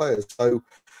on those players. So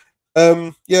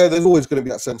there's always going to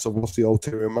be that sense of what's the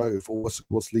ulterior motive, or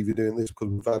what's Levy doing this, because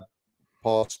we've had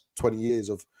past 20 years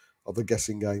of a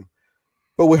guessing game.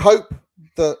 But we hope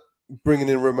that bringing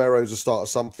in Romero is a start of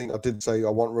something. I did say I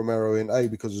want Romero in, A,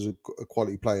 because he's a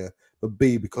quality player, but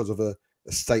B, because of a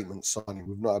statement signing.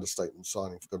 We've not had a statement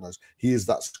signing, for God knows. He is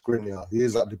that Skriniar, he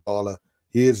is that Dybala,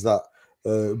 he is that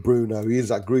Bruno, he is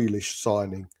that Grealish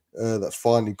signing that's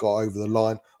finally got over the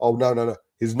line. Oh, no.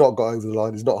 He's not got over the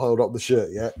line. He's not held up the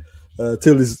shirt yet.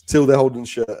 Till they're holding the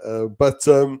shirt. But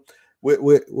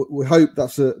we hope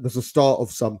that's a start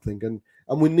of something, and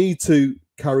we need to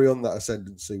carry on that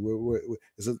ascendancy.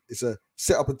 It's a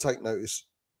sit up and take notice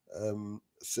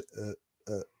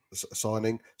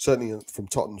signing, certainly from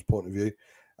Tottenham's point of view,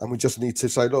 and we just need to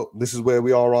say, look, this is where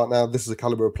we are right now. This is the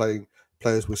caliber of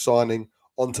players we're signing.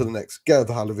 On to the next. Get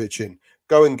Vlahovic in.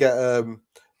 Go and get a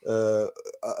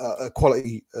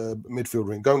quality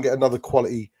midfielder in. Go and get another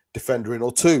quality defender in,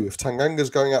 or two. If Tanganga's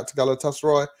going out to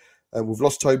Galatasaray, and we've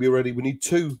lost Toby already, we need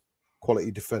two quality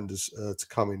defenders to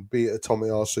come in, be it a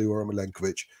Tomiyasu or a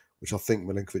Milenkovic, which I think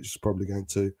Milenkovic is probably going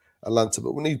to Atlanta,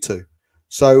 but we need to.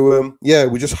 So,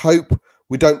 we just hope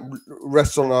we don't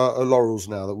rest on our laurels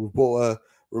now that we've brought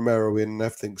Romero in and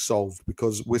everything's solved,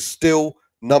 because we're still,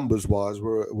 numbers-wise,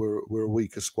 we're a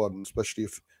weaker squad, and especially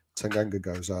if Tanganga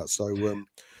goes out. So,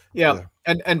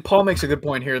 And Paul makes a good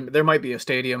point here. There might be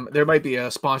a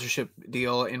sponsorship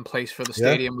deal in place for the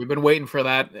stadium. We've been waiting for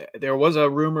that. There was a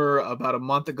rumor about a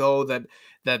month ago that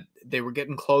they were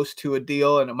getting close to a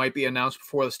deal, and it might be announced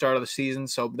before the start of the season.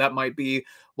 So that might be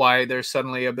why there's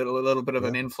suddenly a little bit of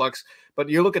an influx. But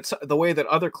you look at the way that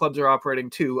other clubs are operating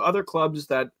too. Other clubs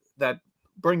that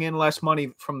bring in less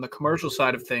money from the commercial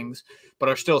side of things, but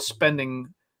are still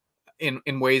spending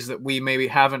in ways that we maybe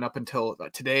haven't up until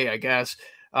today, I guess.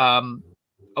 A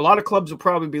lot of clubs will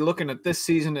probably be looking at this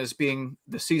season as being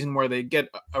the season where they get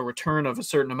a return of a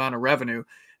certain amount of revenue.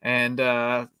 And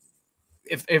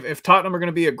if Tottenham are going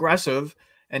to be aggressive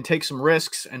and take some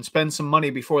risks and spend some money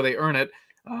before they earn it,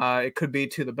 it could be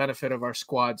to the benefit of our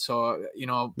squad. So,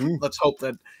 let's hope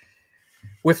that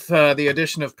with the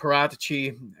addition of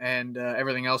Paratici and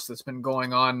everything else that's been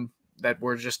going on, that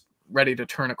we're just ready to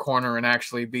turn a corner and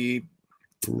actually be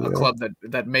a club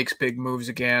that makes big moves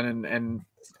again and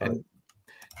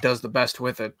does the best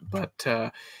with it.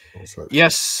 But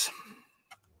yes,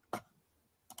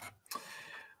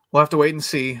 we'll have to wait and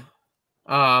see.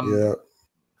 Where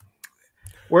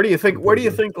do you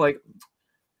think, like,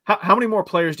 how many more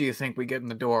players do you think we get in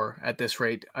the door at this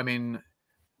rate? I mean,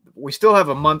 we still have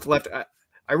a month left.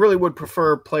 I really would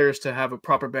prefer players to have a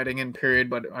proper bedding in period,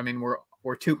 but I mean,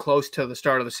 we're too close to the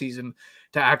start of the season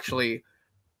to actually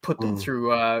put them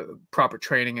through proper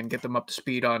training and get them up to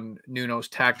speed on Nuno's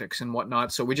tactics and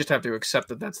whatnot. So we just have to accept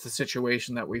that that's the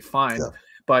situation that we find. Yeah.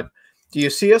 But do you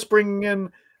see us bringing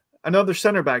in another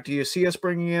center back? Do you see us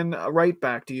bringing in a right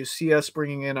back? Do you see us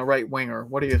bringing in a right winger?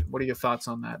 What are your thoughts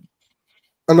on that?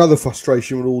 Another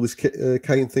frustration with all this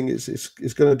Kane thing is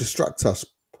it's going to distract us.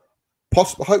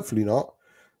 Possibly, hopefully not,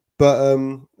 but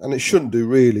and it shouldn't do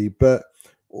really. But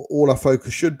all our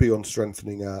focus should be on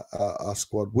strengthening our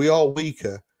squad. We are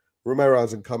weaker. Romero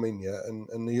hasn't come in yet,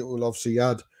 and he will obviously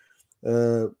add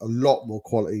a lot more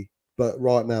quality. But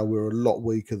right now we're a lot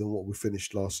weaker than what we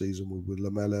finished last season with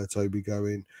Lamela, Toby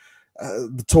going.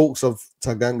 The talks of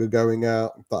Tanganga going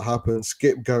out, that happened.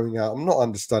 Skip going out. I'm not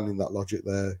understanding that logic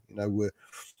there. We're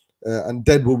and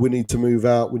Deadwood, we need to move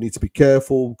out. We need to be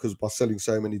careful, because by selling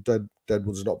so many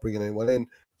Deadwoods, not bringing anyone in,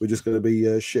 we're just going to be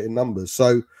shitting numbers.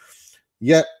 So,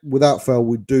 without fail,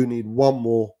 we do need one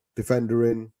more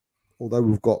defender in. Although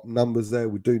we've got numbers there,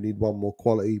 we do need one more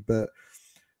quality. But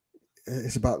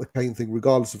it's about the Kane thing.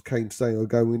 Regardless of Kane staying or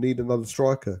going, we need another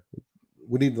striker.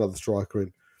 We need another striker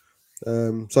in.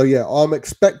 I'm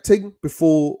expecting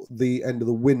before the end of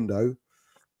the window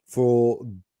for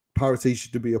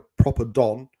Paratici to be a proper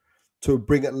Don, to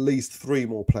bring at least three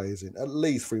more players in.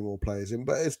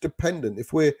 But it's dependent.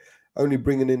 If we're only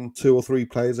bringing in 2 or 3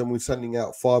 players and we're sending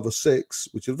out 5 or 6,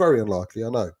 which is very unlikely, I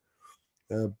know,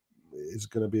 it's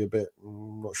going to be a bit,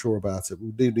 I'm not sure about it.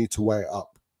 We do need to weigh it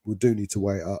up we do need to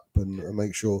weigh it up and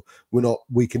make sure we're not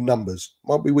weak in numbers.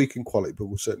 Might be weak in quality, but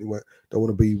we certainly don't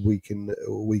want to be weak in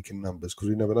numbers, because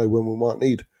we never know when we might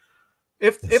need.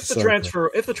 If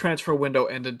the transfer window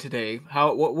ended today,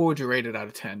 what would you rate it out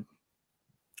of 10?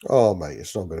 Oh mate,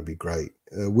 it's not going to be great.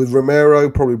 With Romero,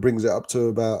 probably brings it up to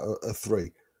about a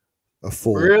 3, a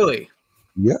 4. Really?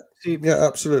 Yeah. See, yeah,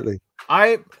 absolutely.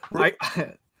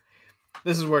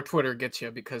 This is where Twitter gets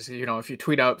you, because if you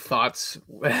tweet out thoughts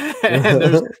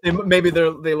and maybe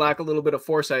they lack a little bit of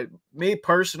foresight. Me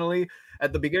personally,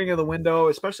 at the beginning of the window,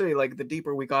 especially like the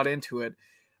deeper we got into it,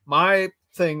 my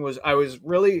thing was I was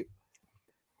really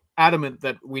adamant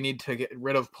that we need to get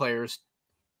rid of players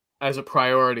as a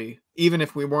priority, even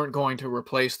if we weren't going to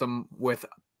replace them with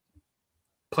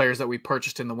players that we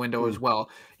purchased in the window as well.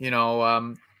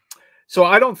 So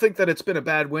I don't think that it's been a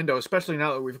bad window, especially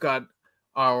now that we've got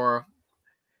our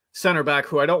center back,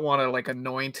 who I don't want to like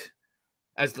anoint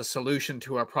as the solution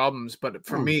to our problems, but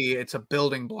for me, it's a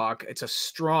building block. It's a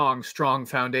strong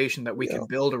foundation that we can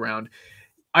build around.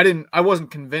 I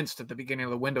wasn't convinced at the beginning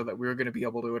of the window that we were going to be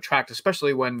able to attract,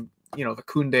 especially when, the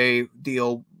Koundé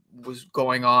deal was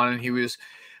going on and he was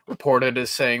reported as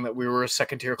saying that we were a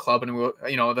second-tier club, and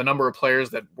the number of players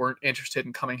that weren't interested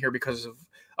in coming here because of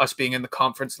us being in the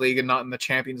Conference League and not in the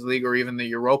Champions League or even the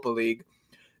Europa League.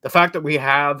 The fact that we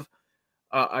have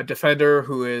a defender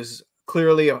who is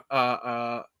clearly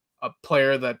a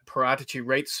player that Paratici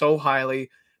rates so highly,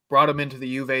 brought him into the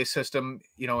Juve system.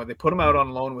 They put him out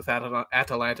on loan with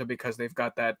Atalanta because they've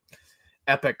got that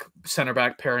epic center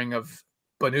back pairing of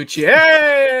Bonucci.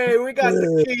 Hey, we got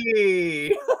the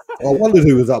key. I wondered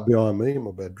who was up behind me in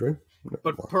my bedroom.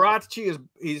 But Paratici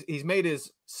he's made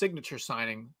his signature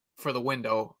signing for the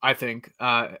window, I think,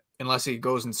 unless he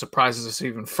goes and surprises us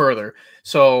even further.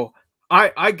 So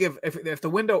I give, if the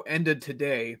window ended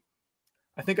today,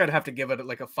 I think I'd have to give it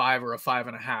like a 5 or a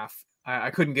 5.5.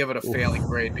 I couldn't give it a failing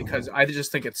grade, because I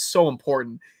just think it's so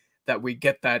important that we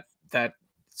get that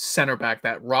center back,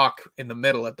 that rock in the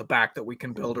middle at the back that we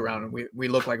can build around, and we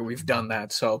look like we've done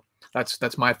that. So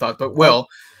that's my thought. But Will,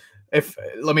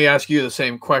 let me ask you the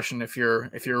same question if you're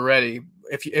ready.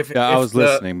 I was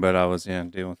listening, but I was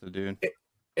dealing with the dude.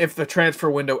 If the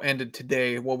transfer window ended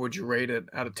today, what would you rate it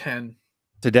out of 10?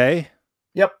 Today?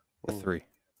 Yep. A 3.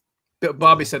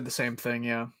 Bobby said the same thing,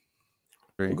 yeah.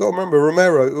 You've got to remember,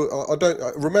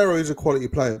 Romero is a quality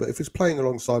player, but if he's playing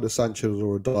alongside a Sanchez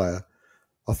or a Dyer,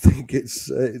 I think it's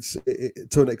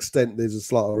to an extent there's a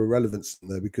slight irrelevance in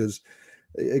there, because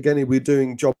again, if we're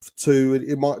doing job 2,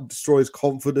 it might destroy his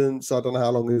confidence. I don't know how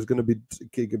long he's going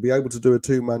to be able to do a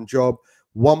 2-man job.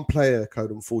 One player code,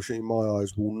 unfortunately, in my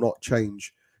eyes, will not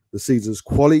change the season's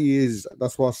quality.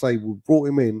 That's why I say we brought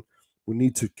him in. We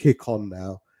need to kick on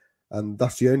now. And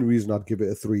that's the only reason I'd give it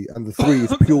a 3. And the 3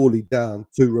 is purely down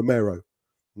to Romero.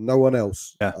 No one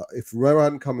else. Yeah. If Romero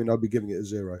hadn't come in, I'd be giving it a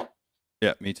 0.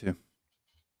 Yeah, me too.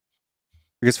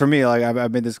 Because for me, like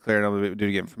I've made this clear, and I'll do it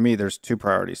again. For me, there's 2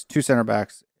 priorities: 2 center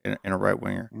backs and a right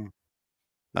winger.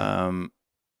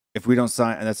 If we don't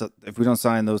sign, if we don't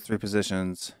sign those 3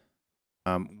 positions,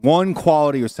 1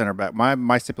 quality center back.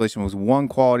 My stipulation was 1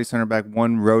 quality center back,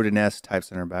 1 Rodinese type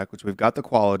center back, which we've got the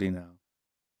quality now.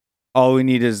 All we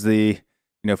need is if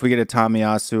we get a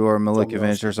Tomiyasu or a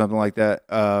Milikovic or something like that,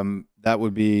 that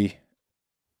would be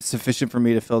sufficient for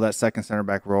me to fill that second center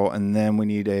back role. And then we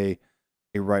need a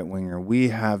right winger. We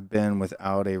have been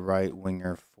without a right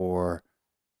winger for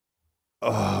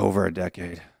over a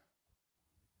decade.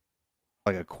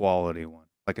 Like a quality one,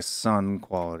 like a Sun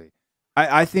quality.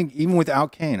 I think even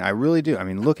without Kane, I really do. I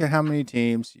mean, look at how many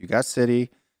teams you got.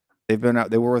 City, they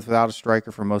were without a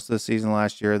striker for most of the season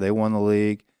last year. They won the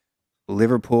league.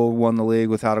 Liverpool won the league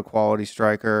without a quality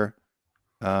striker.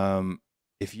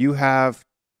 If you have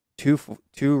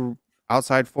two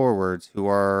outside forwards who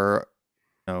are,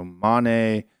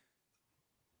 Mane,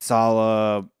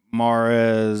 Salah,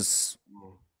 Mahrez,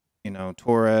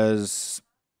 Torres,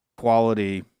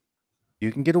 quality,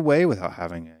 you can get away without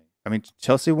having a. I mean,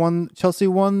 Chelsea won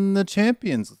the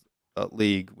Champions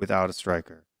League without a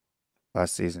striker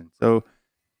last season. So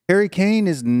Harry Kane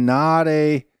is not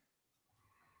a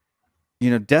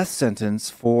death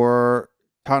sentence for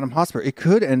Tottenham Hotspur. It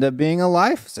could end up being a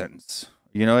life sentence.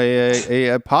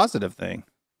 A positive thing.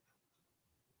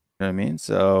 You know what I mean?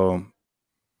 So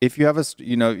if you have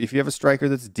a striker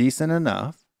that's decent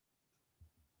enough,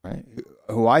 right?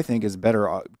 Who I think is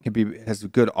better, has a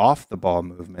good off the ball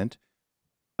movement.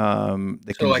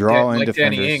 They can draw in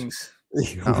defenders. Danny Ings.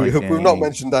 We've not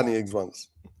mentioned Danny Ings once.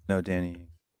 No, Danny Ings.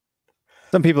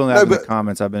 Some people in the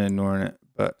comments, I've been ignoring it,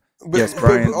 but yes,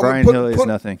 Brian Hill is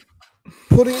nothing.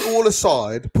 Putting it all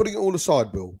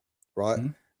aside, Bill, right?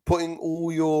 putting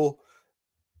all your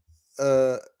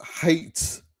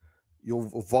hate, your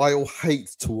vile hate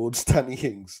towards Danny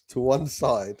Ings to one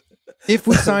side. If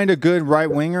we signed a good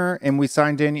right winger and we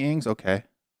signed Danny Ings, okay.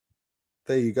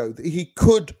 There you go. He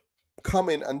could come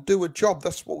in and do a job.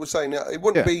 That's what we're saying. It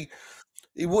wouldn't be.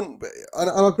 He wouldn't be. And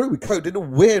I agree with Code. In a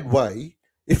weird way,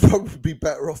 he'd probably be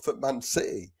better off at Man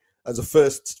City as a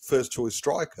first choice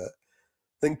striker.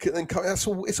 Then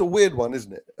it's a weird one,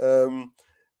 isn't it?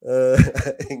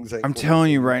 I'm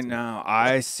telling you right now,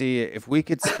 I see it. If we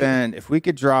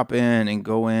could drop in and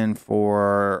go in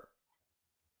for,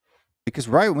 because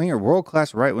world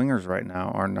class right wingers right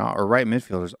now are not, or right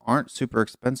midfielders aren't super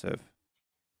expensive.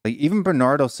 Like even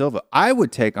Bernardo Silva, I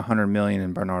would take 100 million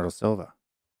in Bernardo Silva.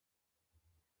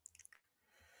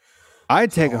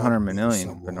 I'd take 100 million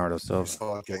in Bernardo Silva.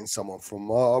 Start getting someone from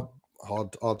hard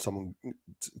someone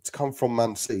to come from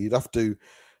Man City. You'd have to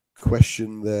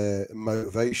question their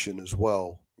motivation as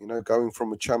well. You know, going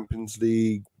from a Champions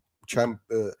League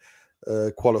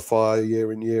qualifier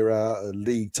year in year out, a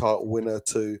league title winner,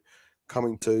 to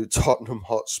coming to Tottenham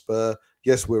Hotspur.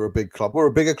 Yes, we're a big club. We're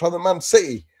a bigger club than Man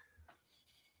City.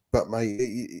 But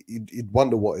mate, you'd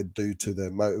wonder what it'd do to their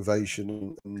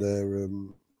motivation and their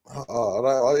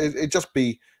it'd just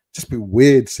be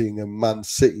weird seeing a Man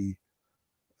City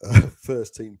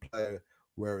first team player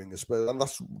wearing a Spurs, and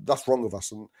that's wrong of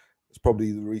us, and it's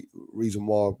probably the reason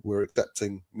why we're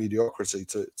accepting mediocrity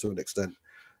to an extent.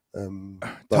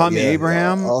 Tommy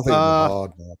Abraham, I think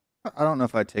hard, man. I don't know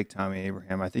if I'd take Tommy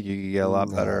Abraham. I think you could get a lot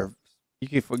better. You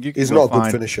could He's not a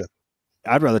good finisher.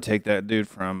 I'd rather take that dude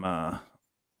from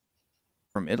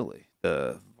Italy.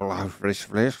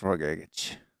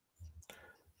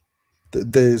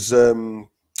 There's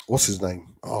what's his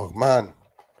name? Oh man,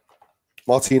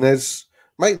 Martinez.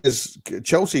 Mate, there's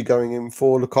Chelsea going in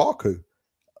for Lukaku.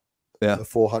 Yeah,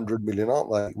 400 million,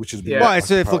 aren't they? Which is why.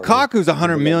 So if Lukaku's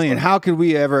 100 million, how could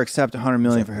we ever accept 100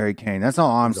 million for Harry Kane? That's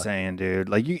all I'm saying, dude.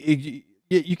 Like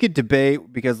you could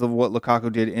debate because of what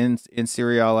Lukaku did in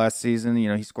Serie A last season. You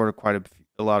know, he scored quite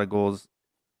a lot of goals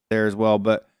there as well.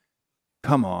 But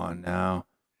come on now,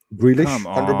 Grealish,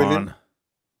 100 million.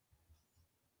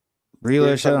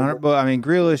 Grealish at 100. But I mean,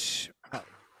 Grealish.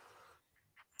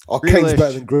 Kane's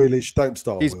better than Grealish. Don't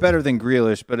start. He's better than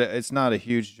Grealish, but it's not a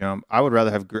huge jump. I would rather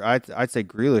have. I'd say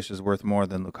Grealish is worth more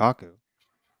than Lukaku.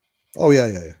 Oh yeah.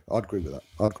 I'd agree with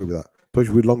that.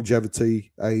 Especially with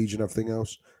longevity, age, and everything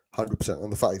else. 100%.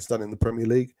 And the fact he's done it in the Premier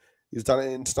League, he's done it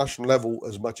at international level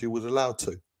as much as he was allowed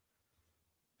to.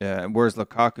 Yeah, and whereas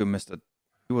Lukaku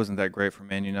he wasn't that great for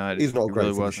Man United. He's not a great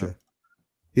really finisher.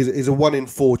 Wasn't. He's a 1 in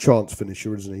 4 chance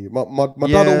finisher, isn't he? My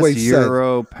dad always said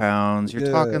euro, pounds. You're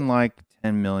talking like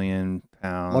 10 million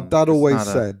pounds. My dad always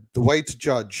said the way to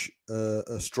judge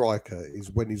a striker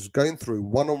is when he's going through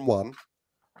one-on-one,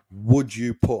 would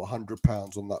you put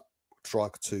 £100 on that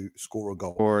striker to score a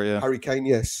goal? Harry Kane,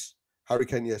 yes. Thierry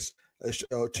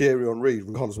Henry,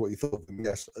 regardless of what you thought of him,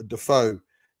 yes. Defoe,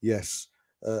 yes.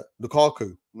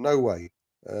 Lukaku, no way.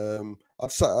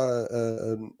 I'd say,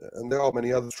 and there are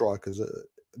many other strikers.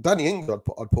 Danny Ings, I'd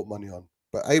put money on,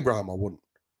 but Abraham, I wouldn't.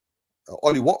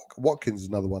 Ollie Watkins is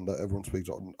another one that everyone speaks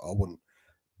on. I wouldn't.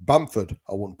 Bamford,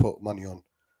 I wouldn't put money on.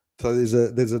 So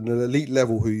there's an elite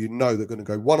level who you know they're going to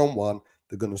go one-on-one,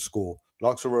 they're going to score.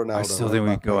 Like Ronaldo. I still think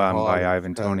we could go out and buy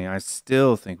Ivan Toney. I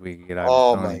still think we could get Ivan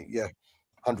Toney. Mate, yeah,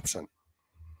 100%.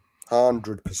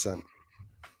 100%.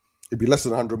 It'd be less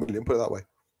than 100 million, put it that way.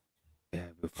 Yeah,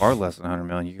 far less than 100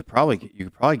 million. You could probably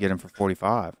get him for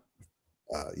 45.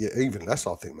 Yeah, even less,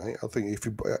 I think, mate. I think if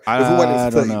we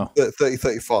went in 30,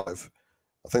 35,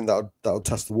 I think that would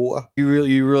test the water.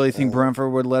 You really think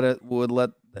Brentford would let?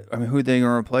 I mean, who are they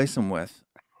going to replace him with?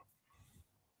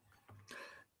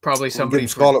 Probably somebody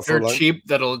they're cheap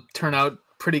that'll turn out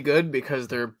pretty good because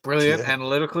they're brilliant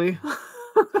analytically.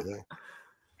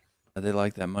 They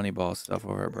like that Moneyball stuff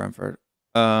over at Brentford.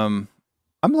 I'm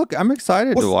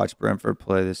excited to watch Brentford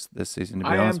play this season. To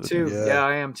be honest with you,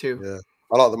 I am too. Yeah,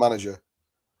 I like the manager.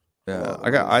 Yeah,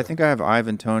 I think I have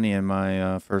Ivan Toney in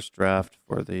my first draft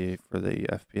for the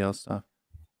FPL stuff.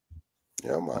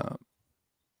 Yeah, man.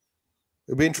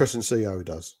 It'll be interesting to see how he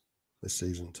does this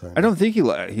season, Tony. I don't think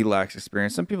he lacks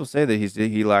experience. Some people say that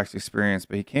he lacks experience,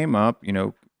 but he came up,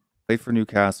 played for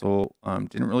Newcastle,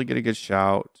 didn't really get a good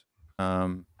shout.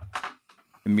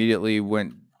 Immediately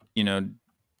went,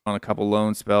 on a couple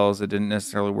loan spells that didn't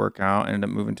necessarily work out. Ended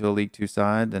up moving to a League 2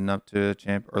 side, then up to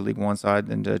League 1 side,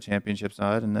 then to a Championship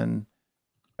side, and then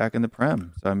back in the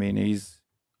Prem. So I mean, he's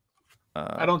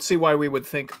I don't see why we would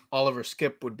think Oliver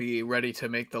Skipp would be ready to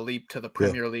make the leap to the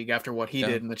Premier League after what he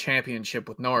did in the Championship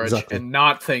with Norwich, and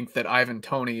not think that Ivan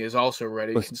Toney is also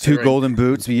ready. With 2 golden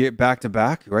boots back to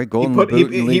back, right? Golden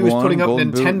boot. He was putting up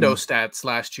Nintendo stats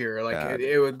last year, like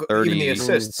it would, even the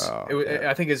assists.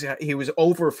 I think he was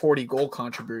over 40 goal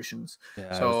contributions.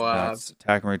 Yeah, so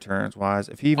attacking returns wise,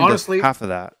 if he even honestly does half of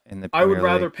that in the Premier I would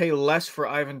rather League. pay less for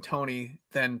Ivan Toney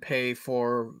than pay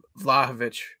for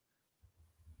Vlahovic.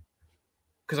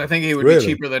 Because I think he would be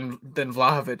cheaper than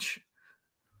Vlahovic.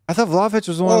 I thought Vlahovic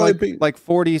was one like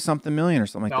 40-something million or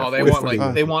something like that.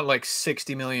 No, they want like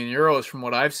 60 million euros from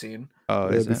what I've seen. Oh,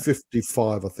 it'd be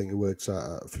 55, I think it works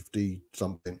out at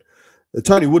 50-something.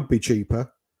 Tony would be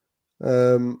cheaper.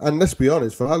 And let's be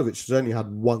honest, Vlahovic has only had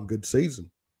one good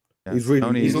season. Yeah. He's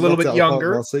a little bit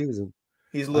younger. Season.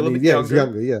 He's a little bit younger. He's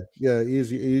younger. Yeah,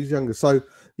 he's younger. So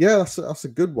yeah, that's a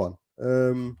good one.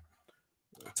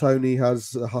 Tony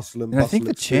has a hustle and bustle. I think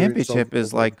the Championship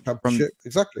is like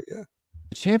exactly. Yeah,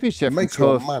 the Championship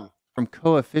from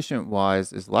coefficient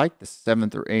wise is like the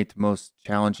 7th or 8th most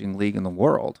challenging league in the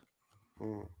world.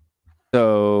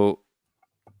 So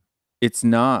it's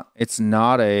not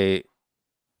a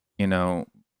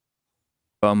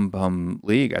bum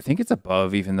league. I think it's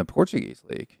above even the Portuguese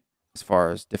league as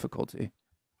far as difficulty.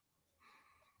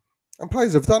 And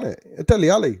players have done it. Dele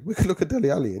Alli, we could look at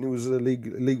Dele Alli, and it was a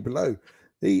league below.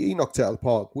 He knocked it out of the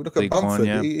park. We look at Bamford.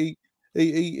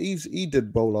 He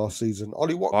did well last season.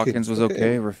 Ollie Watkins was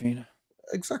okay. Rafinha.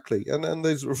 Exactly. And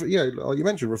there's you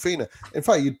mentioned Rafinha. In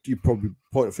fact, you probably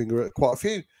point a finger at quite a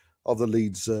few of the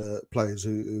Leeds players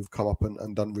who've come up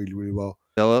and done really, really well.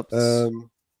 Phillips.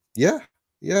 Yeah,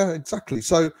 exactly.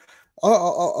 So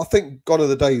I think gone are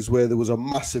the days where there was a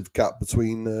massive gap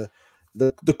between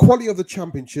the quality of the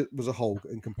Championship as a whole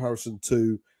in comparison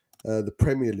to the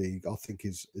Premier League. I think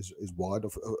is wide,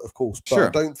 of course, but I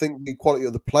don't think the quality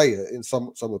of the player in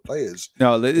some of the players.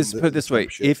 No, let's put it this way: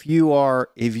 if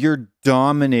you're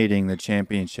dominating the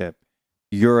Championship,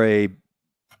 you're a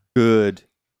good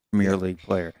Premier League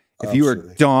player. If you are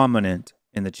dominant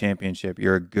in the Championship,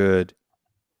 you're a good.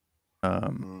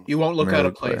 You won't look out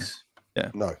of place.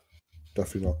 Yeah, no,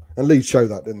 definitely not. And Leeds show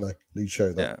that, didn't they? Leeds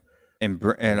show that. Yeah,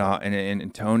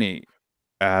 and Tony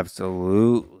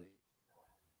absolutely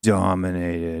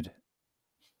dominated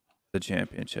the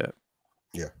Championship.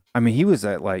 Yeah, I mean, he was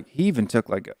at he even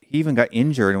got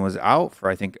injured and was out for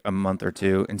I think a month or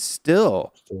two, and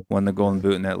still won the Golden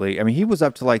Boot in that league. I mean, he was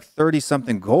up to like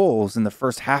 30-something goals in the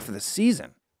first half of the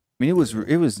season. I mean, it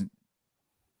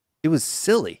was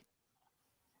silly.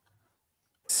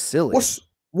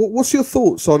 What's your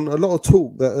thoughts on a lot of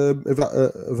talk that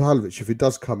Vlahovic, if he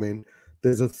does come in,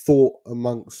 there's a thought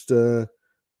amongst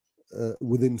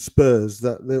within Spurs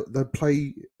that they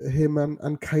play him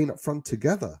and Kane up front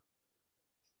together.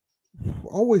 I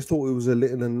always thought it was a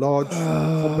little and large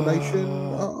combination.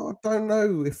 I don't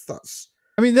know if that's.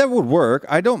 I mean, that would work.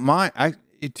 I don't mind.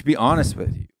 To be honest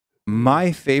with you,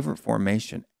 my favorite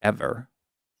formation ever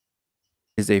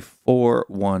is a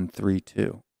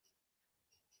 4-1-3-2,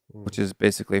 which is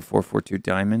basically a 4-4-2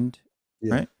 diamond,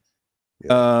 right?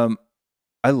 Yeah.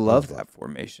 I love that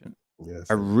formation. Yes,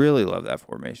 I really love that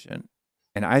formation,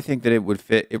 and I think that it would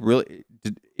fit. It really,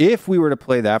 if we were to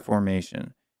play that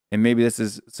formation, and maybe this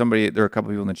is somebody. There are a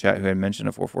couple people in the chat who had mentioned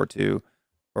a 4-4-2,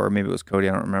 or maybe it was Cody.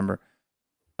 I don't remember,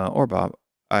 or Bob.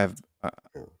 I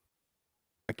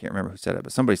can't remember who said it,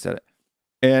 but somebody said it,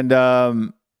 and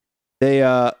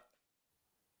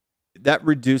that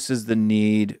reduces the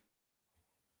need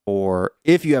for,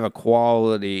 if you have a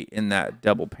quality in that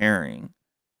double pairing.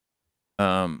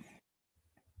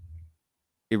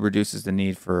 It reduces the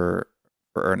need for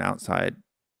an outside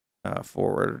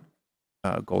forward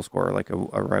goal scorer, like a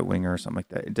right winger or something like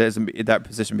that. It doesn't. That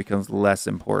position becomes less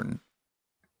important,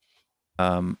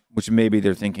 which maybe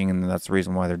they're thinking, and that's the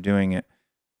reason why they're doing it.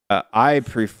 I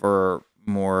prefer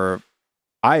more.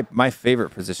 My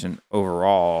favorite position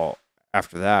overall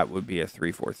after that would be a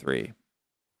 3-4-3.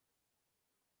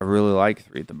 I really like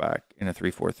 3 at the back in a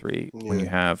 3-4-3 when you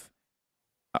have.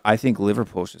 I think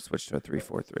Liverpool should switch to a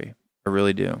 3-4-3. I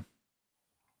really do,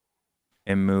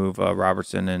 and move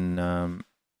Robertson and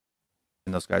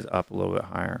those guys up a little bit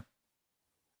higher.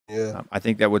 Yeah, I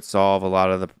think that would solve a lot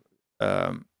of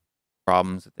the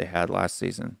problems that they had last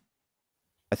season.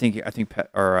 I think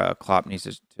Klopp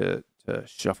needs to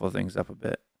shuffle things up a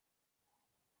bit.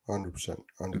 100%.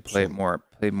 And play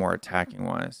more attacking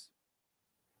wise.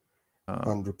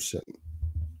 100%.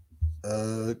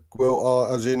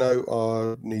 Well, as you know,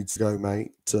 I need to go,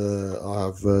 mate. I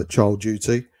have child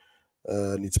duty.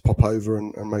 I need to pop over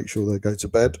and make sure they go to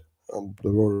bed.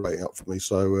 They're already waiting up for me.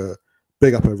 So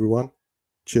big up, everyone.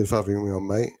 Cheers for having me on,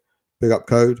 mate. Big up,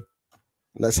 Code.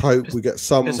 Let's hope we get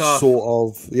some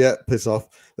sort of piss off.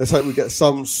 Let's hope we get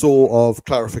some sort of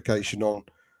clarification on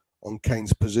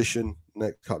Kane's position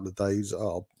next couple of days.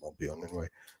 I'll be on anyway.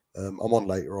 I'm on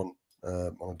later on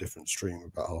a different stream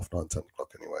about 9:30, 10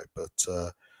 o'clock anyway.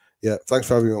 But yeah, thanks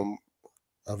for having me on.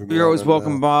 You're always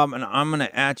welcome, Bob, and I'm gonna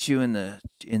at you in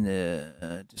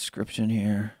the description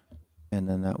here, and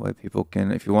then that way people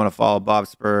can, if you want to follow Bob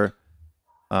Spur,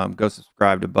 go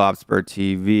subscribe to Bob Spur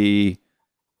TV.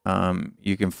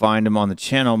 You can find him on the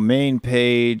channel main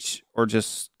page, or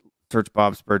just search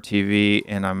Bob Spur TV.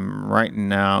 And I'm right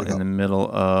now in the middle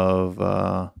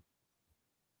of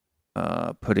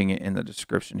putting it in the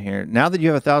description here. Now that you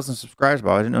have 1,000 subscribers,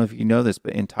 Bob, I didn't know if you know this,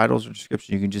 but in titles or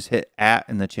description, you can just hit @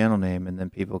 in the channel name, and then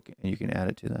you can add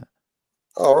it to that.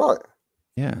 All right.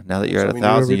 Yeah. Now that you're at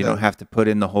 1,000, you don't have to put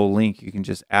in the whole link. You can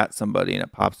just @ somebody, and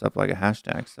it pops up like a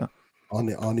hashtag. So I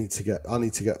need to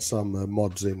get some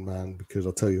mods in, man, because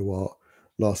I'll tell you what,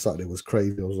 last Saturday was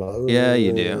crazy. I was like, yeah,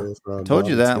 you do. I told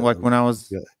you that, like when I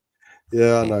was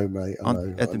I know, mate. I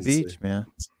know. At the beach, man.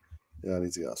 Yeah, I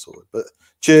need to get that sorted. But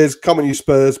cheers, come on, you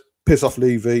Spurs. Piss off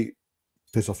Levy.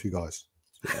 Piss off you guys.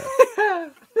 Yeah.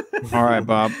 All right,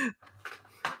 Bob.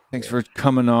 Thanks for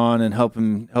coming on and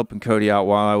helping Cody out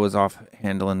while I was off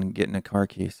handling and getting a car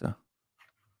key. So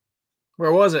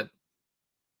where was it?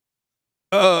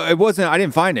 It wasn't. I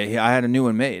didn't find it. I had a new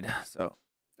one made. So.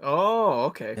 Oh,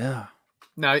 okay. Yeah.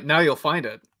 Now you'll find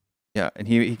it. Yeah, and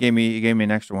he gave me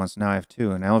an extra one, so now I have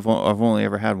 2, and I've only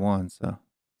ever had 1. So.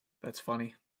 That's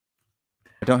funny.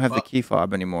 I don't have the key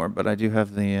fob anymore, but I do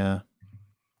have the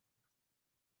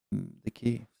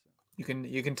key. You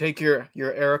can take your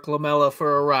Eric Lamella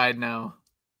for a ride now.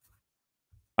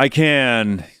 I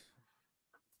can.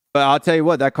 But I'll tell you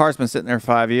what, that car's been sitting there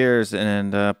 5 years,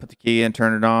 and put the key in,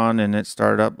 turned it on, and it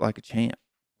started up like a champ.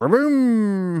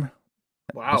 Boom!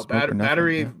 Wow,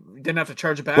 battery. You didn't have to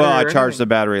charge a battery. Well, I charged the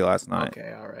battery last night.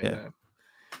 Okay, all right. Yeah.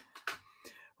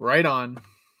 Right on.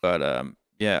 But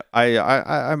yeah,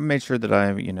 I made sure that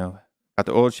I got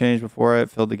the oil change before I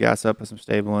filled the gas up, put some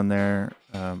stable in there.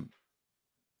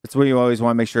 That's what you always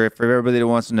want to make sure, for everybody that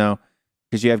wants to know,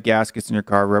 because you have gaskets in your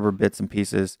car, rubber bits and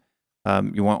pieces.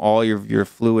 You want all your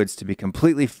fluids to be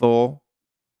completely full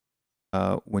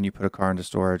when you put a car into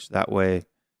storage. That way,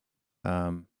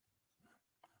 and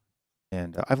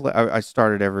I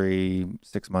started every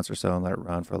 6 months or so and let it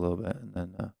run for a little bit, and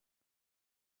then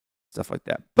stuff like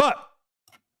that. But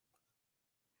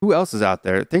who else is out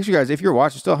there? Thanks, you guys. If you're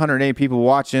watching, still 108 people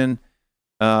watching.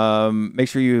 Make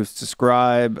sure you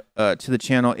subscribe to the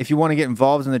channel. If you want to get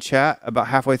involved in the chat, about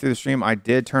halfway through the stream, I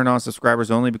did turn on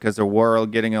subscribers only because there were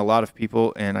getting a lot of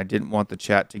people, and I didn't want the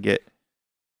chat to get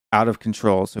out of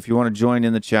control. So if you want to join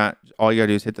in the chat, all you got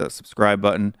to do is hit that subscribe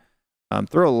button.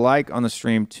 Throw a like on the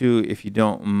stream too, if you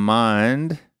don't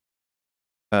mind.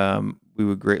 We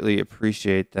would greatly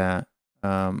appreciate that.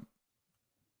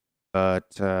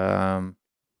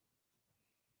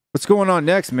 What's going on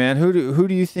next, man? Who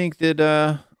do you think that?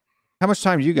 How much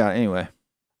time do you got anyway?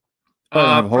 Probably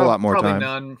have a whole lot more probably time.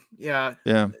 None. Yeah.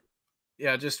 Yeah.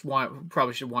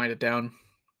 Probably should wind it down.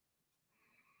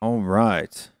 All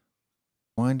right,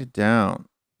 wind it down.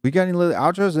 We got any little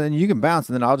outros, and then you can bounce,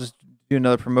 and then I'll just do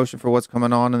another promotion for what's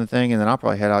coming on in the thing, and then I'll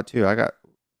probably head out too. I got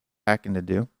packing to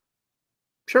do.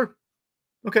 Sure.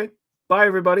 Okay. Bye,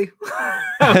 everybody.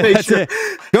 Make sure,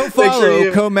 go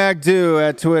follow ComacDo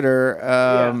at Twitter.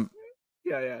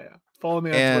 Yeah. Follow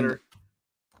me on Twitter.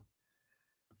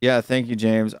 Yeah, thank you,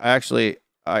 James.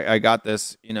 I got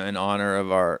this, in honor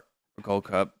of our Gold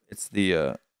Cup. It's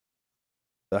the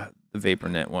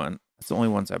VaporNet one. It's the only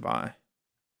ones I buy.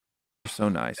 They're so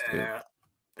nice, dude.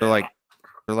 They're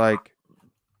like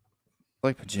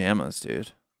pajamas,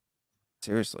 dude.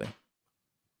 Seriously.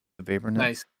 The VaporNet.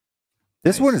 Nice.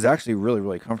 This one is actually really,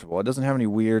 really comfortable. It doesn't have any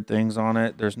weird things on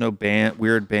it. There's no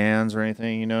weird bands or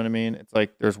anything. You know what I mean? It's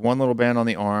like there's one little band on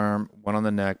the arm, one on the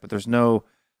neck, but there's no.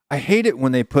 I hate it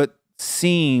when they put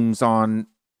seams on.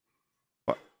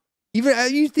 Even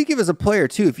you think of it as a player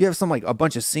too. If you have a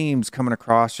bunch of seams coming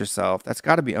across yourself, that's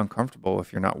got to be uncomfortable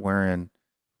if you're not wearing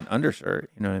an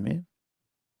undershirt. You know what I mean?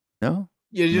 No.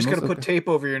 Yeah, you just got to put tape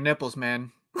over your nipples,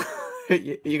 man.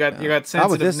 you got sensitive How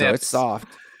with this, nips. though? It's soft.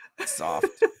 It's soft.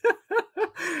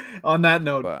 On that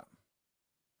note, all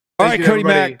right, Cody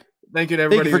Mac. Thank you to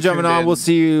everybody. Thank you for jumping on. We'll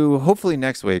see you hopefully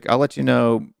next week. I'll let you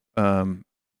know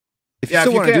if you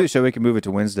still want to do the show. We can move it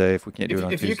to Wednesday if we can't do it on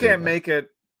Tuesday. If you can't make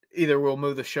it, either we'll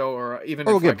move the show or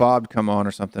we'll get Bob to come on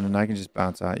or something, and I can just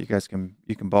bounce out. You guys can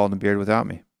bald and beard without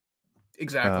me.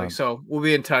 Exactly. So we'll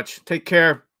be in touch. Take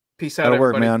care. Peace out. That'll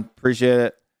everybody. work, man. Appreciate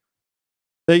it.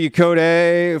 Thank you, Code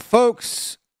A.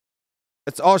 Folks,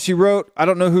 that's all she wrote. I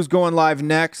don't know who's going live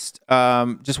next.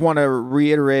 Just want to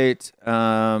reiterate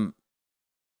that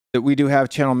we do have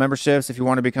channel memberships. If you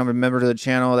want to become a member to the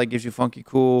channel, that gives you funky,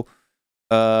 cool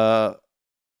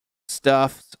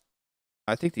stuff.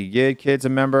 I think the Yid Kid's a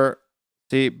member.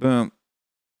 See, boom.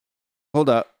 Hold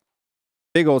up.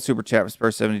 Big old super chat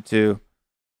for Spurs72.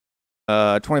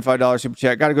 $25 super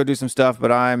chat. Got to go do some stuff,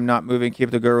 but I'm not moving.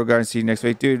 Keep the good regard and see you next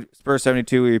week. Dude,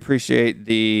 Spurs72, we appreciate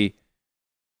the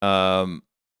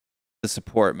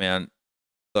support, man.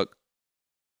 Look,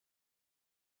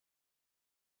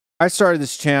 I started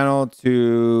this channel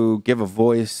to give a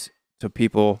voice to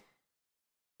people,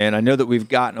 and I know that we've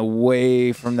gotten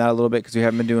away from that a little bit because we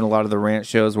haven't been doing a lot of the rant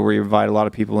shows where we invite a lot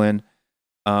of people in.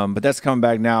 But that's coming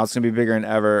back now. It's going to be bigger than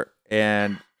ever,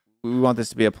 and we want this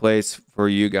to be a place for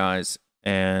you guys,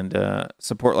 and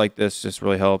support like this just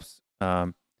really helps.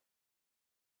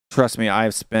 Trust me,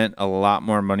 I've spent a lot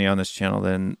more money on this channel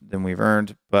than we've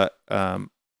earned, but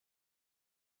man,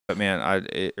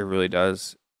 it really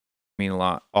does mean a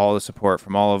lot. All the support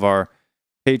from all of our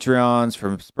Patreons,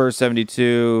 from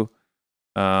Spurs72,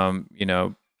 you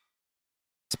know,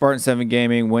 Spartan 7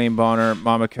 Gaming, Wayne Bonner,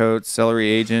 Mama Coates, Celery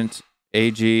Agent,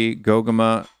 AG,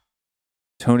 Gogama,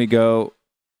 Tony Go,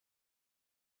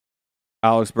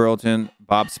 Alex Burleton,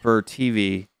 Bob Spur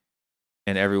TV,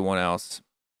 and everyone else.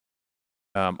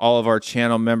 All of our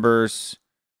channel members,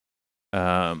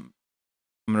 I'm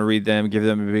going to read them, give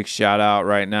them a big shout out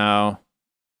right now.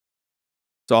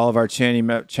 So all of our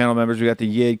channel members, we got the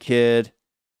Yid Kid,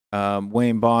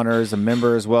 Wayne Bonner is a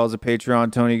member as well as a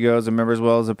Patreon. Tony Go is a member as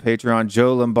well as a Patreon.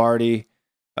 Joe Lombardi,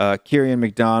 Kieran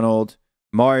McDonald,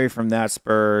 Mari from That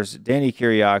Spurs, Danny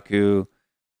Kiriakou,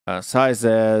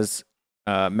 Saizez,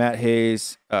 Matt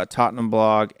Hayes, Tottenham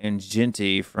Blog, and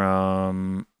Jinty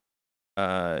from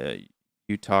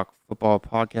You Talk Football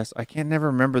Podcast. I can never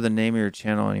remember the name of your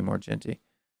channel anymore, Jinty.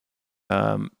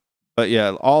 But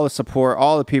yeah, all the support,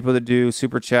 all the people that do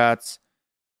super chats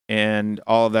and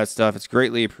all of that stuff, it's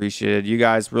greatly appreciated. You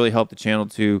guys really help the channel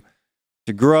to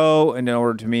grow and in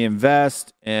order to me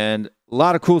invest, and a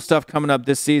lot of cool stuff coming up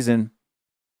this season.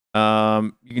 You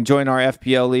can join our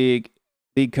FPL league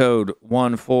code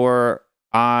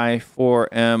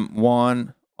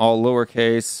 14I4M1, all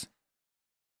lowercase.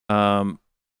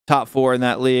 Top 4 in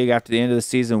that league after the end of the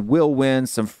season will win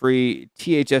some free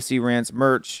THFC Rants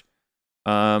merch.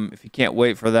 If you can't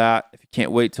wait for that, if you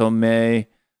can't wait till May,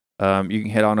 you can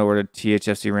head on over to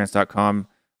thfcrants.com.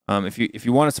 If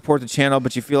you want to support the channel,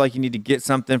 but you feel like you need to get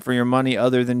something for your money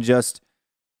other than just,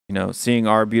 you know, seeing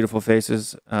our beautiful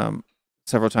faces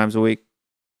several times a week,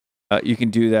 you can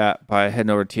do that by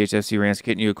heading over to THFC Rants,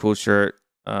 getting you a cool shirt,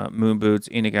 moon boots,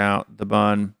 eating out, the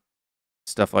bun,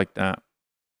 stuff like that.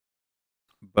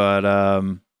 But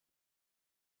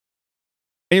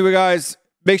anyway, guys,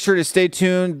 make sure to stay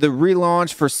tuned. The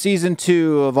relaunch for season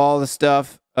 2 of all the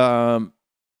stuff.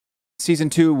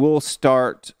 Season 2 will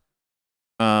start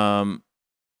on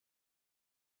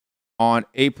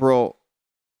April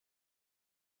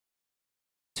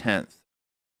 10th.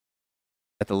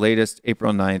 At the latest,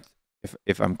 April 9th,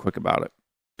 if I'm quick about it.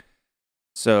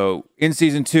 So in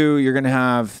season 2, you're going to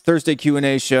have Thursday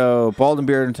Q&A show, Bald and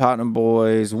Beard and Tottenham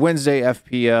Boys, Wednesday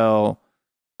FPL,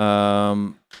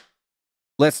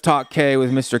 Let's Talk K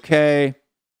with Mr. K,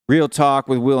 Real Talk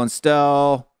with Will and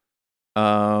Stell,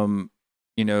 you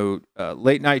know,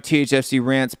 late night THFC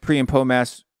Rants, pre and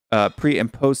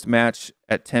post match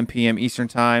at 10 p.m. Eastern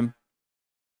time.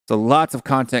 So lots of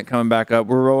content coming back up.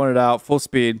 We're rolling it out full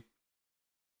speed.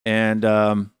 And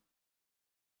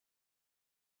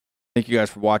thank you guys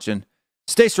for watching.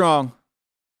 Stay strong.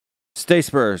 Stay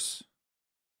Spurs.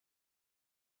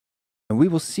 And we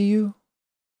will see you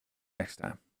next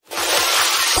time. 1,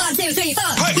 2, 3, 4.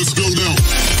 Let's go now.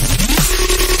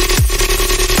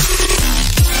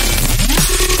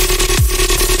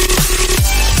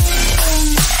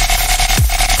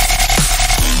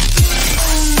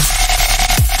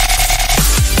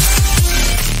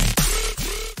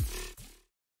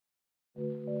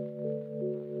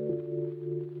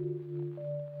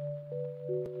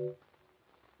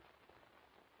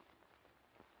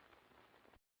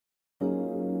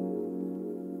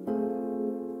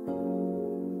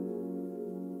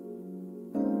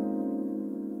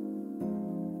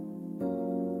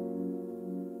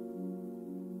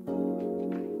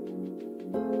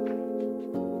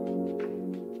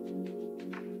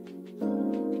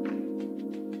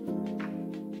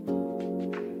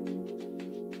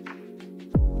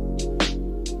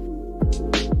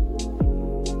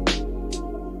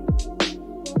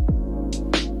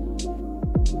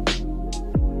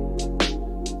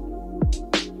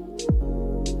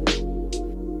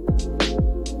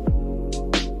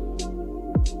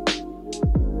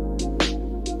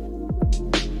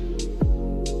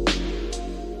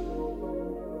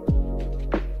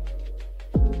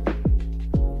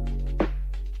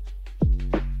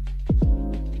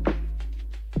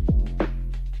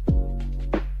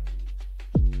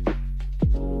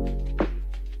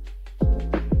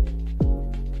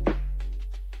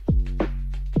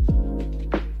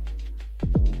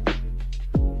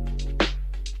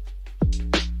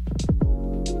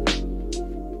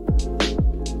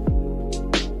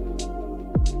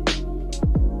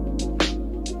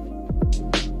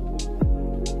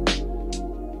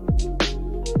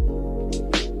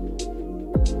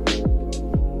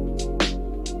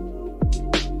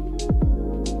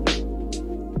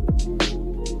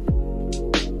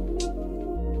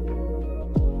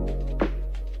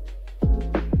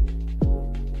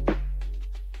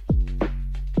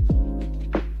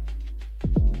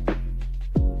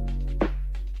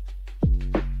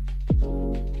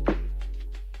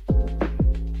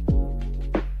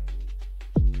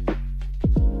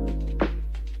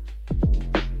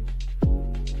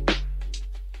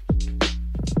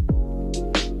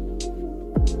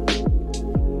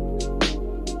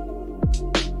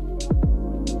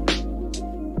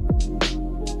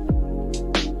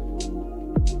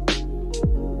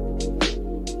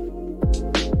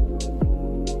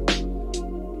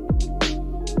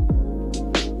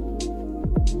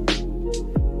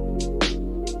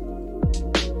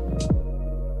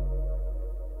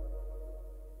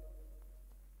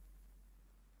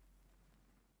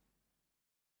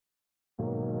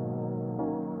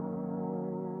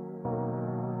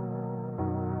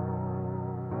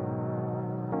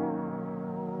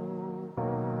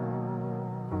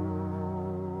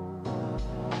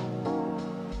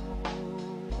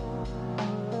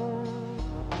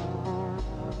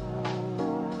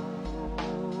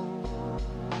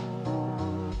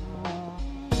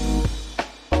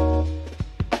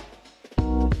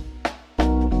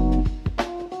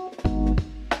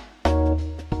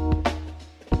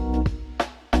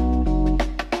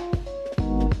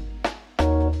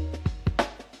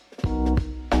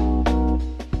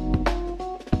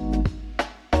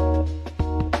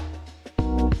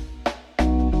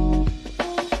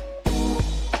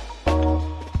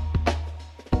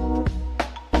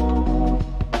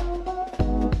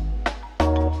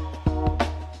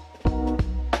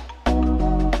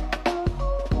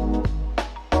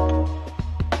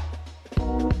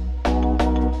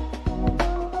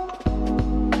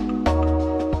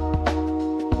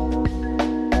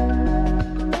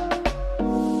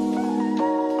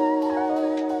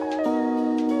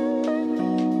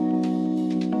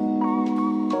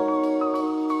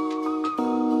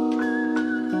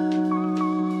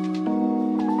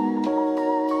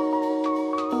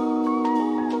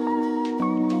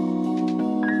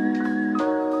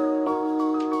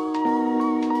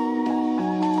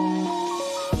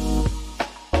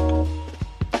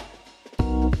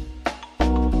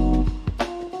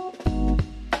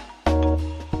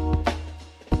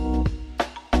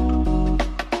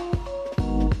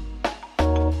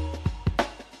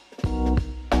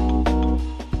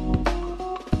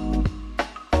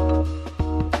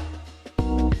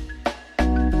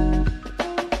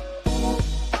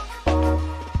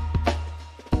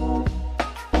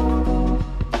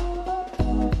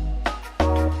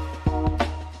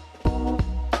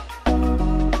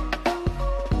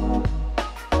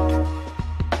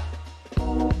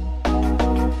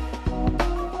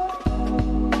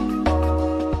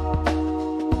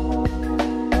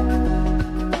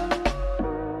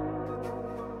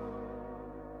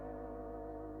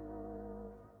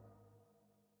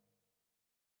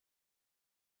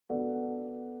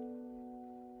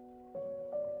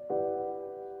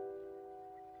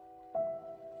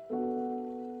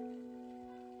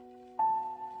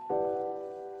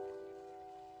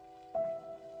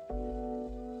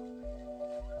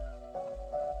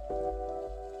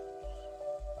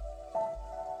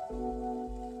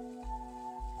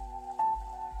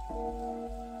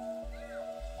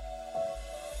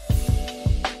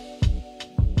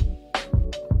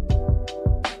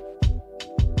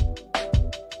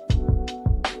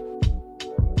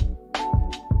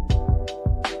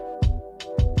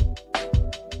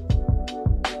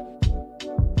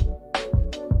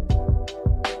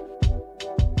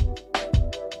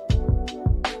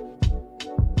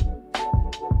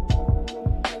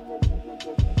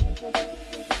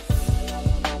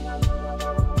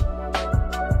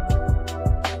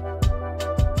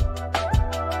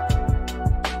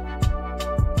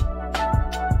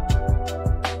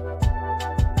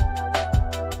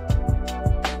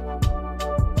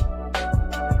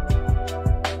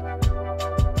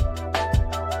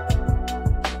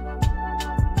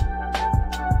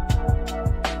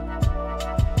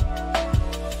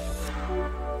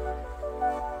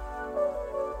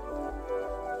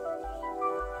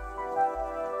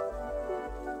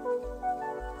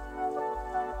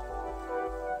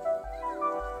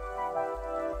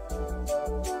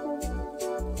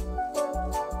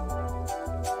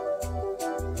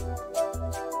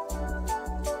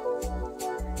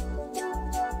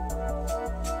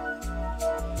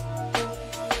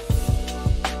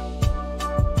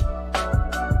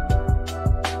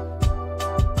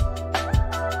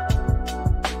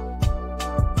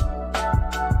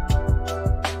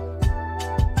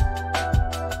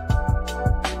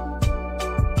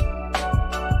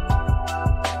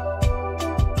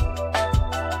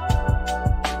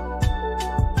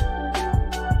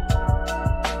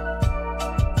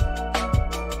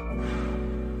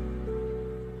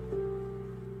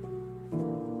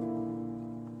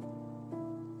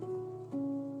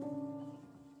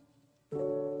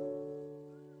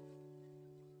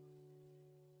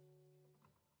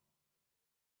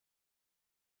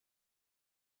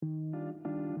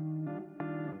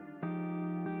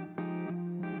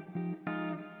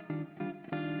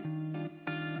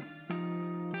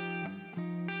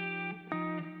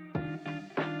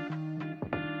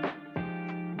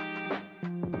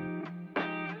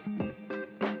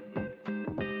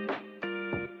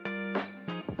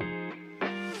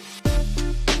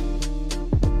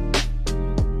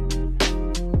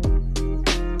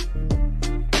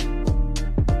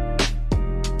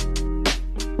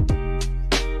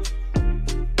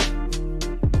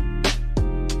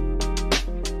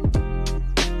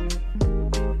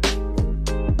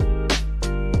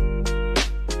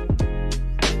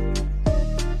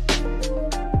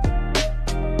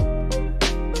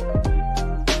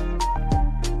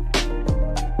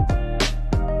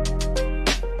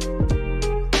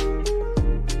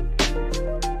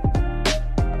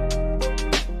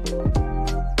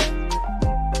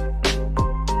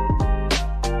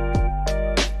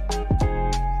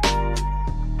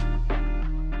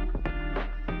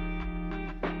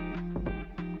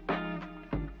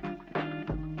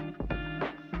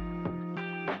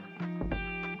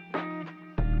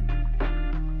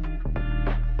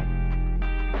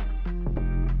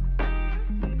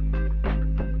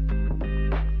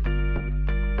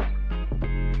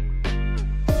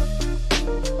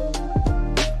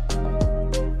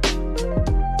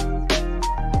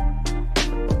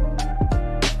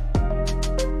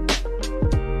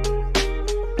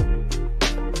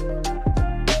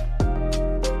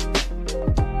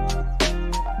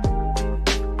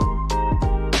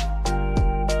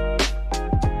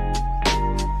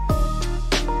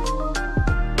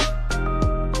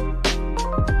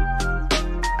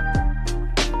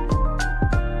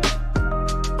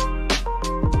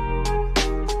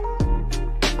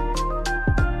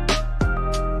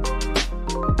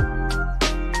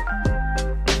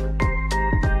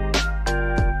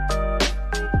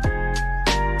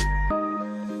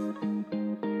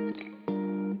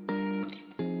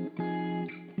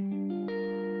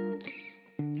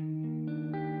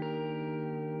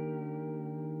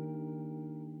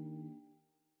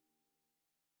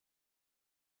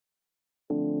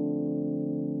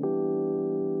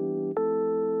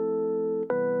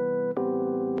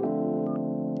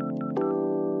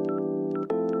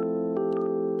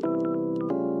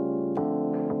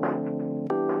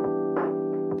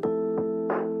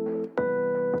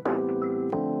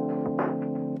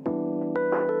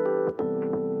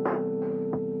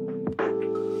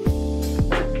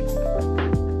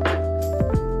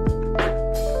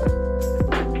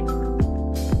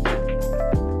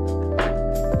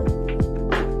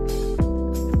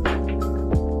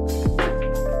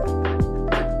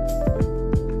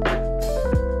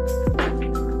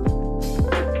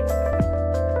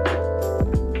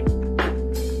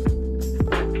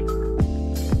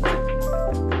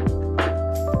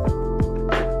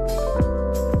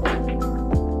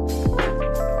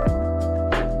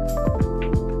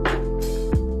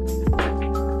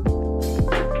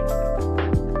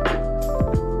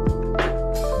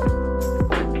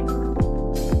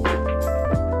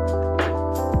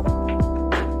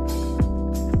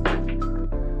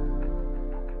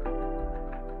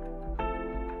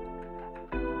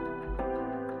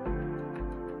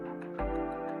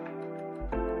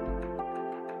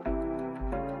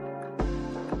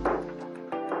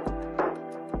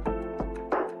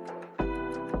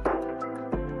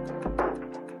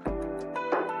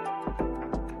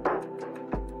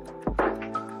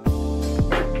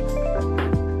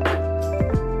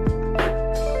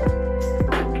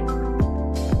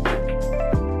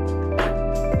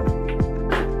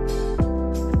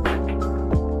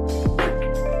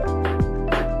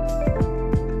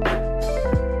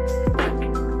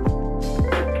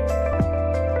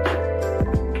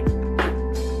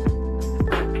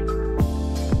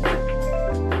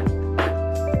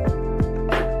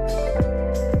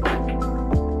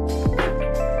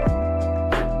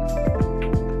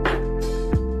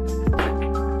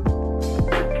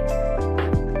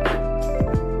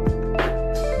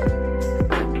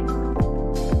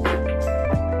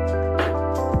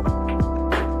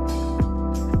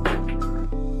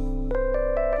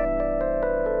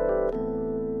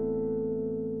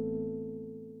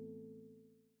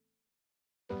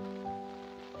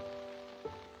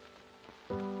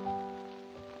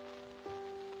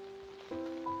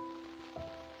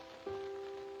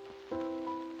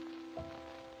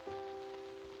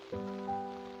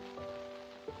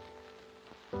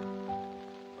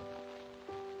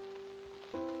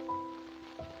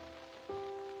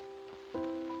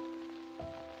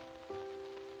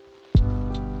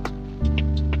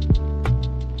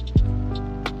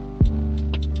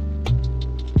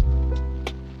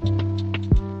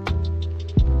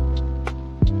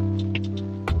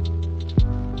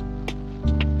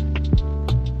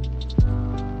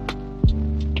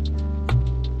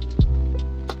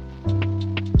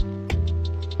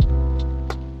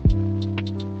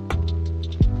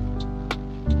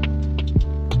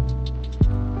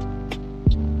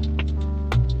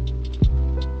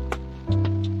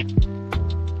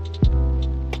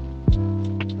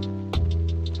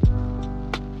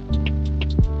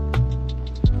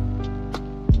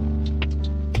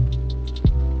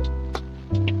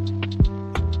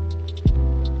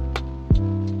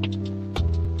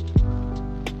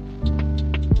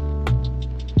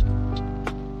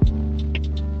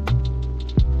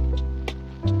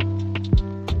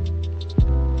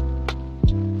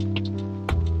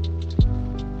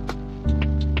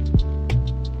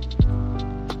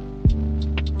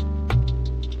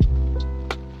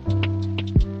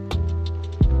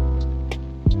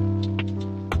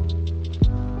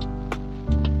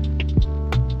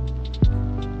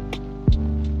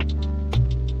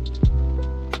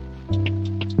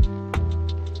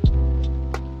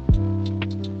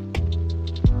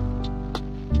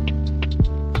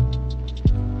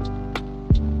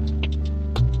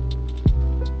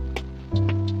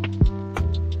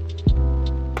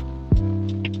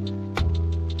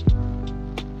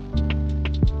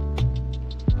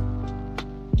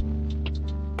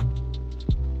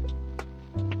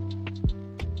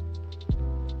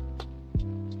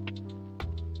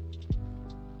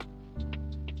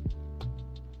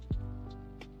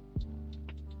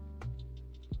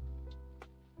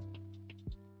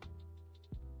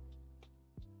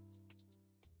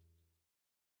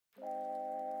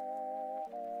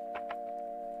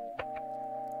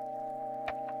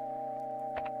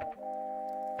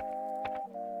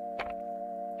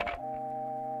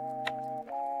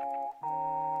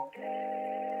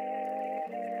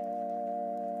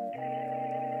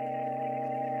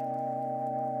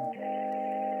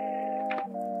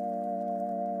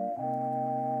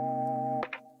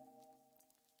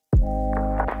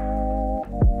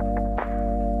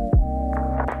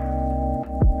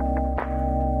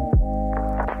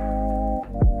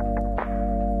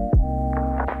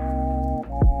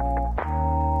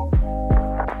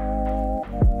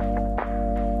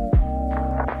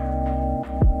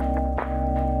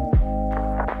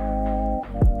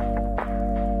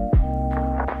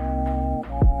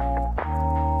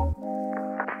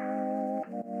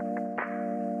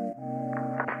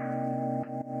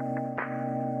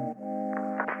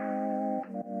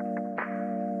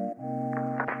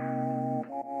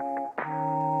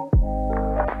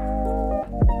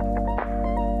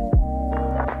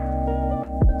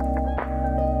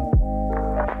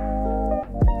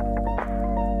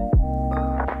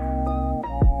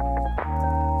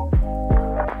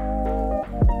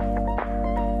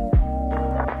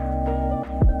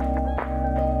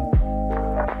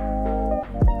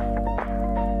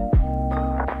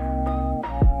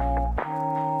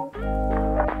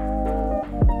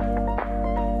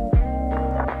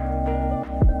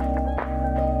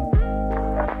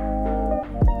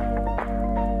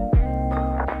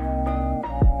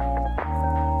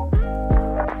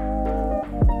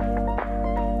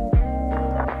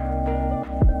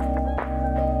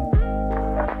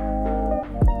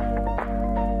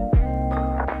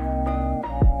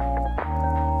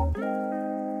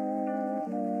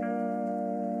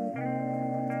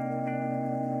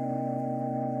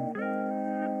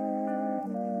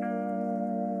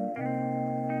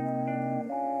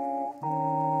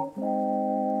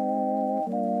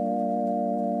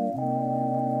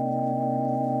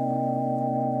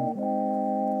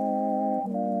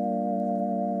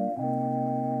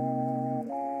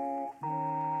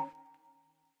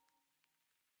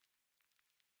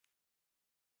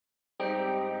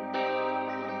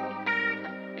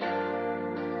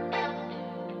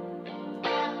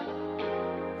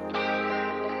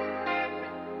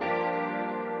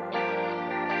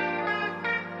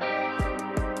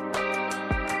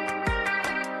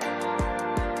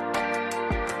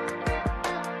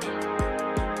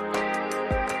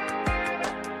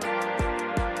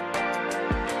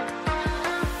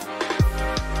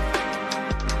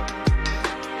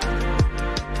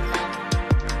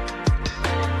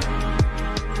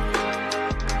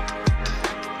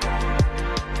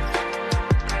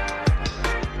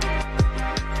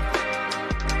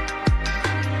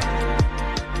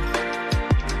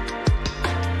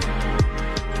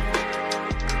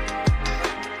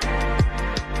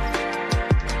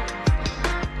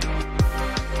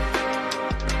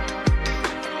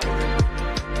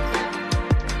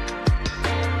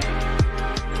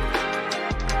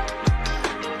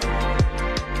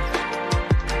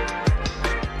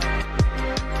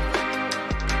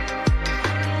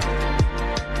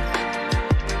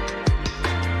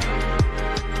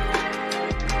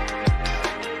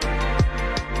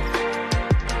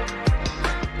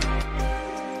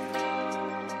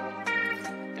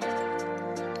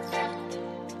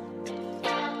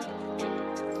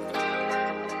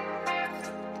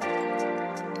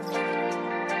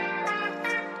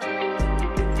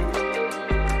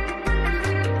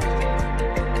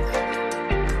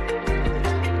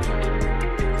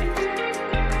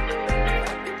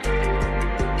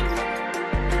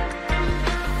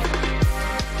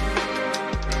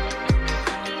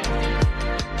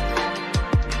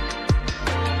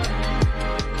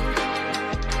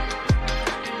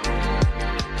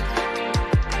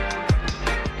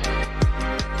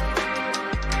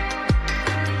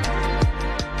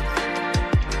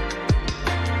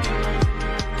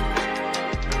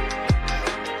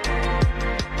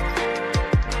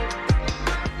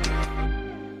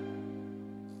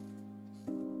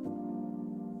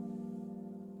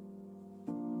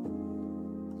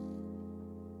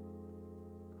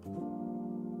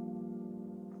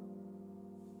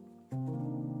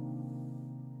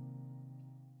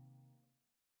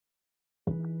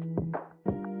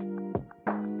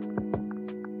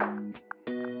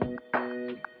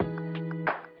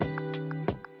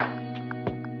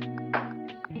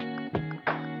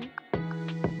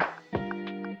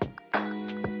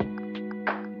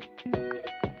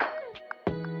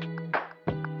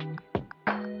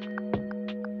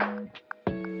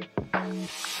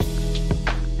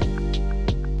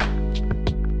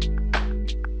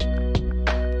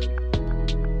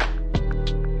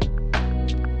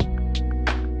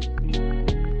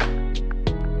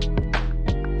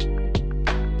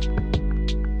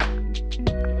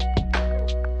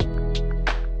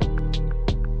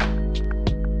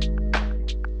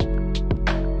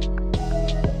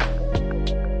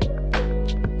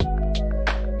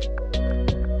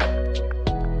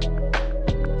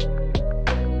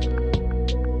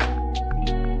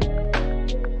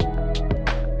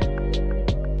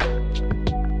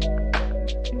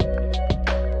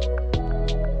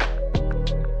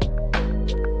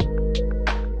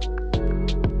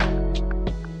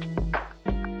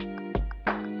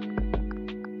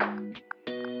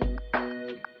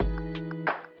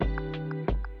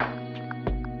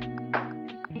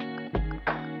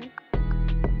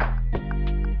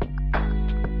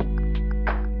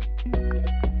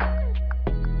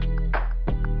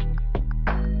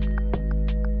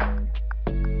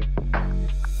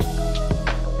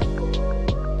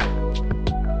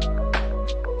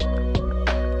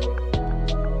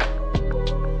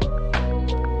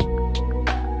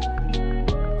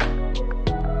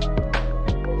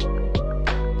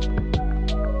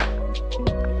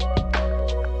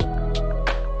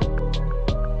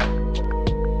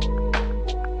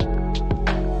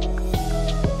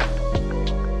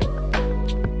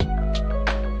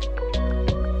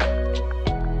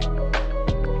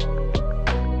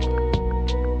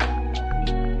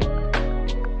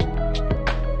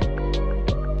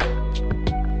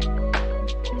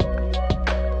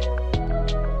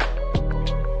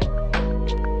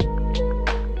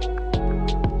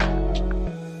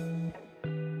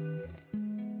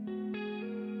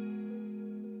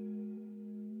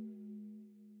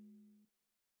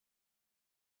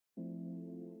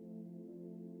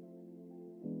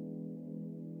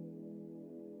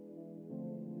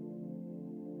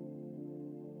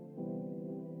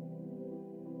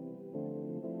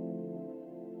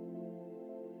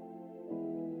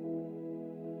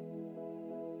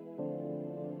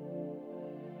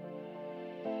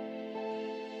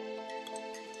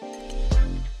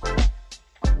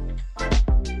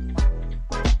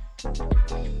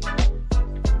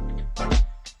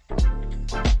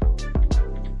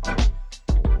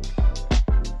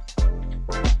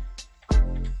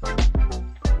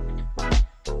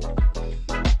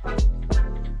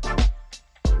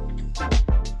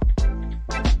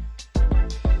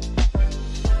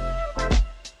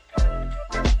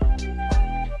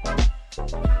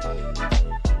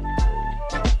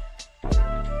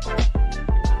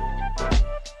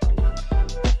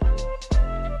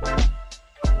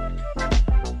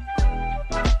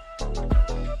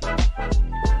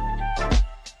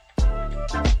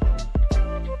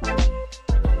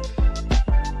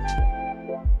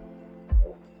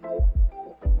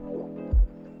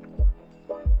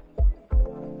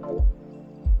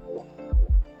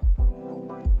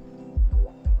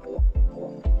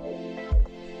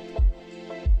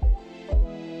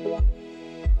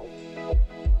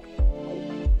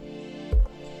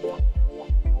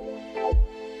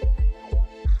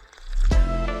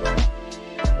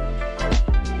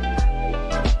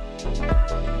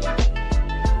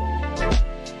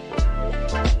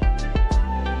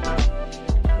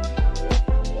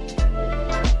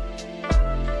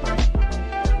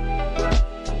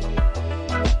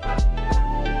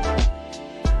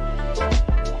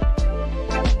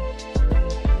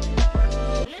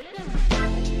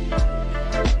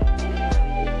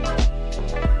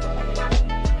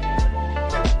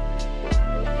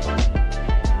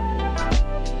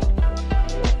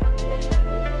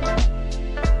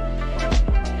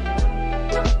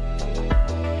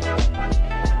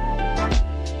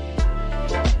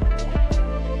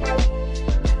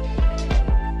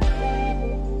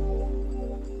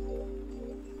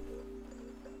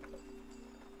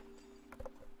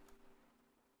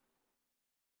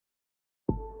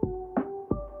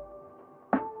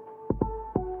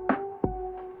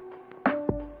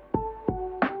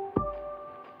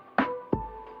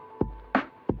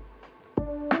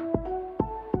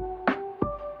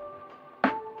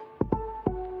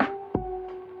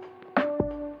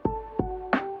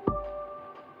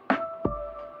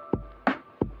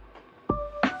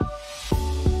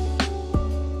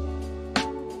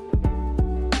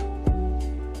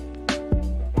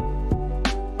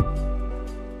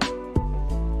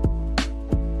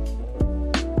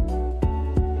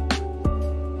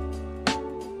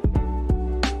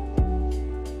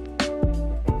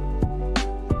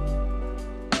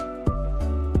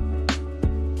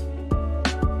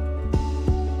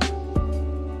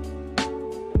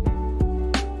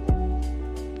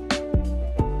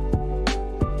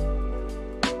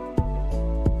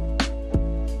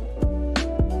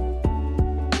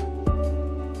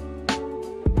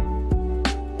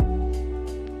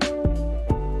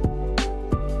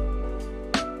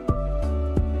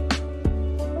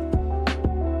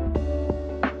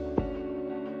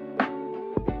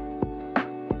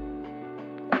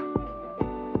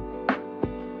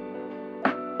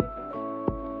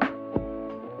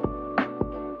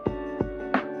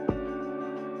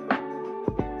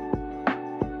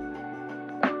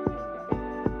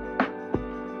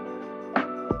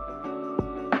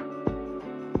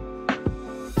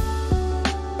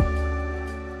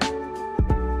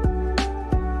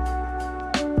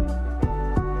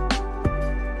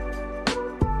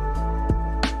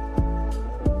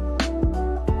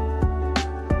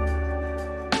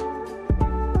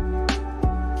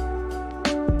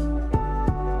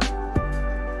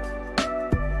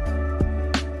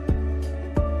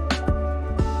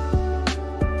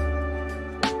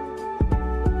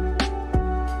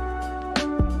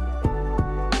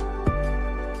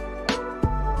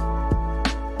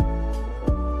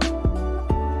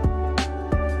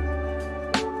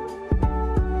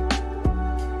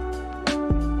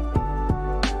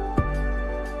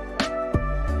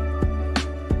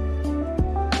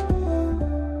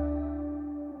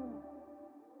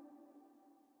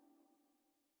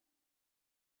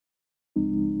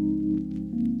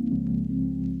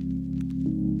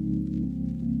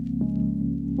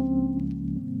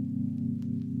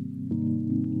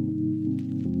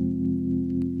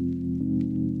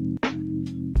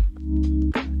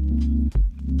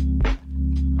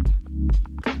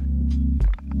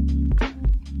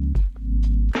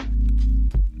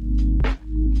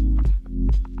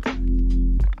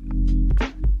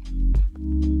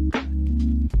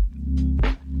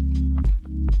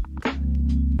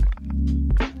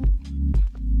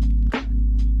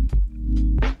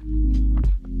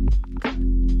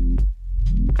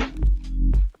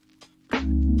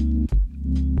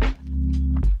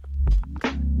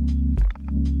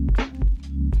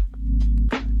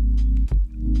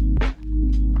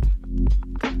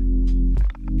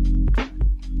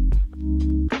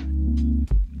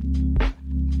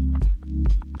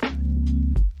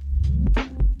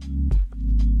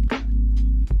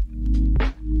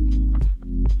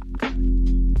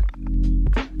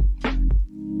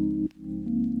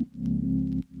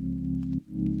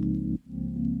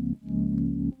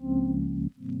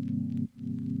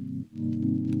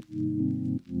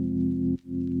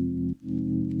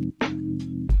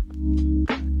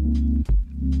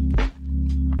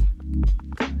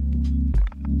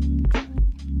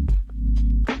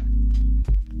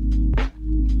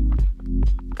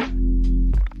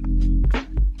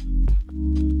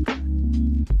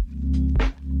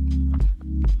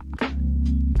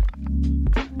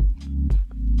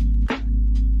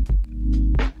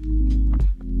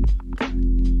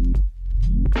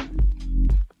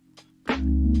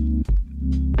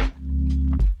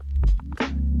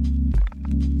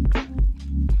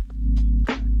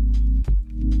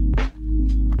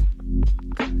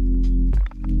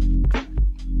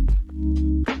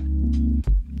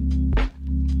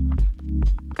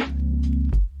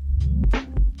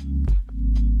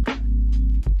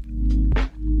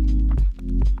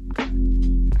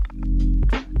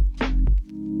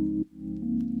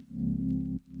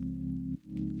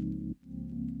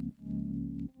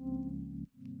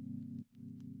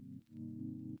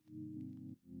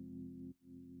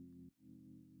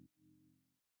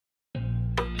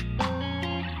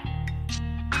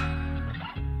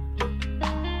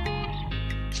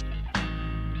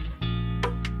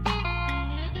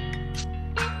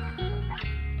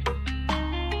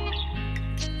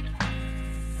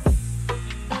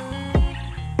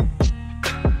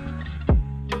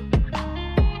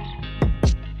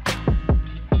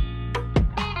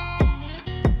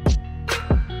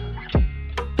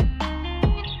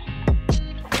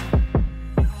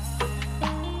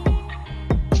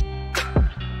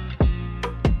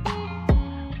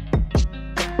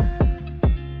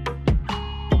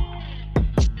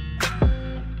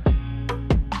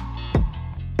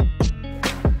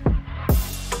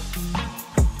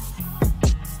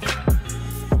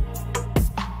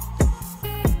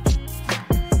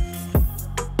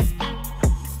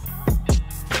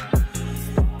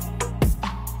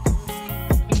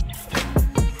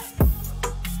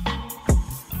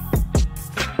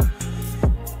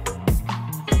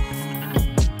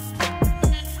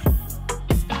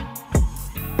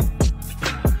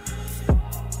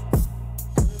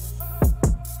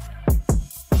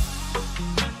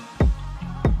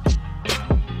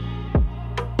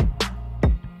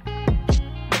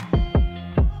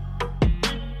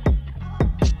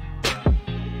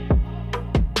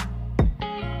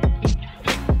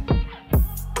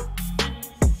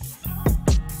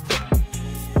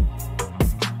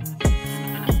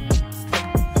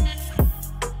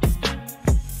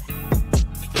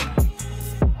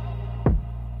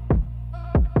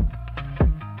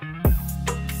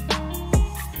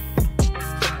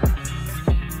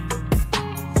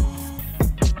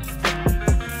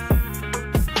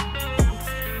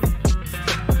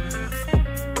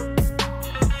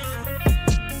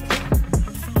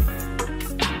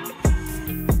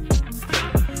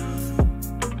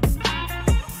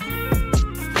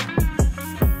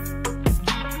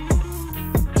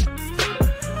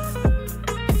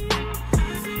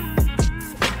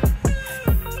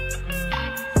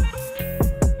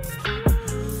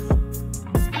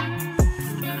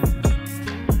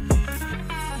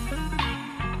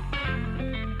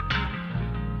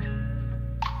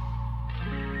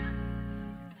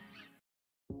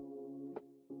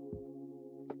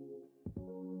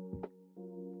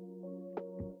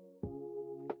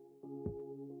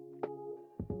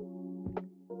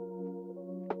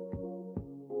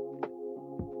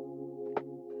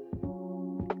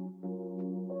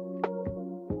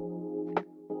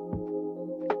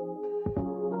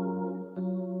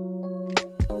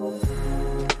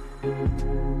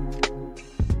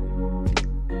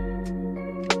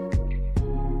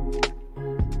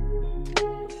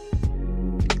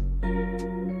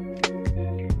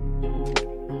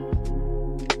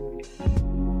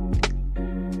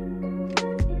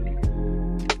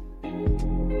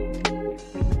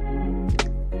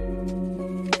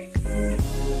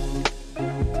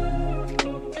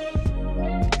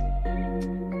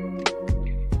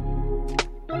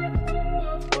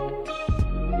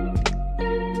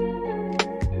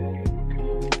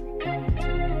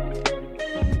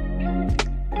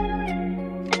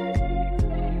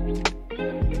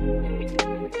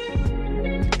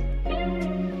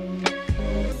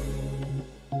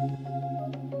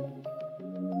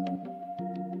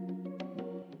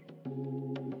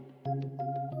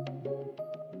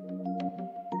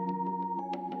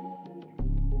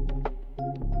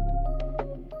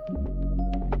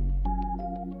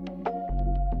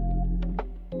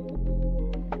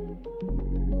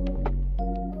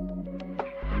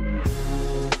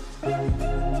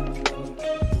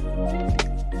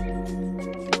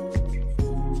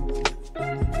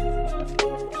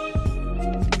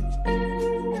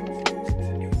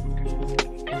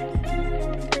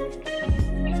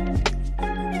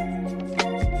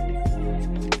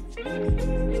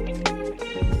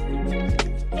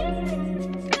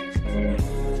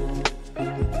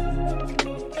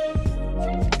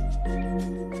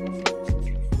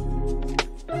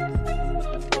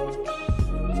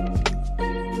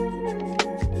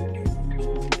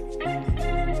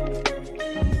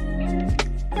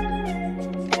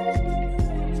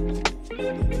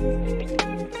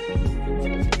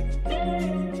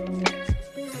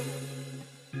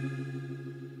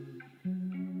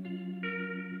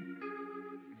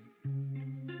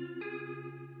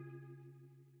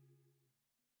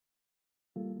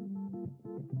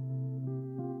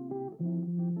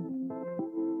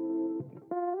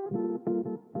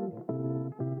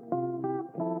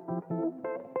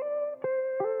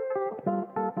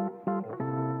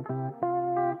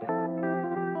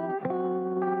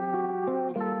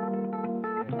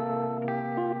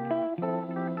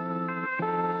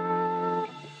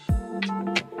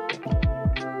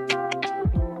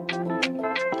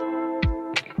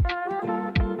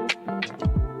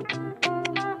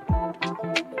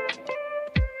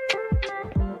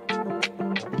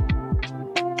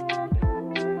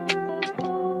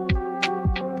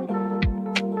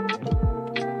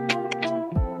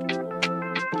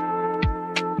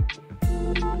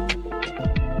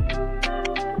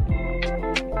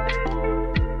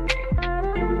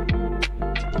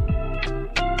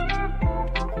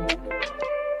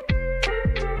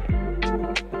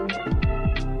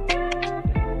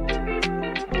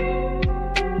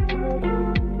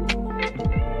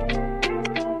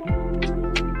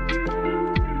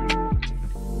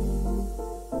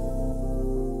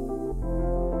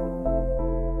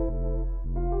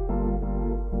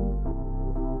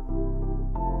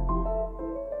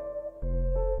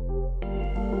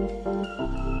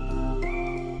 you.